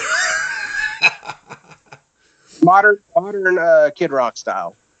gangster. modern Kid Rock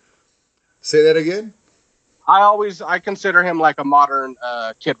style. Say that again? I consider him like a modern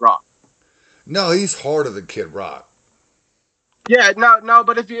Kid Rock. No, he's harder than Kid Rock. Yeah, no,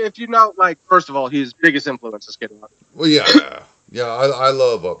 but if you know, like, first of all, his biggest influence is Kid Rock. Well, yeah, I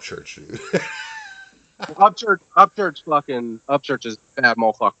love Upchurch, dude. Upchurch is a bad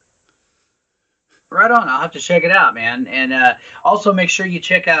motherfucker. Right on. I'll have to check it out, man. And also make sure you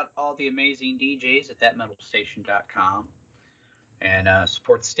check out all the amazing DJs at thatmetalstation.com. And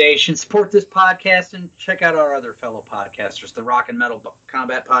support the station, support this podcast, and check out our other fellow podcasters, the Rock and Metal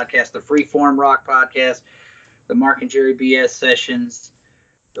Combat Podcast, the Freeform Rock Podcast, the Mark and Jerry BS Sessions,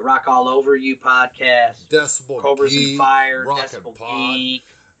 the Rock All Over You Podcast, Decibel Cobras Geek, and Fire, Rock Decibel and Pod. Geek.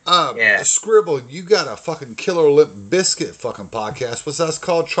 SKRIBBAL, you got a fucking Killer Lip Biscuit fucking podcast. What's that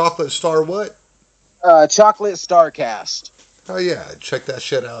called? Chocolate Star what? Chocolate Starcast. Oh yeah, check that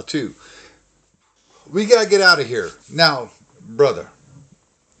shit out too. We gotta get out of here. Now, brother,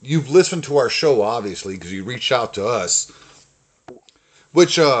 you've listened to our show, obviously, because you reached out to us,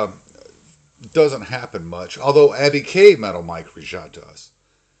 which doesn't happen much, although Abby K. Metal Mike reached out to us.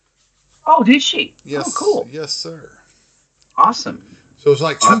 Oh, did she? Yes. Oh, cool. Yes, sir. Awesome. So it's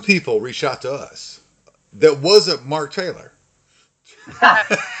like two people reached out to us. That wasn't Mark Taylor.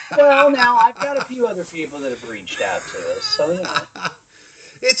 Well, now, I've got a few other people that have reached out to us, so, you know.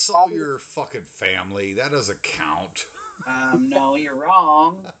 It's all your fucking family. That doesn't count. No, you're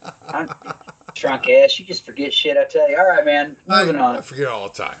wrong. Drunk ass, you just forget shit, I tell you. All right, man, moving on. I forget all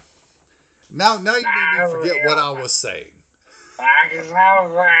the time. Now you made me forget what I was saying.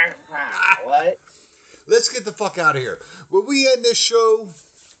 What? Let's get the fuck out of here. When we end this show,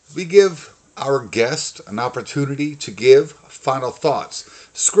 we give our guest an opportunity to give final thoughts.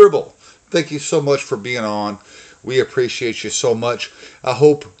 SKRIBBAL, thank you so much for being on. We appreciate you so much. I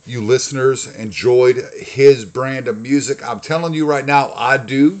hope you listeners enjoyed his brand of music. I'm telling you right now, I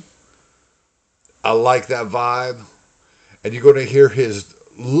do. I like that vibe. And you're going to hear his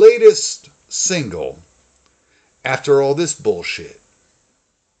latest single after all this bullshit.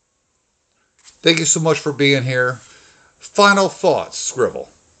 Thank you so much for being here. Final thoughts, SKRIBBAL.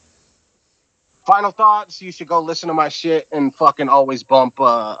 Final thoughts, you should go listen to my shit and fucking always bump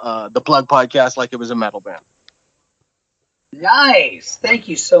the Plug podcast like it was a metal band. Nice. Thank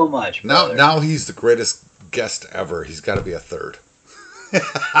you so much, brother. Now he's the greatest guest ever. He's got to be a third.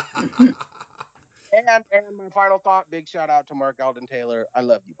 and my final thought, big shout out to Mark Alden Taylor. I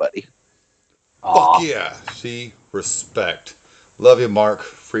love you, buddy. Aww. Fuck yeah. See? Respect. Love you, Mark.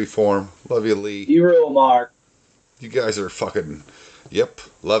 Freeform. Love you, Lee. You rule, Mark. You guys are fucking... Yep.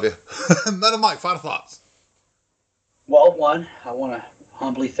 Love you. Metal Mike, final thoughts. Well, one, I want to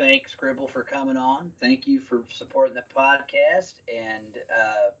humbly thank SKRIBBAL for coming on. Thank you for supporting the podcast, and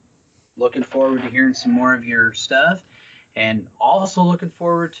looking forward to hearing some more of your stuff, and also looking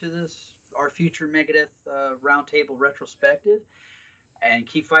forward to our future Megadeth Roundtable retrospective. And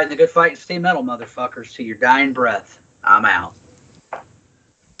keep fighting the good fight and stay metal, motherfuckers, to your dying breath. I'm out.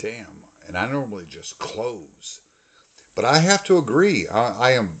 Damn. And I normally just close. But I have to agree.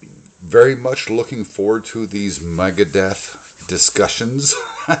 I am very much looking forward to these Megadeth discussions.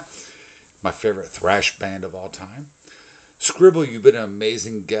 My favorite thrash band of all time. SKRIBBAL, you've been an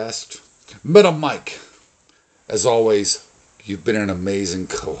amazing guest. Metal Mike, as always, you've been an amazing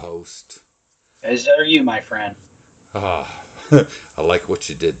co-host. As are you, my friend. Ah, I like what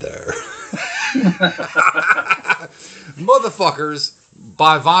you did there. Motherfuckers,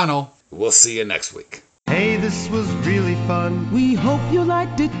 buy vinyl. We'll see you next week. Hey, this was really fun. We hope you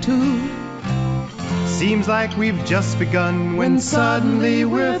liked it too. Seems like we've just begun when suddenly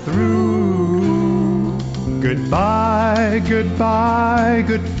we're through. Goodbye, goodbye,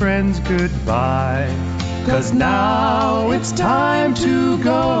 good friends, goodbye. 'Cause now it's time to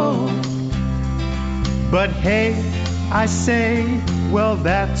go. But hey, I say, well,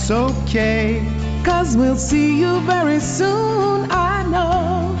 that's okay. 'Cause we'll see you very soon, I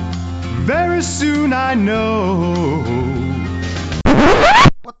know. Very soon, I know.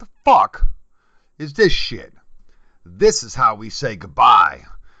 What the fuck is this shit? This is how we say goodbye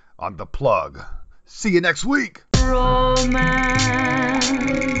on The Plug. See you next week. Romance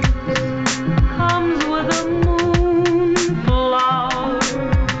comes with a moon cloud.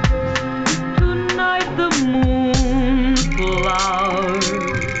 Tonight the moon cloud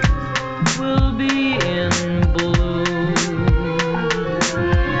will be in bloom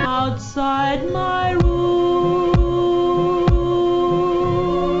outside my room.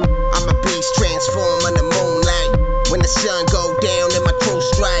 I'm a beast transform in the moonlight. When the sun go down and my crew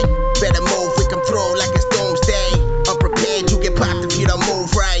strike, better move, we come through like it's doomsday. Unprepared, you get popped if you don't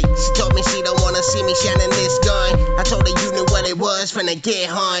move right. She told me she don't wanna see me shining this gun. I told her you knew what it was, finna get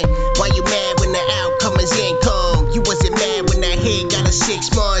hung. Why you mad when the outcome is income? You wasn't mad when that head got a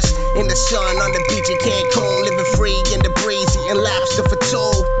 6 months. In the sun, on the beach in Cancun, living free in the breeze, eating lobster for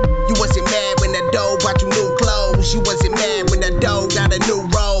two. You wasn't mad when the dough bought you new clothes. You wasn't mad when the dough got a new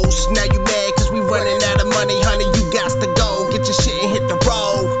rose. Now you mad cause we running out of money, honey, you got to go. Get your shit and hit the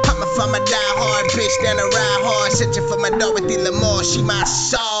road. I'ma find my die-hard bitch, then I ride hard. Searching for my Dorothy Lamour, she my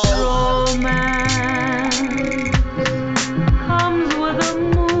soul. Romance comes with a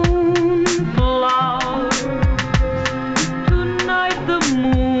moon cloud. Tonight the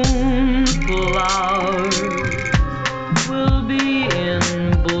moon cloud will be in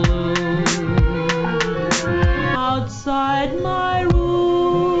bloom outside my room.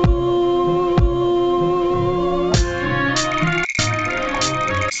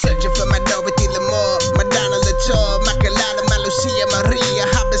 Searching for my Dorothy Lamour, Madonna Latour, Macarena, my Lucia Maria.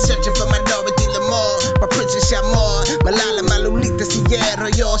 I've been searching for my Dorothy Lamour, my Princess Amor, Malala, my Lolita Sierra.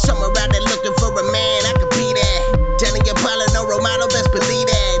 Yo, somewhere out there looking for a man, I could be there. Jenny Apollo, no Romano, best believe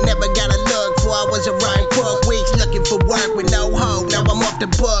that. Never got a look before I was a Ryan Crook. Weeks looking for work with no hope, now I'm off the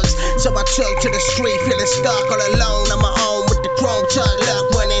books. So I took to the street, feeling stuck all alone on my own with the chrome tuck.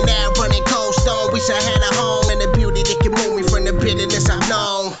 Luck running out, running cold stone. Wish I had a home and a beauty that can move me from the bitterness I've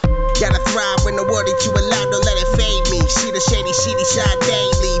known. Gotta thrive when the world that you allow, don't let it fade me. See the shady side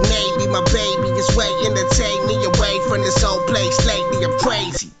daily. Maybe my baby is waiting to take me away from this old place. Lately I'm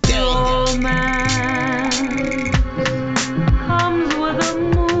crazy. Damn. Romance comes with a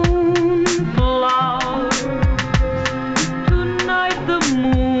moon cloud. Tonight the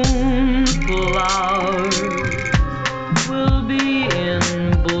moon cloud will be in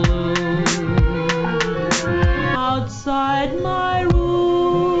bloom outside my room.